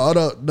 Hold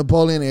on.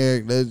 Napoleon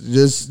Eric,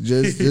 just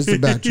to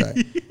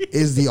backtrack.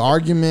 Is the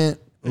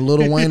argument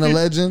Lil Wayne a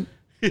legend?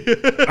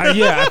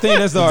 Yeah, I think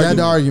that's the argument. Is that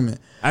the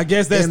argument? I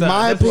guess that's in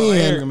my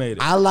opinion.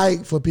 I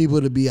like for people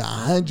to be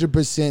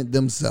 100%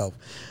 themselves.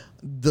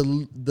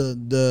 The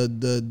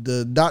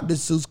Dr.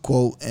 Seuss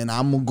quote, and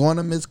I'm going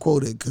to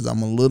misquote it because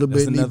I'm a little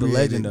bit another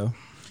legend though.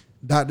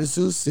 Dr.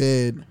 Seuss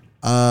said,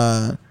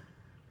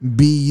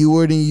 "Be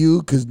youer than you,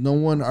 because no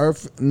one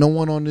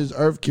on this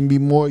earth can be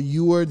more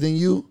youer than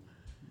you."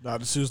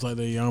 Dr. Seuss like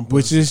that young,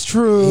 which is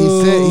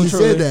true. He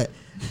said that.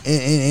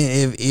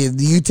 And if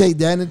you take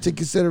that into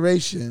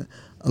consideration,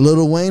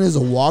 Lil Wayne is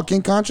a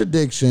walking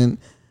contradiction.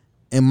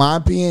 In my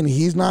opinion,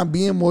 he's not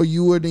being more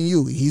youer than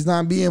you. He's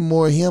not being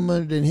more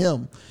himmer than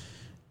him.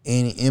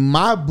 And in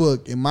my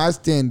book, in my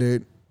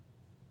standard,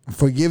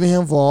 forgiving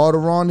him for all the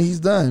wrong he's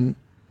done,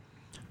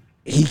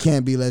 he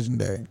can't be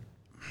legendary.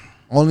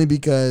 Only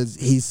because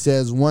he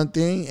says one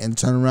thing and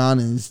turn around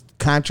and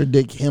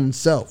contradict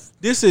himself.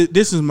 This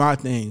is my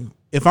thing.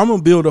 if I'm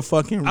gonna build a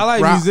fucking, I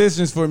like rock,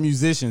 musicians for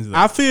musicians. Though.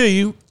 I feel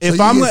you. If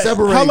So I'm you like, can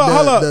separate hold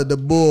up. the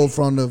bull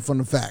from the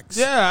facts.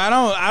 Yeah,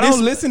 I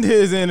don't listen to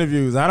his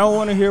interviews. I don't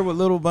want to hear what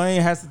Lil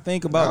Wayne has to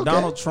think about Okay.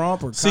 Donald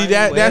Trump or See Kanye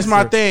that's West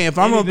my or thing. If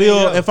I'm anything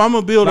else.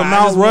 gonna build a But I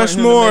Mount just want him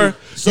to Rushmore,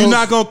 make- you're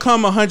not gonna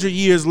come 100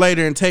 years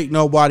later and take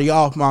nobody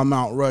off my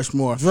Mount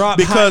Rushmore. Drop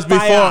Because hot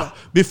fire.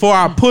 before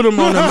I put them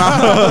on the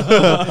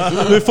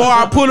Mount before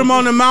I put them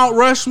on the Mount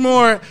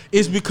Rushmore,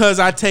 it's because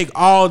I take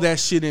all that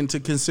shit into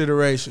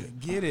consideration.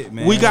 Get it,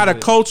 man. We got a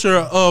But- culture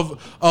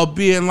of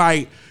being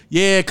like,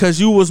 yeah, cause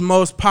you was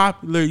most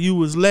popular, you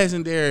was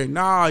legendary.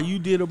 Nah, you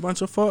did a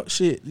bunch of fuck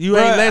shit. You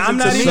ain't Bruh, legend I'm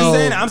to not me. even So-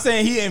 saying. I'm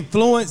saying he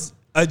influenced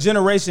a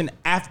generation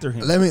after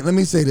him. Let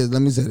me say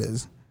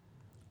this.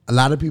 A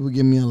lot of people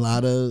give me a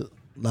lot of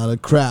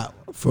crap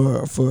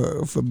for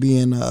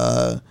being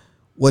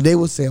what they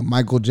would say a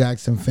Michael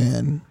Jackson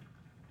fan.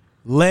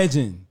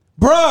 Legend.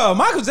 Bruh,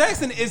 Michael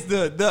Jackson is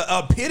the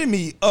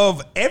epitome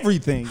of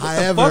everything. What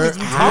the fuck is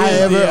we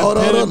talking about? Hold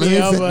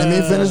on. Let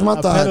me finish my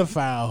a thought.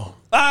 pedophile.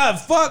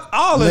 Fuck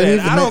all of Let me-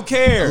 that. I don't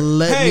care.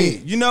 let Hey,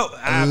 me- you know,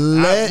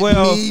 let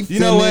me you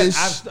know what?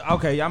 finish.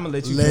 Okay, I'm gonna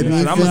let you Let finish. me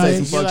I'm gonna say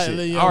some finish. fuck You like shit.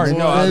 little I young already boy.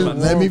 know. I was about to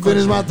Let me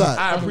finish my thought.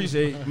 I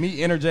appreciate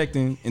me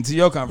interjecting into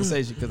your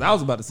conversation because I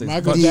was about to say some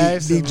Michael fuck shit.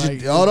 Jackson.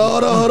 like, Hold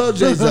on,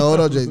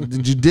 Jason. The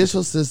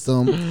judicial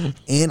system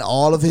and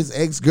all of his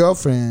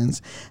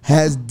ex-girlfriends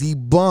has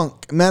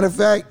debunked. Matter of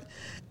fact,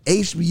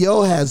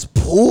 HBO has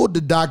pulled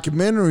the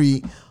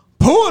documentary,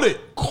 Pulled it.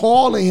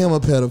 calling him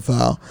a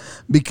pedophile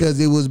because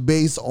it was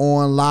based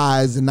on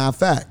lies and not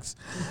facts.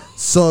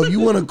 So if you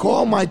want to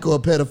call Michael a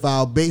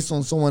pedophile based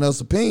on someone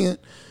else's opinion,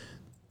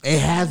 it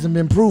hasn't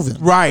been proven.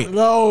 Right.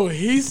 No,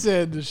 he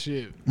said the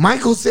shit.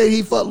 Michael said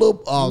he fucked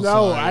little. Oh, No,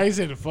 sorry. I ain't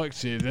say the fuck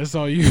shit. That's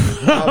all you.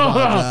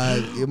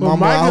 apologize. But Mama,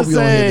 I Michael hope you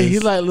don't hear said this. he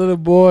like little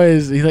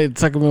boys. He like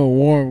to tuck them in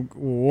with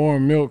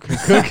warm milk and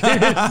cookies.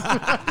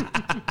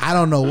 I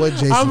don't know what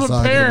Jason's I'm a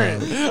talking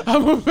parent. about.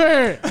 I'm a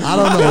parent. I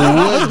don't know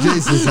what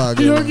Jason's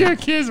talking You about. don't give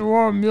kids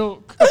warm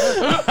milk.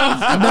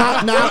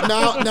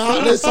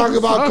 Now, let's talk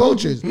about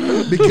cultures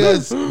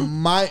because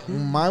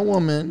my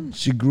woman,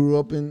 she grew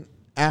up in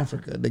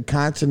Africa, the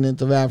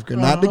continent of Africa,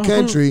 not the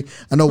country.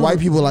 I know white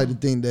people like to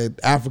think that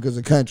Africa's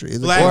a country. It's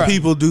a Black country.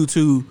 people do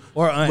too.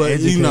 Or but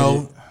uneducated. you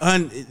know,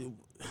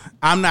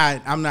 I'm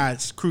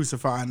not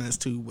crucifying us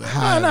too. But no,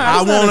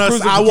 I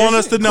it's not a want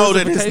us to know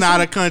that it's crucifixion.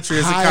 not a country,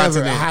 it's a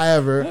continent.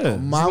 However, Yeah,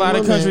 my there's a lot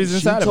of woman, countries she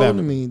inside of told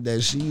Africa. me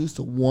that she used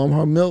to warm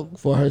her milk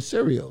for her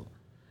cereal.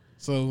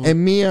 So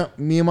And me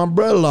and my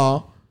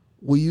brother-in-law,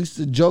 we used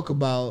to joke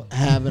about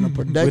having a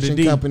production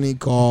D. company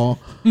called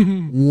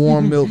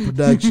Warm Milk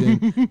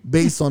Production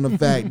based on the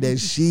fact that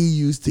she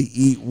used to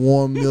eat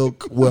warm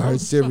milk with her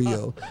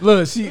cereal.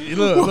 Look. cereal.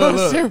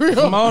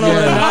 Simone over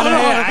there nodding her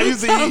head. I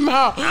used to eat. Time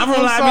out. I'm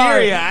from I'm Liberia.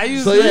 sorry. I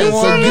used So to yeah, eat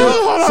warm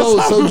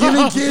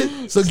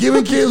milk. so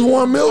giving kids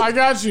warm milk I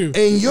got you.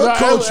 in your Like,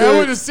 culture,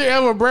 that was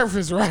a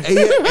breakfast, right? in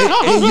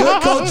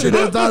your culture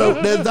that's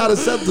not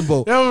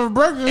acceptable. That was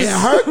breakfast. In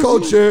her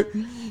culture,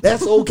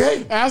 that's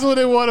okay. That's what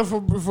they wanted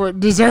for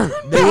dessert.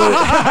 For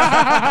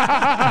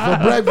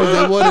breakfast,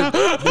 they wanted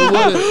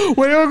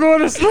When they were going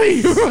to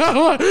sleep,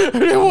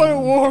 they wanted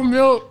warm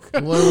milk.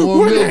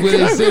 warm milk with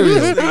their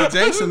cereal.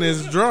 Jason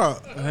is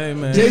drunk. Hey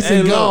man, Jason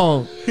Hey, look.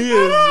 gone. He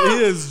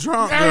is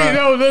drunk. Hey,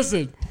 bro. no,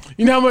 listen.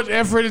 You know how much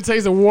effort it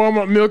takes to warm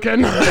up milk at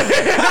night?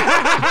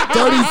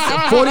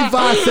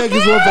 45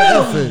 seconds worth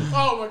of effort.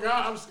 Oh my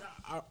God,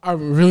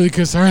 I'm really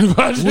concerned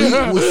about you.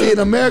 We see in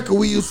America,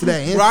 we used to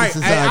that instant Right.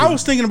 society. I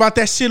was thinking about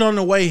that shit on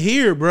the way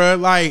here, bro.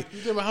 Like, You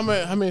think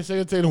about how many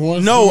seconds it take to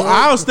warm no, milk?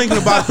 I was thinking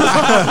about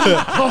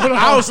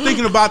I was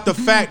thinking about the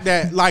fact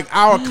that like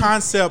our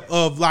concept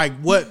of like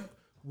what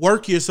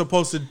work you're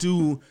supposed to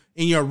do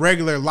in your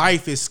regular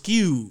life is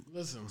skewed.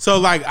 Listen. So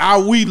like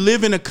we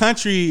live in a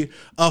country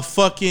of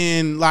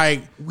fucking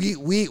like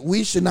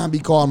we should not be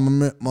called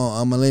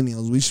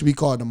millennials. We should be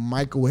called the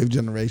microwave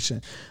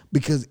generation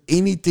because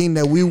anything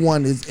that we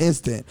want is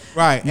instant.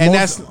 Right, and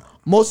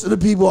most of the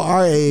people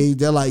our age,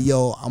 they're like,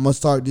 yo, I'm gonna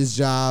start this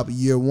job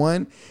year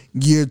 1,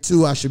 year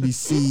 2, I should be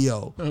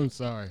CEO. I'm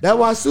sorry. That's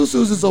why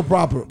Susu's is so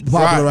popular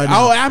right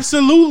now. Oh,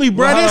 absolutely,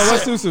 bro. Hold on, This-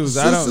 what's Susu's?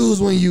 I don't.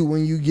 Susu's when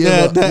you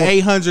give the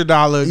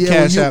 $800 yeah,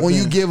 cash app. when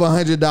you thing. give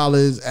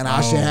 $100 and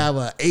I should have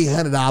an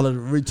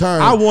 $800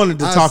 return. I wanted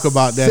to talk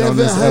about that on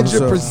this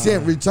episode.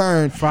 700%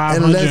 return in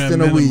 500 less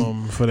than a week.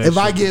 minimum for that If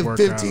I shit to give work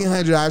out.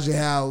 $1,500, I should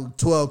have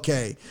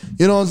 $12K.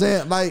 You know what I'm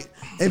saying? Like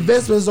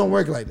investments don't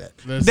work like that.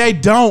 They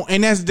don't,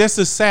 and that's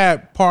the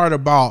sad part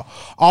about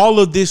all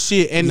of this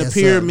shit and Yes,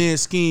 the pyramid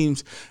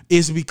schemes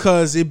is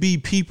because it be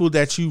people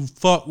that you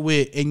fuck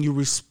with and you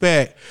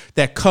respect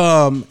that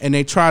come and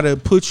they try to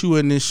put you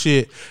in this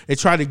shit. They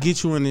try to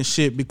get you in this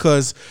shit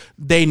because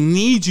they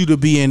need you to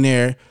be in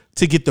there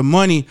to get the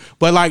money.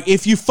 But like,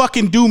 if you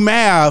fucking do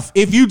math,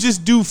 if you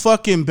just do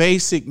fucking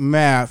basic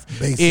math,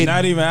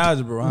 not even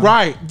algebra, huh?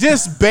 right?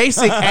 Just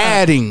basic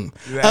adding,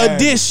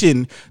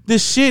 addition. The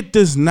shit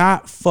does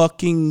not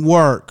fucking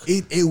work.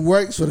 It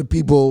works for the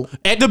people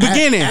At the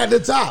beginning, at the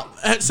top.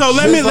 So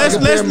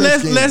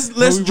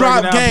let's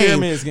drop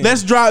game.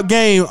 Let's drop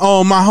game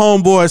on my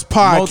homeboys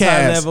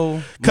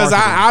podcast because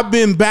I've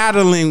been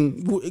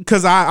battling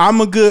because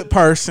I'm a good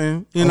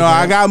person. You know,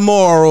 I got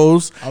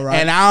morals,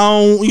 and I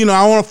don't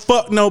I want to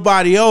fuck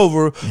nobody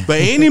over.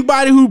 But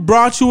anybody who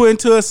brought you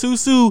into a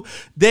susu,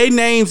 their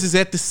names is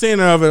at the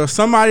center of it. Or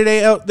somebody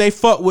they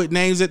fuck with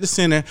names at the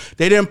center.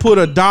 They didn't put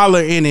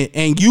 $1 in it,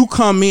 and you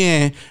come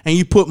in and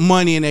you put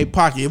money in their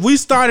pocket. If we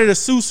started a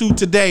susu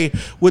today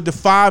with the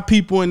 5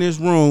 people in this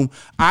room,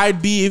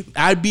 I'd be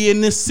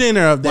in the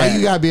center of that. Why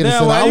you gotta be in the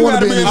center? I want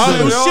to be in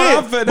the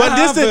center. Shit. But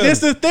this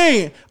the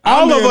thing.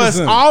 All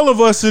of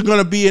us are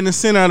gonna be in the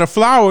center of the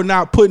flower,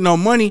 not putting no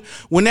money.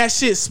 When that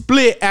shit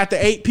split after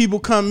 8 people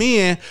come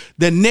in,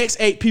 the next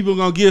 8 people are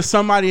gonna give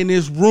somebody in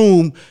this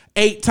room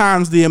 8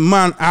 times the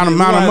amount of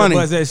money.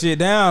 Bust that shit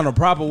down the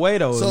proper way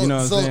though. You know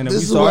what I'm saying?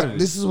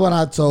 This is what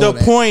I told. The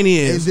point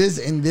is, this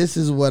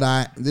is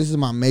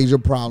my major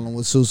problem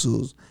with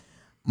susus.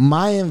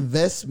 My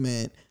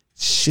investment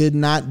should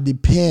not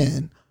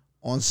depend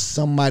on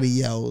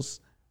somebody else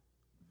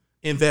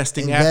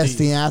investing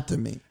after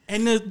me.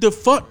 And the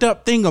fucked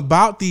up thing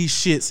about these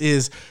shits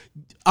is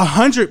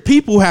 100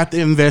 people have to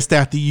invest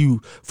after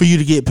you for you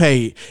to get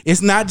paid.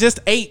 It's not just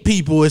 8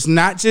 people. It's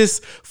not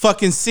just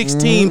fucking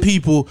 16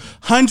 people.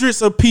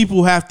 Hundreds of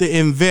people have to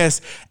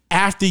invest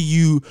after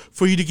you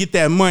for you to get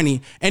that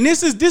money. And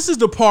this is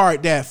the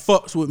part that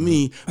fucks with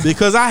me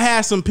because I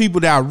had some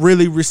people that I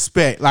really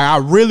respect. Like I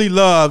really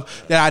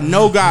love that I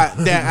know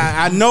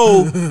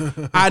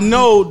I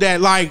know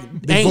that like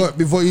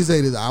before you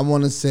say this, I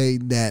want to say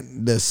that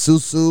the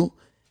susu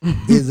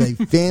is a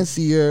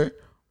fancier,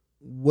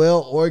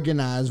 well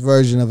organized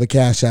version of a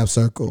Cash App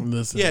circle.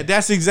 Listen, yeah,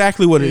 that's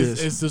exactly what it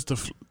is. It's just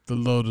the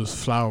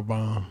Lotus flower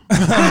bomb.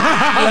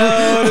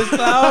 Lotus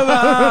flower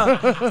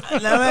bomb.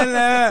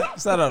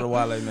 Shout out to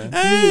Wale, man.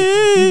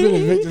 You've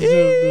been a victim to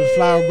the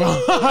flower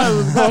bomb.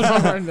 What's going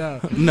on right now?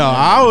 No,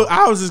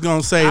 I was just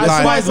gonna say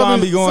somebody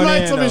told me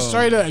though.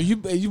 straight up, you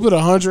put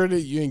 100 in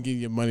it, you ain't getting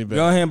your money back.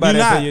 Go ahead and buy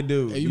that for your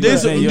dude.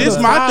 This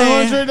my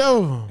thing.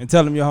 Though. And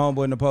tell him your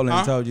homeboy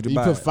Napoleon told you to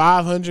buy it. You put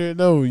 500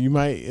 though,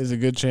 it's a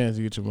good chance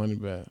to get your money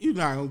back. You're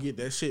not gonna get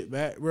that shit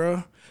back,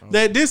 bro.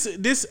 That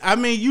this I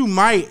mean you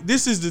might.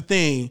 This is the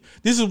thing.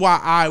 This is why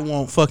I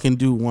won't fucking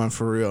do one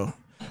for real.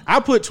 I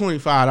put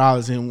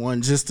 $25 in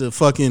one just to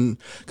fucking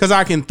because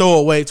I can throw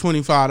away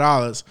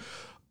 $25.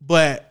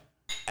 But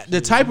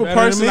the type of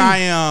person I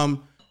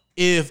am,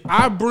 if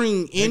I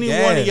bring any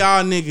one of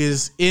y'all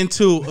niggas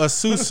into a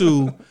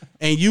susu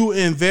and you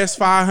invest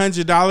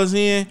 $500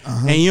 in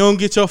and you don't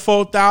get your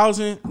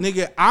 4,000,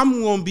 nigga,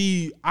 I'm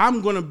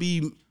gonna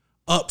be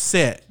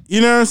upset. You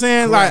know what I'm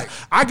saying? Correct. Like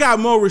I got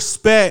more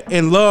respect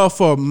and love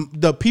for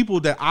the people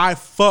that I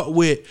fuck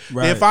with.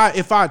 Right.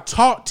 If I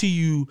talk to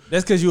you,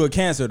 that's because you a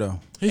Cancer though.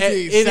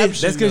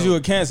 That's because you a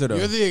Cancer though.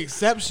 You're the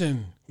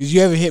exception. Because you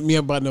haven't hit me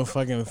up about no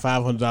fucking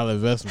 $500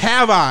 investment.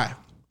 Have I?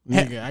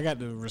 Nigga, I got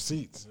the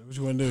receipts. What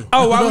you want to do?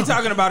 Oh, while we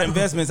talking about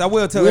investments, I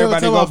will tell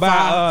everybody to go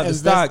buy the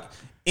stock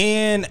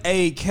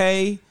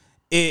NAK.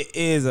 It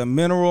is a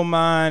mineral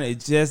mine.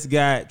 It just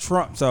got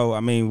Trump. So, I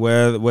mean,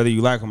 whether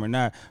you like them or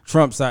not,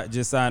 Trump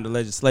just signed the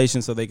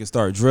legislation so they can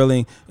start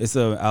drilling. It's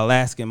an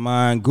Alaskan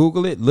mine.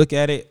 Google it. Look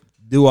at it.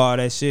 Do all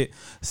that shit.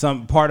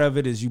 Some part of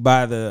it is you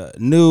buy the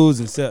news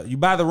and sell. You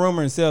buy the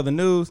rumor and sell the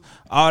news.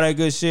 All that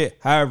good shit.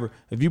 However,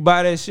 if you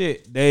buy that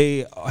shit,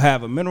 they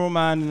have a mineral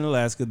mine in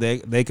Alaska.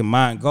 They can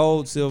mine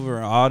gold, silver,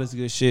 and all this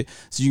good shit.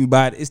 So you can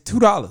buy it. It's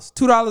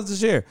 $2 a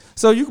share.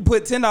 So you can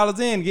put $10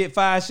 in and get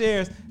 5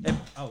 shares.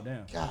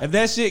 If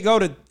that shit go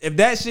to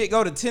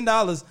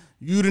 $10,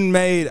 you done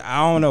made, I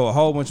don't know, a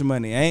whole bunch of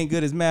money. I ain't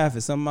good as math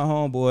as some of my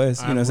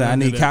homeboys. You know what I'm saying? I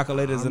need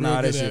calculators and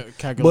all that shit.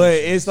 But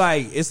it's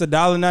like, it's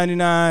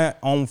 $1.99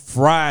 on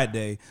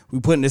Friday. We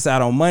putting this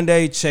out on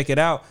Monday. Check it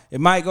out.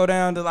 It might go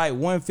down to like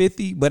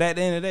 $1.50, but at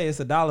the end of the day, it's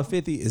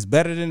 $1.50. It's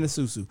better than the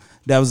susu.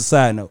 That was a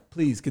side note.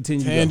 Please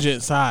continue.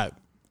 Tangent side.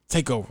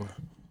 Take over.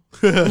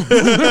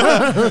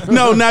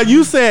 No, now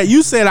you said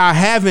I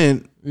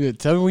haven't. Yeah,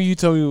 tell me when you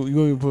told me you're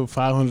going to put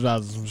 $500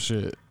 in some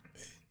shit.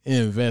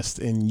 Invest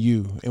in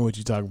you and what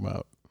you talking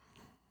about.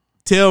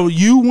 Tell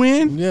you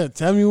when? Yeah,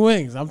 tell me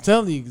when. 'Cause I'm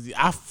telling you,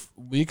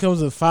 when it comes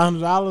to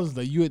 $500,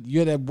 like you're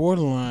at that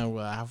borderline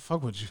where I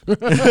fuck with you.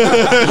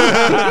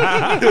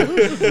 I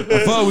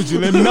fuck with you.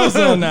 Let me know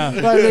something now.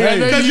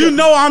 Because you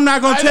know I'm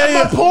not gonna tell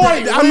you. My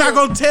point. I'm not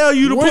gonna tell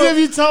you to when put. Have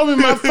you told me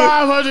my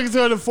 500 can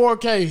turn to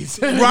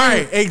 4Ks?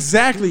 Right,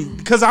 exactly.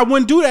 Because I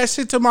wouldn't do that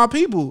shit to my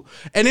people,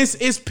 and it's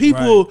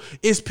people. Right.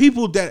 It's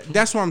people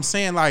that's what I'm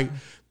saying. Like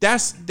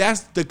that's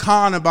the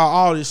con about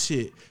all this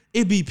shit.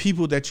 it be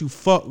people that you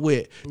fuck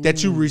with,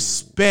 that you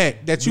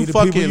respect, that you Be the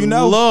people fucking you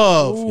know.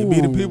 love. It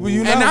be the people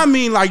you know. And I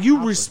mean, like,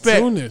 you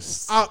respect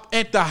Opportunists.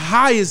 at the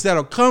highest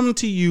that'll come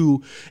to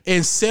you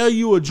and sell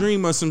you a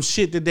dream of some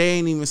shit that they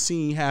ain't even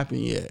seen happen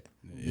yet.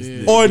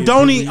 Or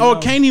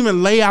can't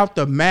even lay out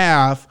the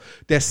math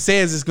that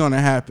says it's gonna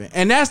happen.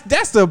 And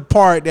that's the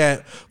part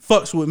that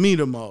fucks with me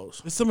the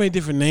most. There's so many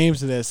different names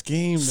to that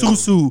scheme. though.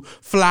 Susu,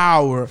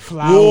 flower,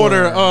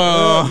 water,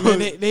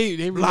 Man, they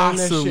relearn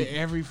that blossom. shit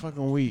every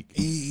fucking week.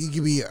 You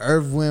could be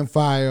Earth, Wind,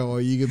 Fire, or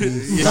you could be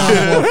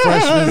sophomore,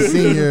 freshman,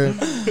 senior.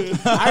 I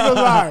ain't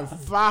gonna lie,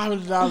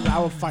 $500, I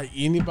would fight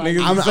anybody.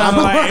 That's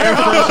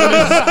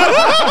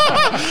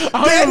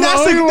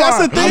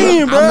the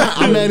thing, bro.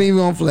 I'm not even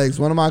on flex.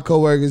 One of my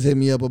coworkers hit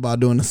me up about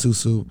doing a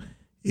susu.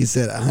 He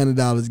said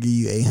 $100 give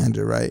you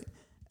 $800, right?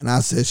 And I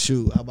said,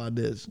 shoot, how about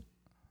this?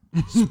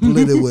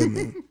 Split it with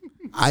me.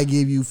 I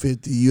give you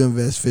 50, you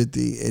invest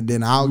 50, and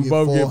then I'll get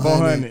both get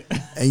 400,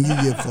 and you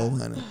get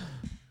 400.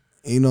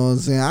 You know what I'm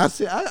saying? I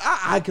said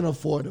I can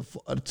afford to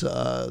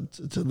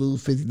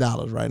lose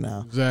 $50 right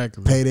now.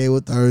 Exactly. Payday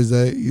with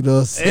Thursday. You know what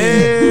I'm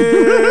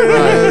saying?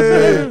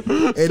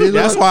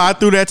 That's why I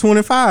threw that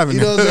 25 in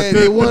You know there. what I'm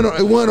saying?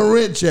 It wasn't a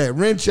rent check.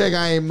 Rent check,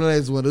 I ain't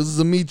blessed with. This is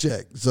a me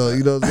check. So,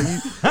 you know what I'm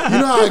saying? You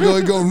know how it go.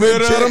 It go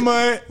rent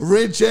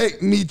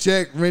check, me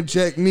check, rent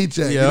check, me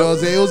check. You know what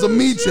I'm saying? It was a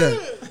me check.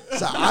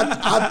 So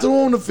I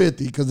threw him the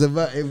 50 because if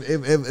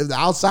the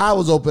outside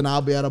was open,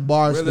 I'll be at a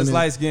bar Realest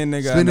light-skinned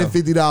nigga I spending know.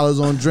 $50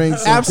 on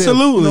drinks. and tips.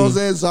 Absolutely. You know what I'm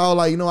saying? So I was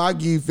like, I'll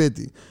give you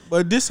 50.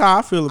 But this how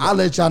I feel about I'll it.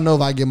 let y'all know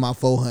if I get my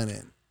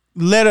 400.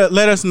 Let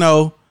us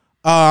know.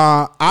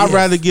 I'd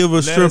rather give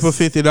a stripper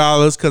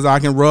 $50 because I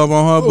can rub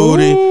on her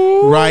booty.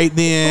 Right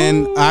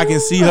then, I can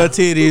see her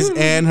titties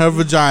and her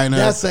vagina.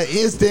 That's an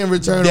instant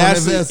return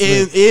That's on an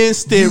investment.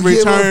 instant You give her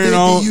return 50,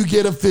 on. you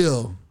get a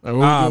fill.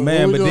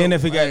 Man, but then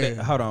if it got that,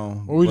 hold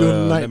on. What we doing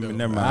tonight?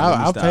 Never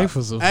mind. I'll pay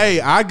for some.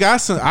 Hey, I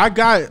got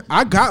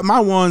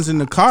my ones in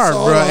the car,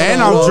 So, bro, and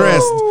I'm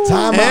dressed.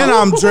 Time And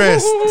out. I'm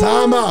dressed.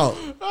 Time out.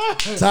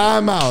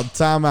 Time out.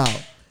 Time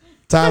out.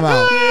 Time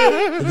out.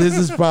 This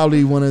is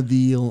probably one of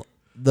the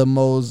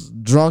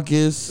most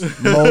drunkest,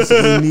 most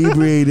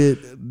inebriated,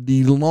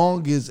 the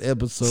longest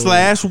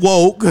episode. /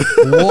 woke.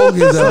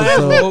 Longest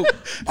episode.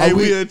 Hey,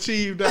 we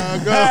achieved, dog.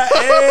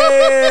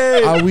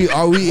 Hey. Are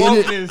we in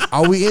it?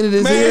 Are we in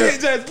this here?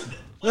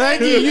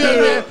 Thank you,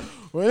 man.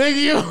 Well, nigga,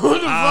 you what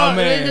the fuck,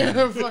 man.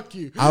 nigga? Fuck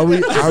you. Are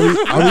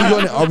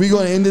we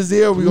going to end this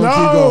here? Or we gonna No,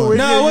 keep going?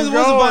 No, what's the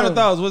going. final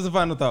thoughts? What's the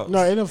final thoughts?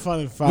 No, ain't no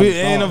funny.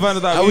 Ain't no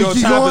final thoughts. Are we We gonna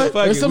keep chop going? it.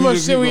 Fuck There's it. so much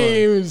just shit keep we going. ain't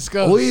even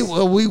discussed.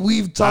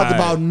 We've talked All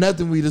about right.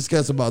 nothing we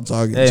discussed about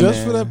Target. Hey, Just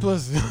man. for that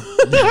pussy.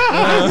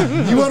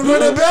 You want to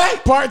run it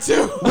back? Part 2.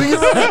 We can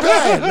run it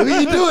back. We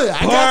can do it.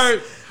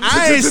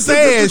 I ain't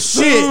saying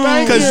shit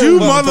Thank because you. you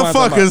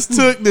motherfuckers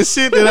took the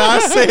shit that I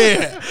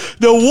said.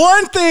 The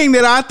one thing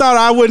that I thought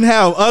I wouldn't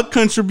have a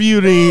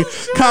contributing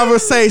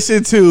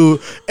conversation to,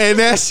 and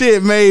that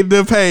shit made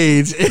the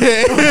page.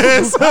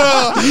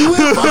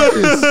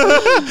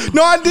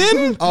 No, I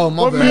didn't. Oh,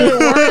 my What bad. made it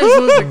worse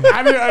was like,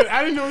 I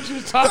didn't know what you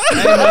was talking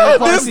about.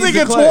 This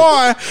nigga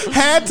Twan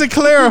had to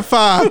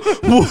clarify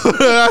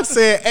what I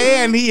said,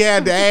 and he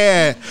had to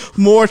add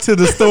more to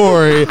the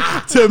story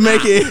to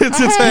make it He had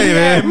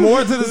entertaining.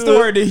 more to the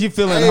story than he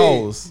filling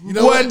holes. You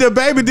know What what? the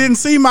baby didn't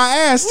see my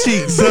ass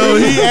cheeks, so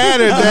he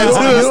added that You to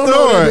don't the know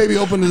that story. baby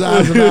opened his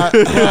eyes or not.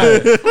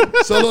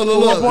 So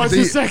look.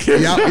 1.2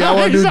 seconds. Y'all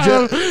want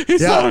to do He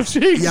saw them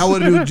cheeks. Y'all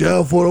want to do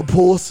jail for the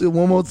pussy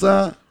one more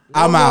time?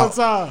 I'm One more out.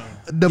 time.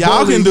 The Y'all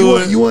police, can do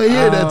it. You want to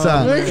hear that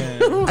time?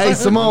 Nigga. Hey,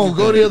 Simone,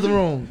 go to the other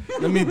room.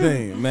 Let me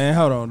think, man.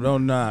 Hold on,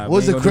 don't nah.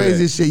 What's we the ain't gonna do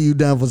craziest shit you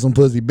done for some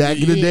pussy back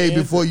in the Yeah, day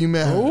answer. before you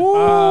met her?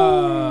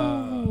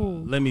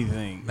 Let me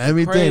think. Let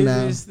me think now.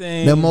 Craziest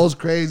thing. The most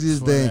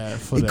craziest thing.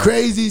 for The that.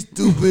 crazy,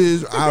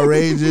 stupid,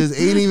 outrageous.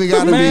 Ain't even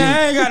got to Man, be.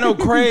 I ain't got no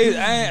crazy.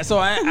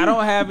 I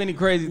don't have any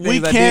crazy things. We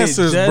I did.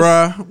 cancers, Just-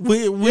 bruh.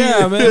 We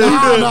Yeah, man.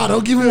 Nah,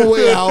 don't give him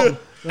away out.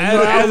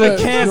 As a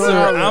cancer,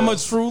 outlet. I'm a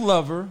true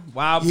lover.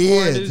 Wild He boy,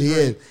 is. this He is.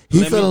 drink. He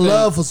Let me fell in think.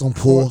 love for some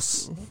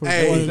puss.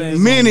 Hey, things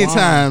many on wine.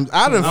 times.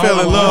 I done fell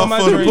in on love my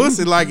for the drink.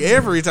 pussy like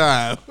every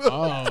time.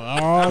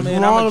 I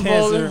mean, I'm a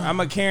cancer. I'm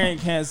a carrying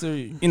cancer.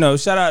 You know,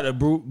 shout out to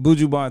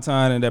Buju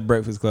Banton and that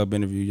Breakfast Club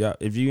interview. Y'all,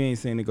 if you ain't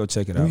seen it, go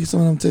check it Let me out. get some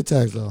of them Tic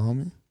Tacs though,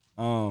 homie.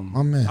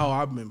 My man. Oh,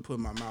 I've been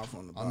putting my mouth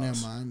on the box. Oh,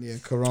 never mind. Yeah,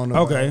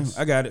 Corona. Okay,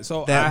 I got it.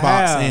 So That I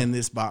box have, and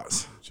this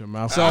box. Your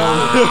mouth. So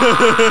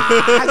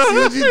I see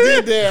what you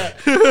did there.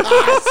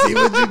 I see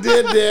what you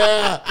did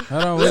there.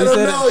 hold on, Let him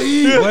know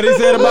he. what he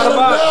said about a Let him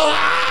box. know.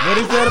 What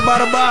he said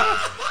about a box.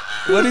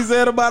 What he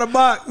said about a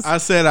box. I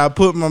said I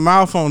put my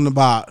mouth on the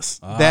box.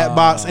 That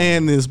box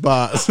and this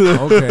box.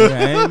 Okay,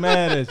 I ain't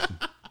mad at you.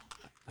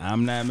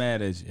 I'm not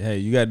mad at you. Hey,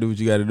 you gotta do what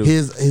you gotta do.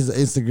 His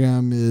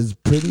Instagram is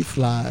pretty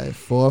fly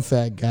for a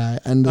fat guy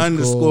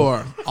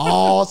 _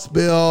 all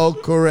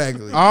spelled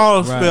correctly.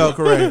 All spelled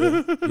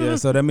correctly. Yeah,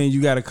 so that means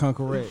you gotta come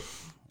correct.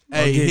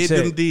 Hey, get hit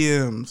checked. them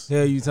DMs.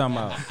 Hell, you talking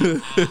about?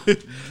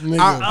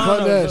 Nigga,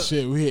 fuck that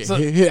shit. We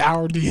hit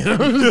our DM.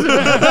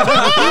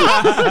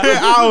 Hit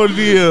our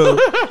DM.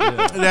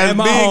 That's And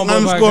my big homeboy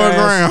underscore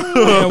podcast.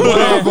 ground.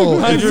 Bravo.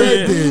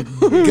 100.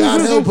 Infected.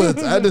 God help us.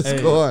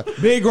 Underscore.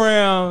 Big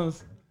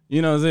rounds.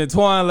 You know what I'm saying?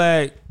 Twine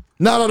like.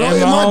 No, and in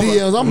my homeboy-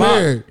 DMs. I'm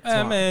married.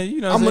 Man, you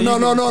know I'm what no.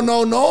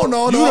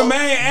 You the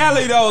main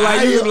alley though.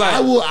 Like you like I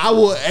will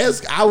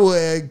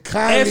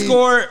kindly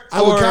escort.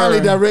 I will or-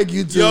 kindly direct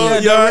you to Your Yeah,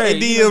 direct,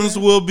 DMs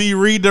will be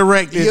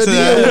redirected your to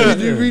DM will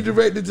be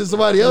redirected to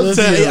somebody else.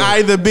 to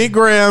either Big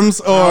Grams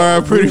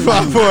or Pretty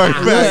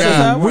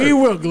 5'4". We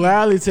will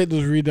gladly take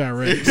those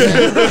redirects.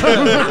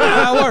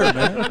 How it work,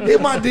 man? Hit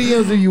my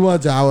DMs if you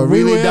want to. I will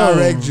We really will.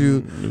 direct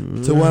you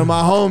to one of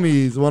my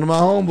homies, one of my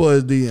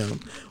homeboys' DM.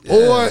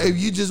 Or if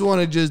you just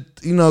want to just,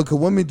 cause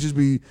women just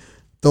be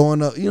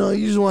throwing up, you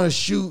just want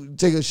to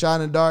take a shot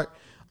in the dark,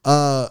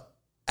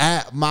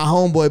 at my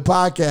homeboy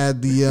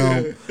podcast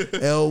DM,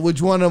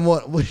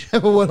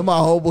 whichever one of my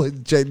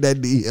homeboys check that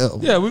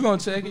DM. Yeah, we're gonna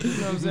check it. You know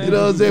what I'm saying? You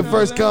know what I'm saying?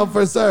 First come,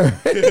 first serve.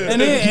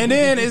 and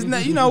then it's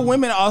not.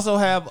 Women also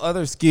have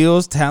other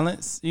skills,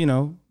 talents.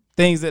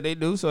 Things that they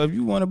do. So if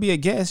you want to be a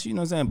guest, you know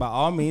what I'm saying, by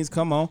all means,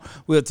 come on.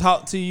 We'll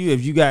talk to you.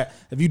 If you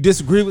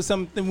disagree with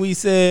something we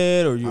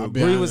said, or you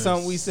agree with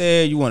something we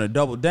said, you want to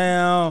double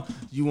down,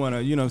 you want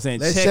to, you know what I'm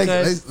saying, Let's check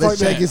check. us. Let's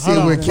check and see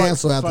if we're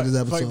canceled after this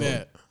Fuck episode.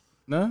 that.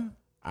 No?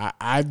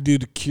 I do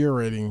the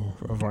curating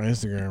of our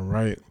Instagram,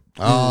 right?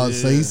 Oh,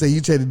 so you say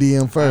you check the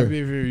DM first.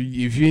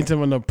 If you ain't talking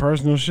about no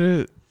personal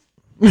shit,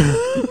 You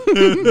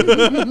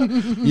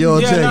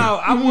don't check.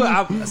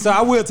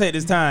 I will take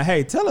this time.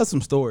 Hey, tell us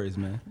some stories,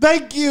 man.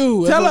 thank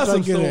you. Tell That's us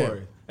what some I'm getting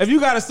stories. If you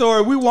got a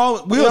story, we'll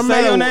Doesn't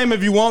say your matter- name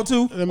if you want to,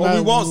 or doesn't we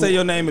matter won't who- say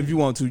your name if you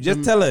want to.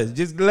 Just tell us.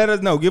 Just let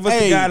us know. Give us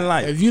at. the guiding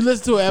light. If you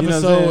listen to an You know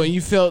what I'm episode saying? and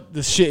you felt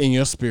the shit in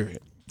your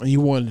spirit and you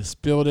wanted to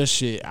spill that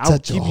shit,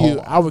 Touch your heart.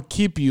 I would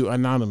keep you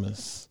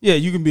anonymous. Yeah,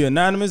 you can be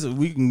anonymous, or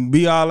we can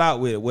be all out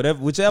with it.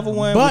 Whichever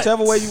way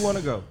you want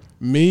to go.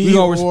 Me We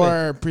gonna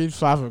or Pretty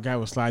Fly guy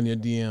will slide in your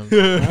DM.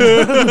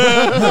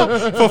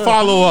 For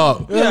follow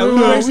up. Yeah, we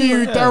make sure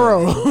you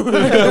thorough.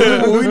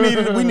 we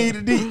need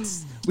the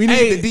deets. We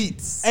need the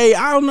deets. Hey,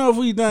 I don't know if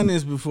we've done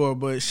this before,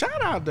 but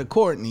shout out to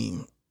Courtney.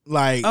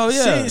 Like, Oh,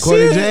 yeah.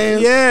 Courtney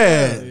James?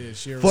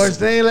 Yeah.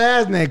 First name,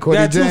 last name,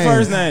 Courtney Got two James.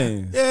 first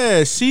names.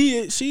 Yeah,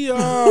 she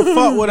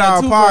fuck with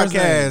our two first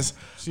podcast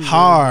She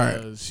hard.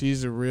 really does.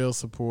 She's a real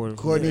supporter.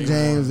 Courtney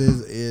James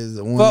is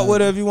one Fuck of,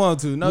 whatever you want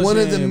to. No one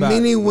shit of the ain't about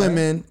many it.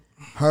 women.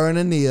 Her and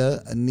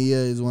Ania.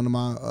 Ania is one of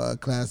my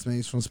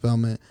classmates from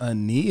Spelman.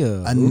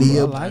 Ania. Ania. Ooh,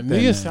 I like that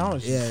Nia name.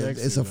 sounds Yeah,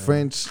 sexy, it's a man.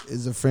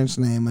 French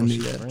name,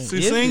 Ania. She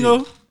Is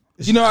single?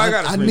 You know I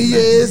got a French Ania name.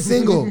 is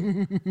single.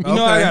 You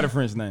know I got a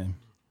French name.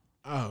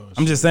 Oh,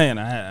 I'm just saying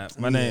I have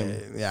my name.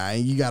 Yeah,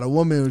 and you got a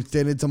woman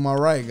standing to my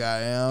right,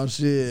 goddamn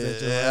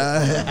shit.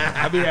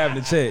 I be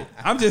having to check.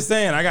 I'm just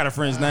saying I got a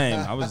French name.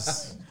 I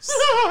was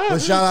But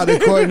shout out to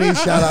Courtney,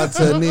 shout out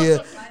to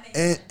Ania,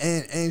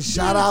 and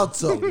shout out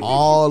to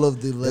all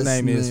of the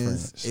name is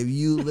listeners. French. If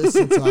you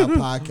listen to our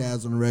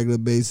podcast on a regular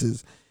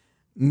basis,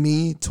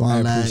 me,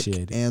 Twine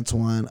appreciate it.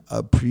 Antoine,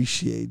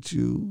 appreciate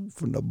you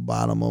from the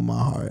bottom of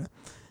my heart.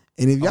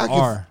 And if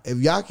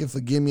y'all can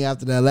forgive me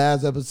after that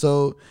last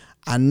episode,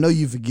 I know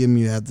you forgive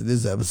me after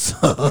this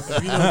episode.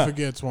 if you don't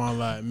forget Twan,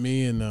 like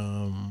me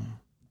and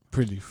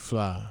Pretty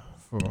Fly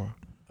for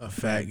A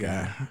fat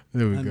guy.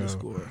 there we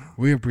Underscore. go.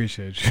 We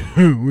appreciate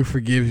you. We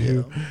forgive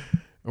you.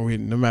 And we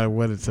no matter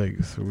what it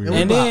takes.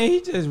 and then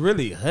he just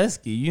really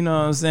husky. You know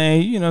what I'm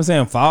saying? You know what I'm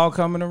saying? Fall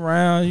coming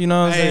around. You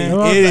know what I'm saying?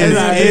 It is.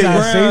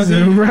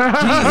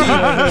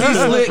 He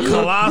slick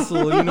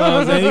colossal. You know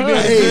what I'm saying? He been in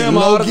the Hey, gym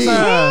all the low-key,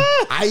 time.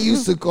 I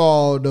used to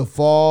call the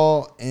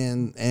fall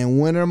and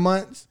winter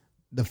months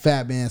the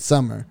fat man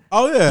summer.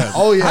 Oh yeah.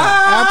 Oh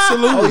yeah,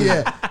 Absolutely. Oh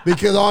yeah,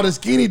 because all the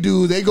skinny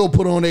dudes they go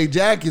put on their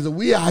jackets and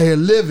we out here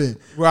living.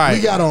 Right.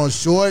 We got on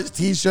shorts,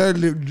 t-shirt,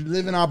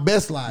 living our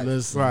best life.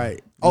 Listen,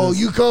 Right. Oh,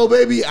 you cold,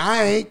 baby?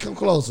 I ain't. Come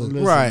closer.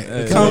 Right.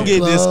 Come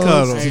get this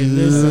cuddle. Hey,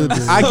 listen.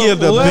 I give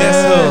the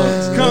best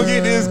hugs. Come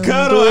get this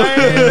cuddle.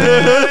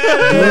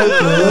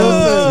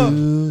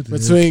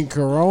 Between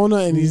Corona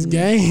and these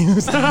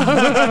games,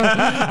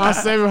 I'm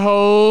saving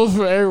holes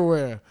for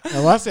everywhere.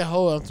 And when I say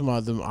holes, I'm talking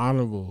about them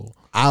honorable,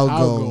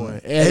 Outgoing,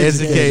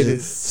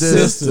 educated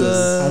sisters.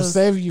 I'm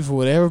saving you for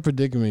whatever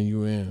predicament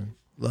you in.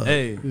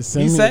 Hey, Just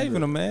send he's me- saving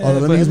them, man. Oh,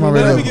 let me But use my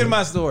let red me apple. get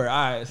my story.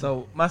 All right,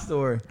 so my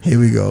story. Here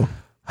we go.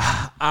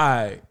 All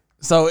right.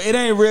 So it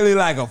ain't really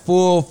like a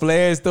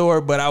full-fledged story,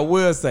 but I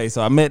will say.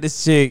 So I met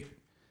this chick.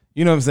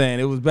 You know what I'm saying?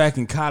 It was back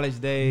in college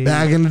days.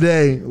 Back in the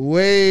day,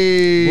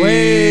 way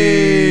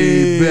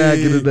back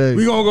in the day.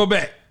 We gonna go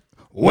back.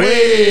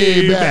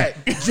 Way back.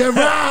 Jerome.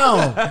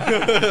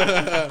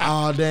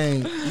 Oh,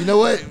 dang. You know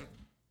what?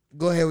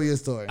 Go ahead with your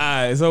story. All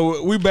right,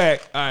 so we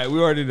back. All right, we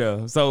already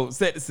know. So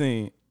set the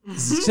scene.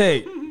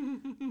 Check.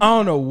 I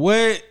don't know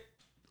what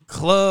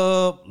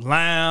club,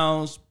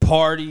 lounge,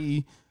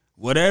 party,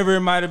 whatever it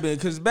might have been.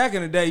 Because back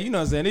in the day, you know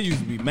what I'm saying, there used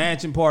to be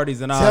mansion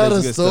parties and all Tell this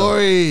the good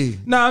story.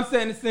 stuff. No, I'm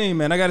setting the scene,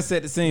 man. I got to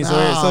set the scene so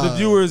Nah. the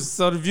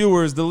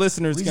viewers, the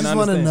listeners We can just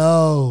want to understand.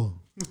 know.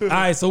 All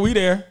right, so we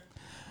there,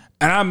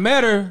 and I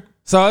met her.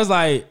 So it's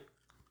like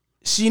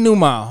she knew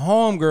my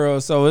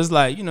homegirl. So it's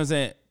like, you know what I'm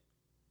saying,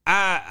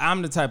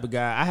 I'm the type of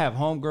guy, I have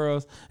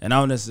homegirls, and I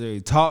don't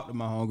necessarily talk to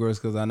my homegirls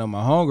because I know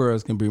my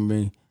homegirls can bring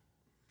me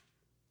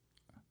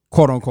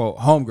quote unquote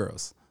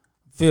homegirls.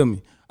 Feel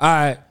me? All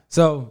right,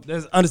 so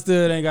that's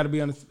understood. Ain't got to be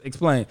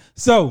explained.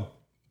 So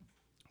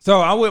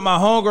I'm with my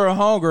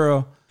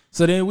homegirl.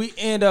 So then we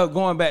end up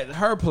going back to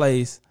her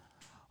place.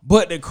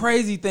 But the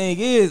crazy thing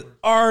is,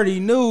 I already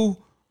knew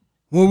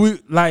when we,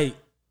 like,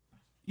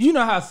 you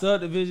know how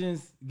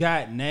subdivisions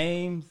got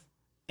names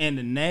and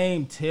the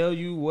name tell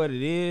you what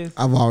it is?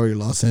 I've already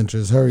lost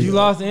interest. Hurry You up.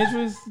 lost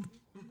interest?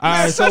 All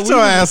right, Shut your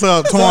ass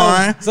up,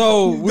 Twine.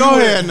 So we Go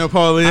went- ahead,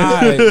 Napoleon. All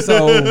right,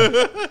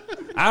 so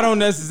I don't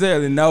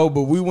necessarily know,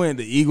 but we went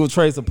to Eagle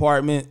Trace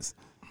Apartments.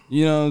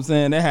 You know what I'm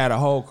saying? They had a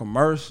whole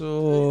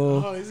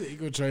commercial. Oh, it's an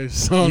Eagle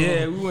Trace.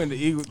 Yeah, we went to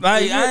Eagle.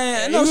 Like,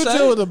 I ain't no Eagle Trace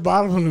shade. was the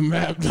bottom of the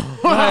map, though.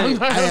 Like,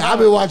 Hey, I've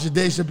been watching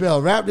Dave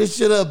Chappelle. Wrap this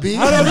shit up, B.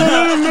 No.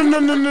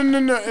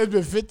 It's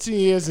been 15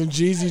 years since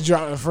Jeezy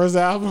dropped the first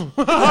album.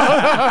 And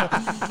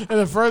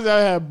the first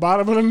album had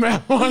bottom of the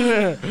map on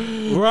there.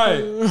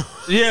 right.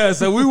 Yeah,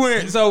 so we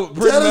went. So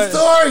pretty Tell the much-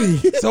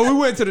 story. So we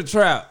went to the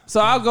trap. So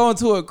I go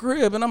into a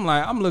crib and I'm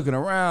like, I'm looking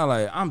around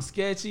like I'm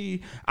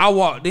sketchy. I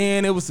walked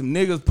in, it was some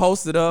niggas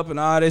posted up and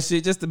all that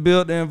shit just to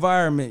build the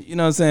environment. You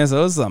know what I'm saying?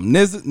 So it's some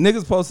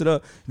niggas posted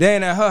up. They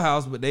ain't at her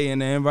house, but they in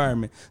the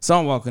environment. So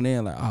I'm walking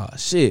in like, oh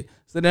shit.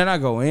 So then I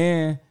go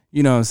in,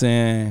 you know what I'm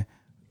saying?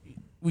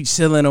 We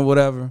chilling or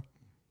whatever.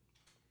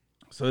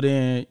 So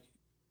then,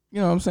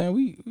 you know what I'm saying?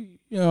 We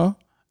you know,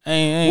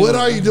 ain't What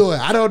are you doing?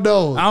 I don't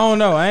know. I don't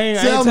know.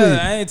 Tell me.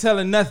 I ain't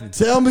telling nothing.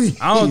 Tell me.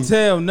 I don't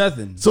tell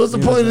nothing. So what's the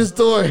You know point of what this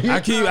story?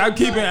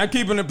 I'm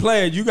keeping it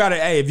playing. You gotta,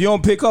 hey, if you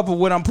don't pick up on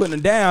what I'm putting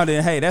down,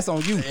 then hey, that's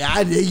on you. Yeah,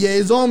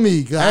 it's on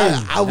me. 'Cause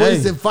I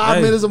wasted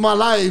 5 minutes of my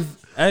life.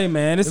 Hey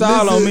man, it's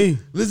all on me.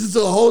 Listen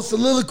to a whole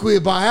soliloquy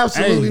about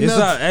absolutely Hey, it's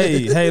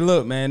nothing. hey,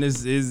 look, man,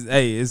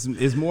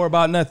 it's more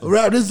about nothing.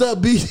 Wrap this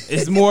up, B.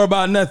 It's more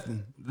about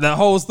nothing. The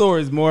whole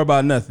story is more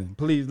about nothing.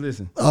 Please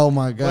listen. Oh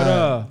my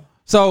God. But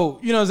so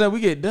you know what I'm saying, we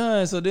get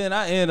done. So then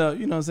I end up,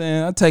 you know what I'm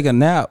saying, I take a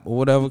nap or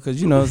whatever,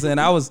 because you know what I'm saying,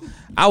 I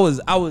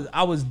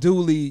was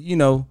duly, you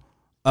know,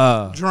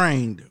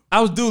 Drained. I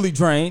was duly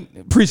drained.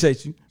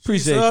 Appreciate you.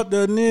 Appreciate you. Up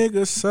the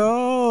nigga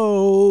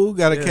soul.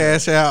 Got to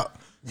cash out.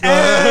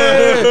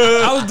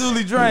 Hey, I was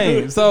duly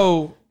drained.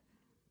 So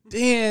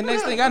then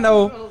next thing I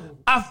know,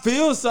 I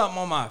feel something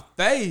on my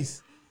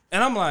face.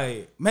 And I'm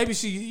like, maybe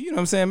she, you know what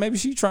I'm saying? Maybe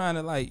she trying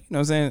to, like, you know what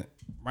I'm saying,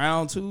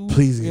 round two.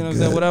 Please you get know what I'm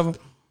saying, good. whatever.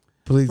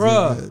 Please, get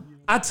Bruh, good.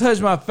 I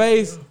touched my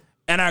face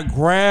and I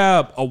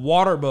grab a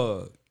water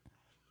bug.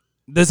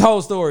 This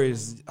whole story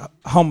is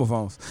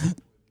homophones.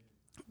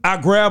 I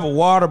grab a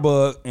water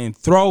bug and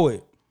throw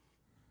it.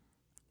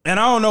 And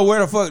I don't know where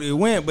the fuck it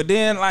went, but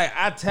then like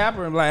I tap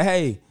her and be like,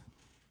 hey,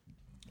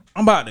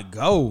 I'm about to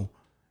go.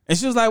 And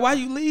she was like, why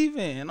you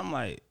leaving? And I'm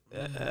like,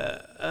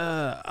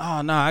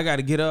 oh no, I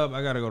gotta get up,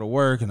 I gotta go to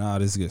work and all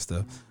this good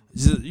stuff.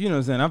 Just, you know what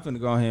I'm saying? I'm finna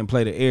go ahead and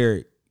play the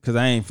Eric because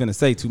I ain't finna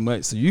say too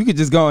much. So you could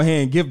just go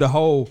ahead and give the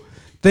whole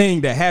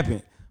thing that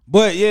happened.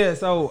 But yeah,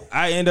 so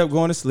I end up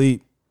going to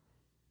sleep.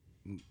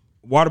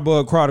 Water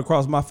bug crawled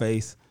across my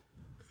face.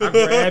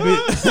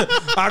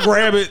 I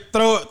grab it,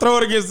 throw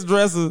it against the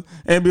dresser,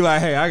 and be like,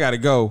 "Hey, I gotta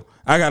go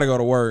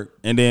to work,"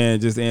 and then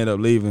just end up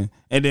leaving.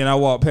 And then I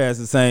walk past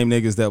the same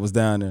niggas that was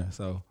down there.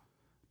 So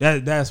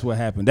that's what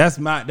happened. That's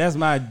my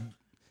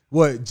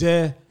what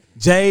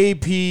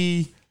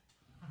JPTP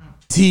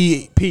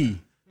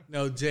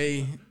No,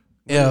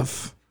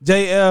 JFP.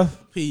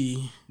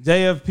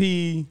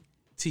 JFP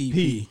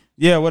TP.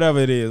 Yeah, whatever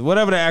it is,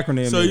 whatever the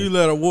acronym. So is. you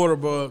let a water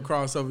bug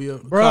cross over your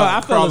Bro,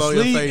 I fell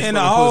asleep in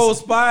a whole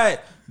spot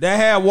that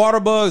had water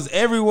bugs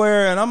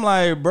everywhere, and I'm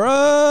like, bro,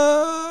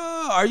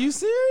 are you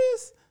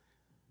serious?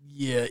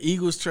 Yeah,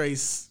 Eagles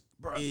Trace.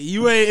 Bro.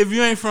 You ain't if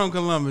you ain't from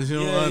Columbus, you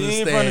don't Yeah, you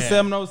understand. ain't from the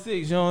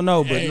 706, you don't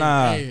know, but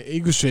nah. Hey,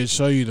 Eagle Street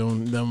show you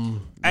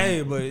them.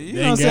 Hey, but you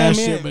They know ain't what I'm got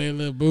saying, shit, but they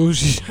little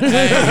bougie. Me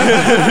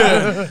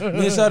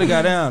and Shorty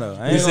got down though.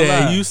 I He ain't gonna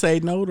said, lie. "You say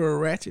no to a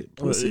ratchet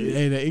pussy."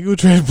 Hey, the Eagle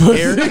Trace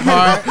pussy. Eric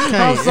Hart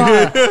I'm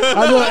sorry.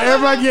 I know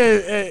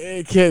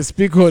everybody can't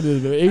speak on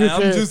this, but Eagle I'm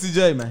Trace. Juicy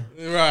J, man.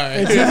 Right.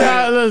 In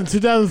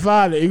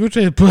 2005, the Eagle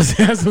Trace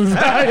pussy has some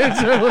value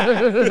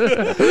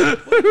to it.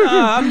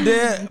 Nah, I'm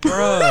dead,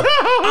 bro.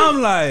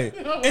 I'm like,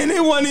 and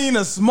it wasn't even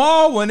a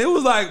small one. It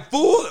was like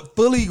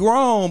fully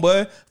grown,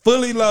 but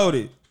fully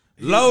loaded.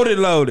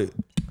 Loaded.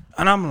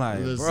 And I'm like,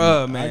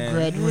 bruh, man. I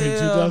graduated in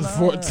hell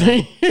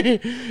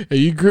 2014, and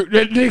you grouped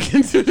that dick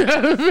in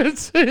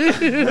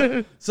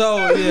 2015.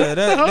 So yeah,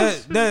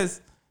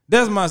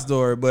 that's my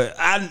story. But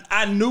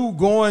I knew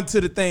going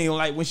to the thing,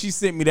 like when she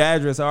sent me the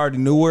address, I already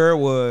knew where it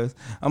was.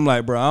 I'm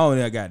like, bro,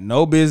 I got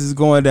no business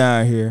going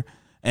down here.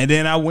 And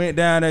then I went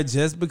down there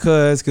just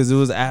because it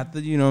was after,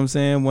 you know what I'm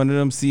saying, one of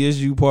them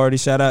CSU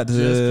parties. Shout out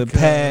to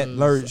Pat,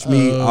 Lurch,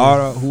 me,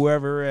 all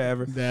whoever,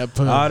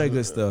 all that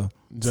good stuff.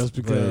 Just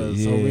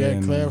because. So we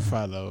had to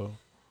clarify though.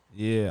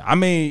 Yeah. I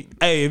mean,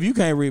 hey, if you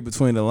can't read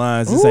between the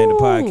lines, this ain't the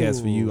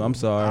podcast for you. I'm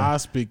sorry. I'll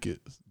speak it.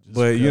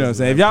 But you know what I'm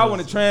saying? If y'all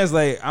want to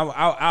translate,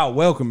 I'll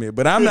welcome it.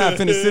 But I'm not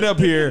finna sit up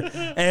here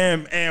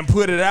and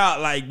put it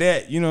out like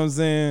that. You know what I'm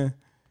saying?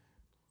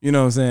 You know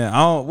what I'm saying? I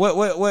don't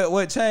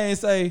what Chain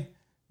say?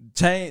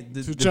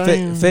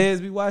 The feds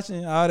be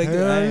watching all that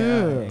good.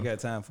 I ain't got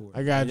time for it.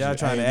 I got y'all you.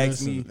 trying to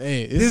ask me.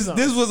 Hey, this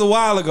was a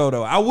while ago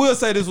though. I will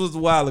say this was a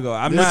while ago.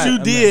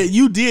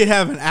 You did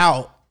have an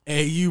out.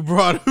 And you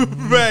brought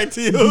it back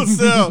to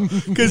yourself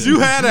because you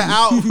had an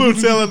out for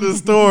telling the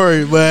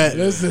story. But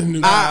listen,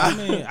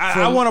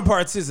 I want to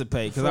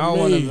participate because I don't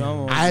want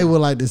to. I would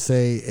like to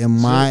say in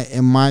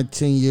my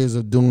 10 years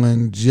of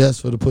doing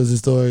just for the pussy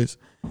stories,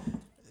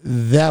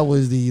 that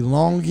was the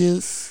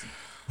longest.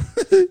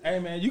 Hey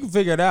man, you can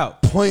figure it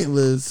out.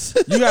 Pointless.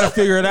 You got to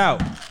figure it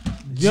out. You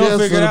just don't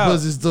figure for it the out.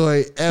 pussy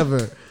story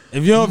ever.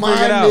 If you don't figure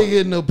it out, my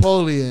nigga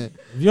Napoleon.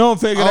 If you don't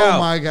figure it out, oh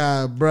my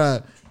God,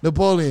 bruh.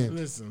 Napoleon.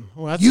 Listen,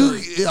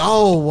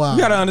 oh wow. You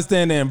gotta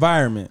understand the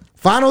environment.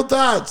 Final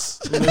thoughts.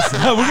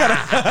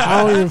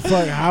 I don't even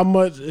fuck how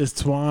much is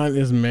Twan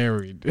is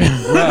married.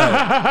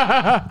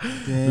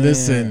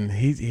 Listen,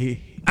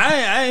 he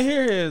I ain't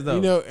hear his though.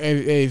 You know,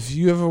 if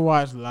you ever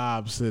watch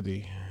Lob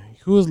City,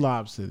 who is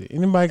Lob City?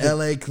 Anybody?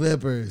 LA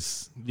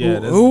Clippers. Yeah.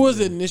 Who was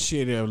the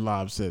initiator of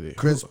Lob City?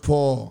 Chris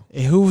Paul.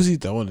 And who was he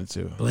throwing it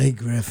to? Blake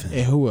Griffin.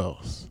 And who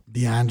else?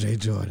 DeAndre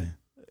Jordan.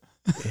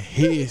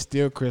 He is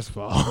still Chris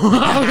Paul.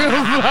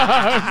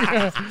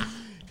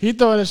 He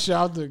throwing a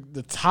shot out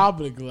the top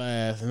of the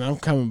glass, and I'm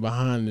coming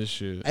behind this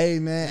shit. Hey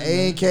man,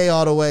 A&K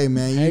all the way,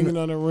 man. Hanging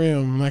on the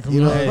rim like a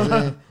you know what I'm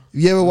saying?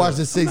 You ever watch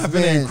the Sixth I'm not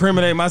gonna Man?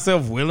 incriminate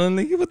myself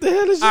willingly. What the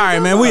hell is? All right,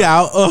 man, we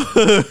out.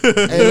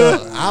 Hey,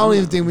 look, I don't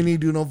even think we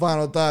need to do no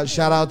final thoughts.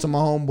 Shout out to my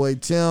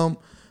homeboy Tim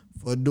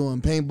for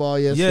doing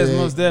paintball yesterday. Yes,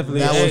 most definitely.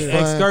 That was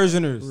fun.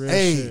 Excursioners.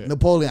 Hey,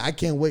 Napoleon, I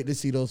can't wait to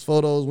see those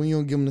photos. When you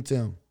gonna give them to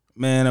Tim?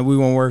 Man, we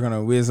gonna work on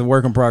it. It's a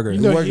work in progress.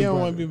 You know, he don't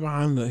want to be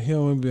behind the. He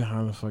don't want to be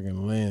behind the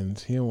fucking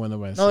lens. He don't want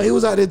nobody. No, he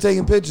was out there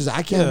taking pictures.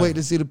 I can't wait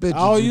to see the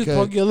pictures. Oh, you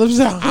poke your lips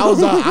out. I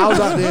was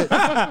out there.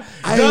 I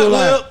ain't gonna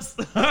lie.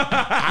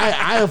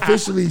 I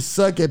officially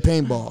suck at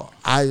paintball.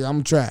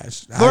 I'm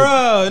trash.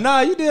 Bro,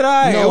 nah, you did all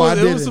right. No, I It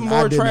didn't. was some I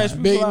more didn't. trash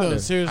Big people out no, there.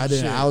 seriously. I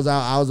didn't. Shit.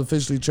 I was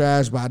officially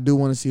trash, but I do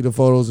want to see the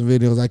photos and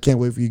videos. I can't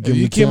wait for you to give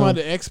me You came Tim. out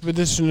the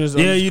Expeditioners.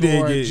 Yeah, you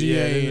did get-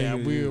 GA. yeah,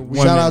 And we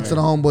Shout out to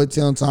the homeboy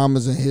Tim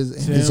Thomas and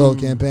his whole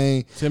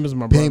campaign. Tim is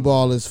my brother.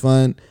 Paintball is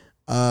fun.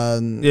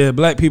 Yeah,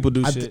 black people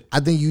do shit. I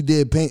think you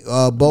did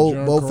bow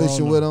John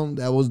fishing Corona. with him.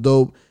 That was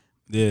dope.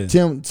 Yeah.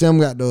 Tim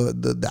got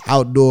the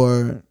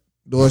outdoor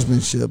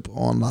endorsement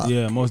on lock.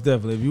 Yeah, most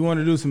definitely. If you want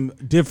to do some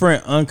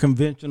different,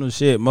 unconventional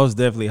shit, most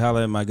definitely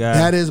holler at my guy.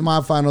 That is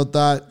my final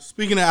thought.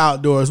 Speaking of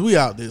outdoors, we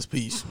out this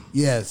piece.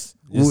 Yes.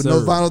 Yes, No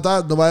sir. final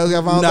thoughts? Nobody else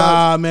got final thoughts?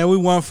 Nah, man, we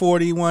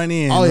 141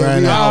 in. Oh, yeah, right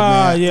we now.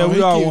 out, man. Yeah, Oh, we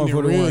he all keeping one it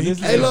for the real. one. He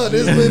Hey, look,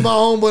 this has been my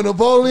homeboy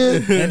Napoleon.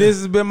 And this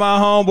has been my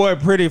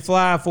homeboy, Pretty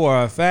Fly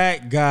for a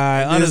Fat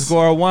Guy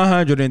 _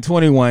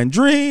 121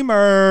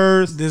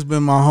 Dreamers. This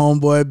been my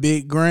homeboy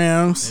Big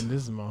Grams. And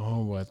this is my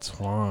homeboy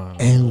Twan.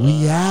 And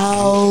we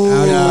out.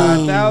 Out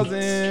of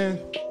 1,000.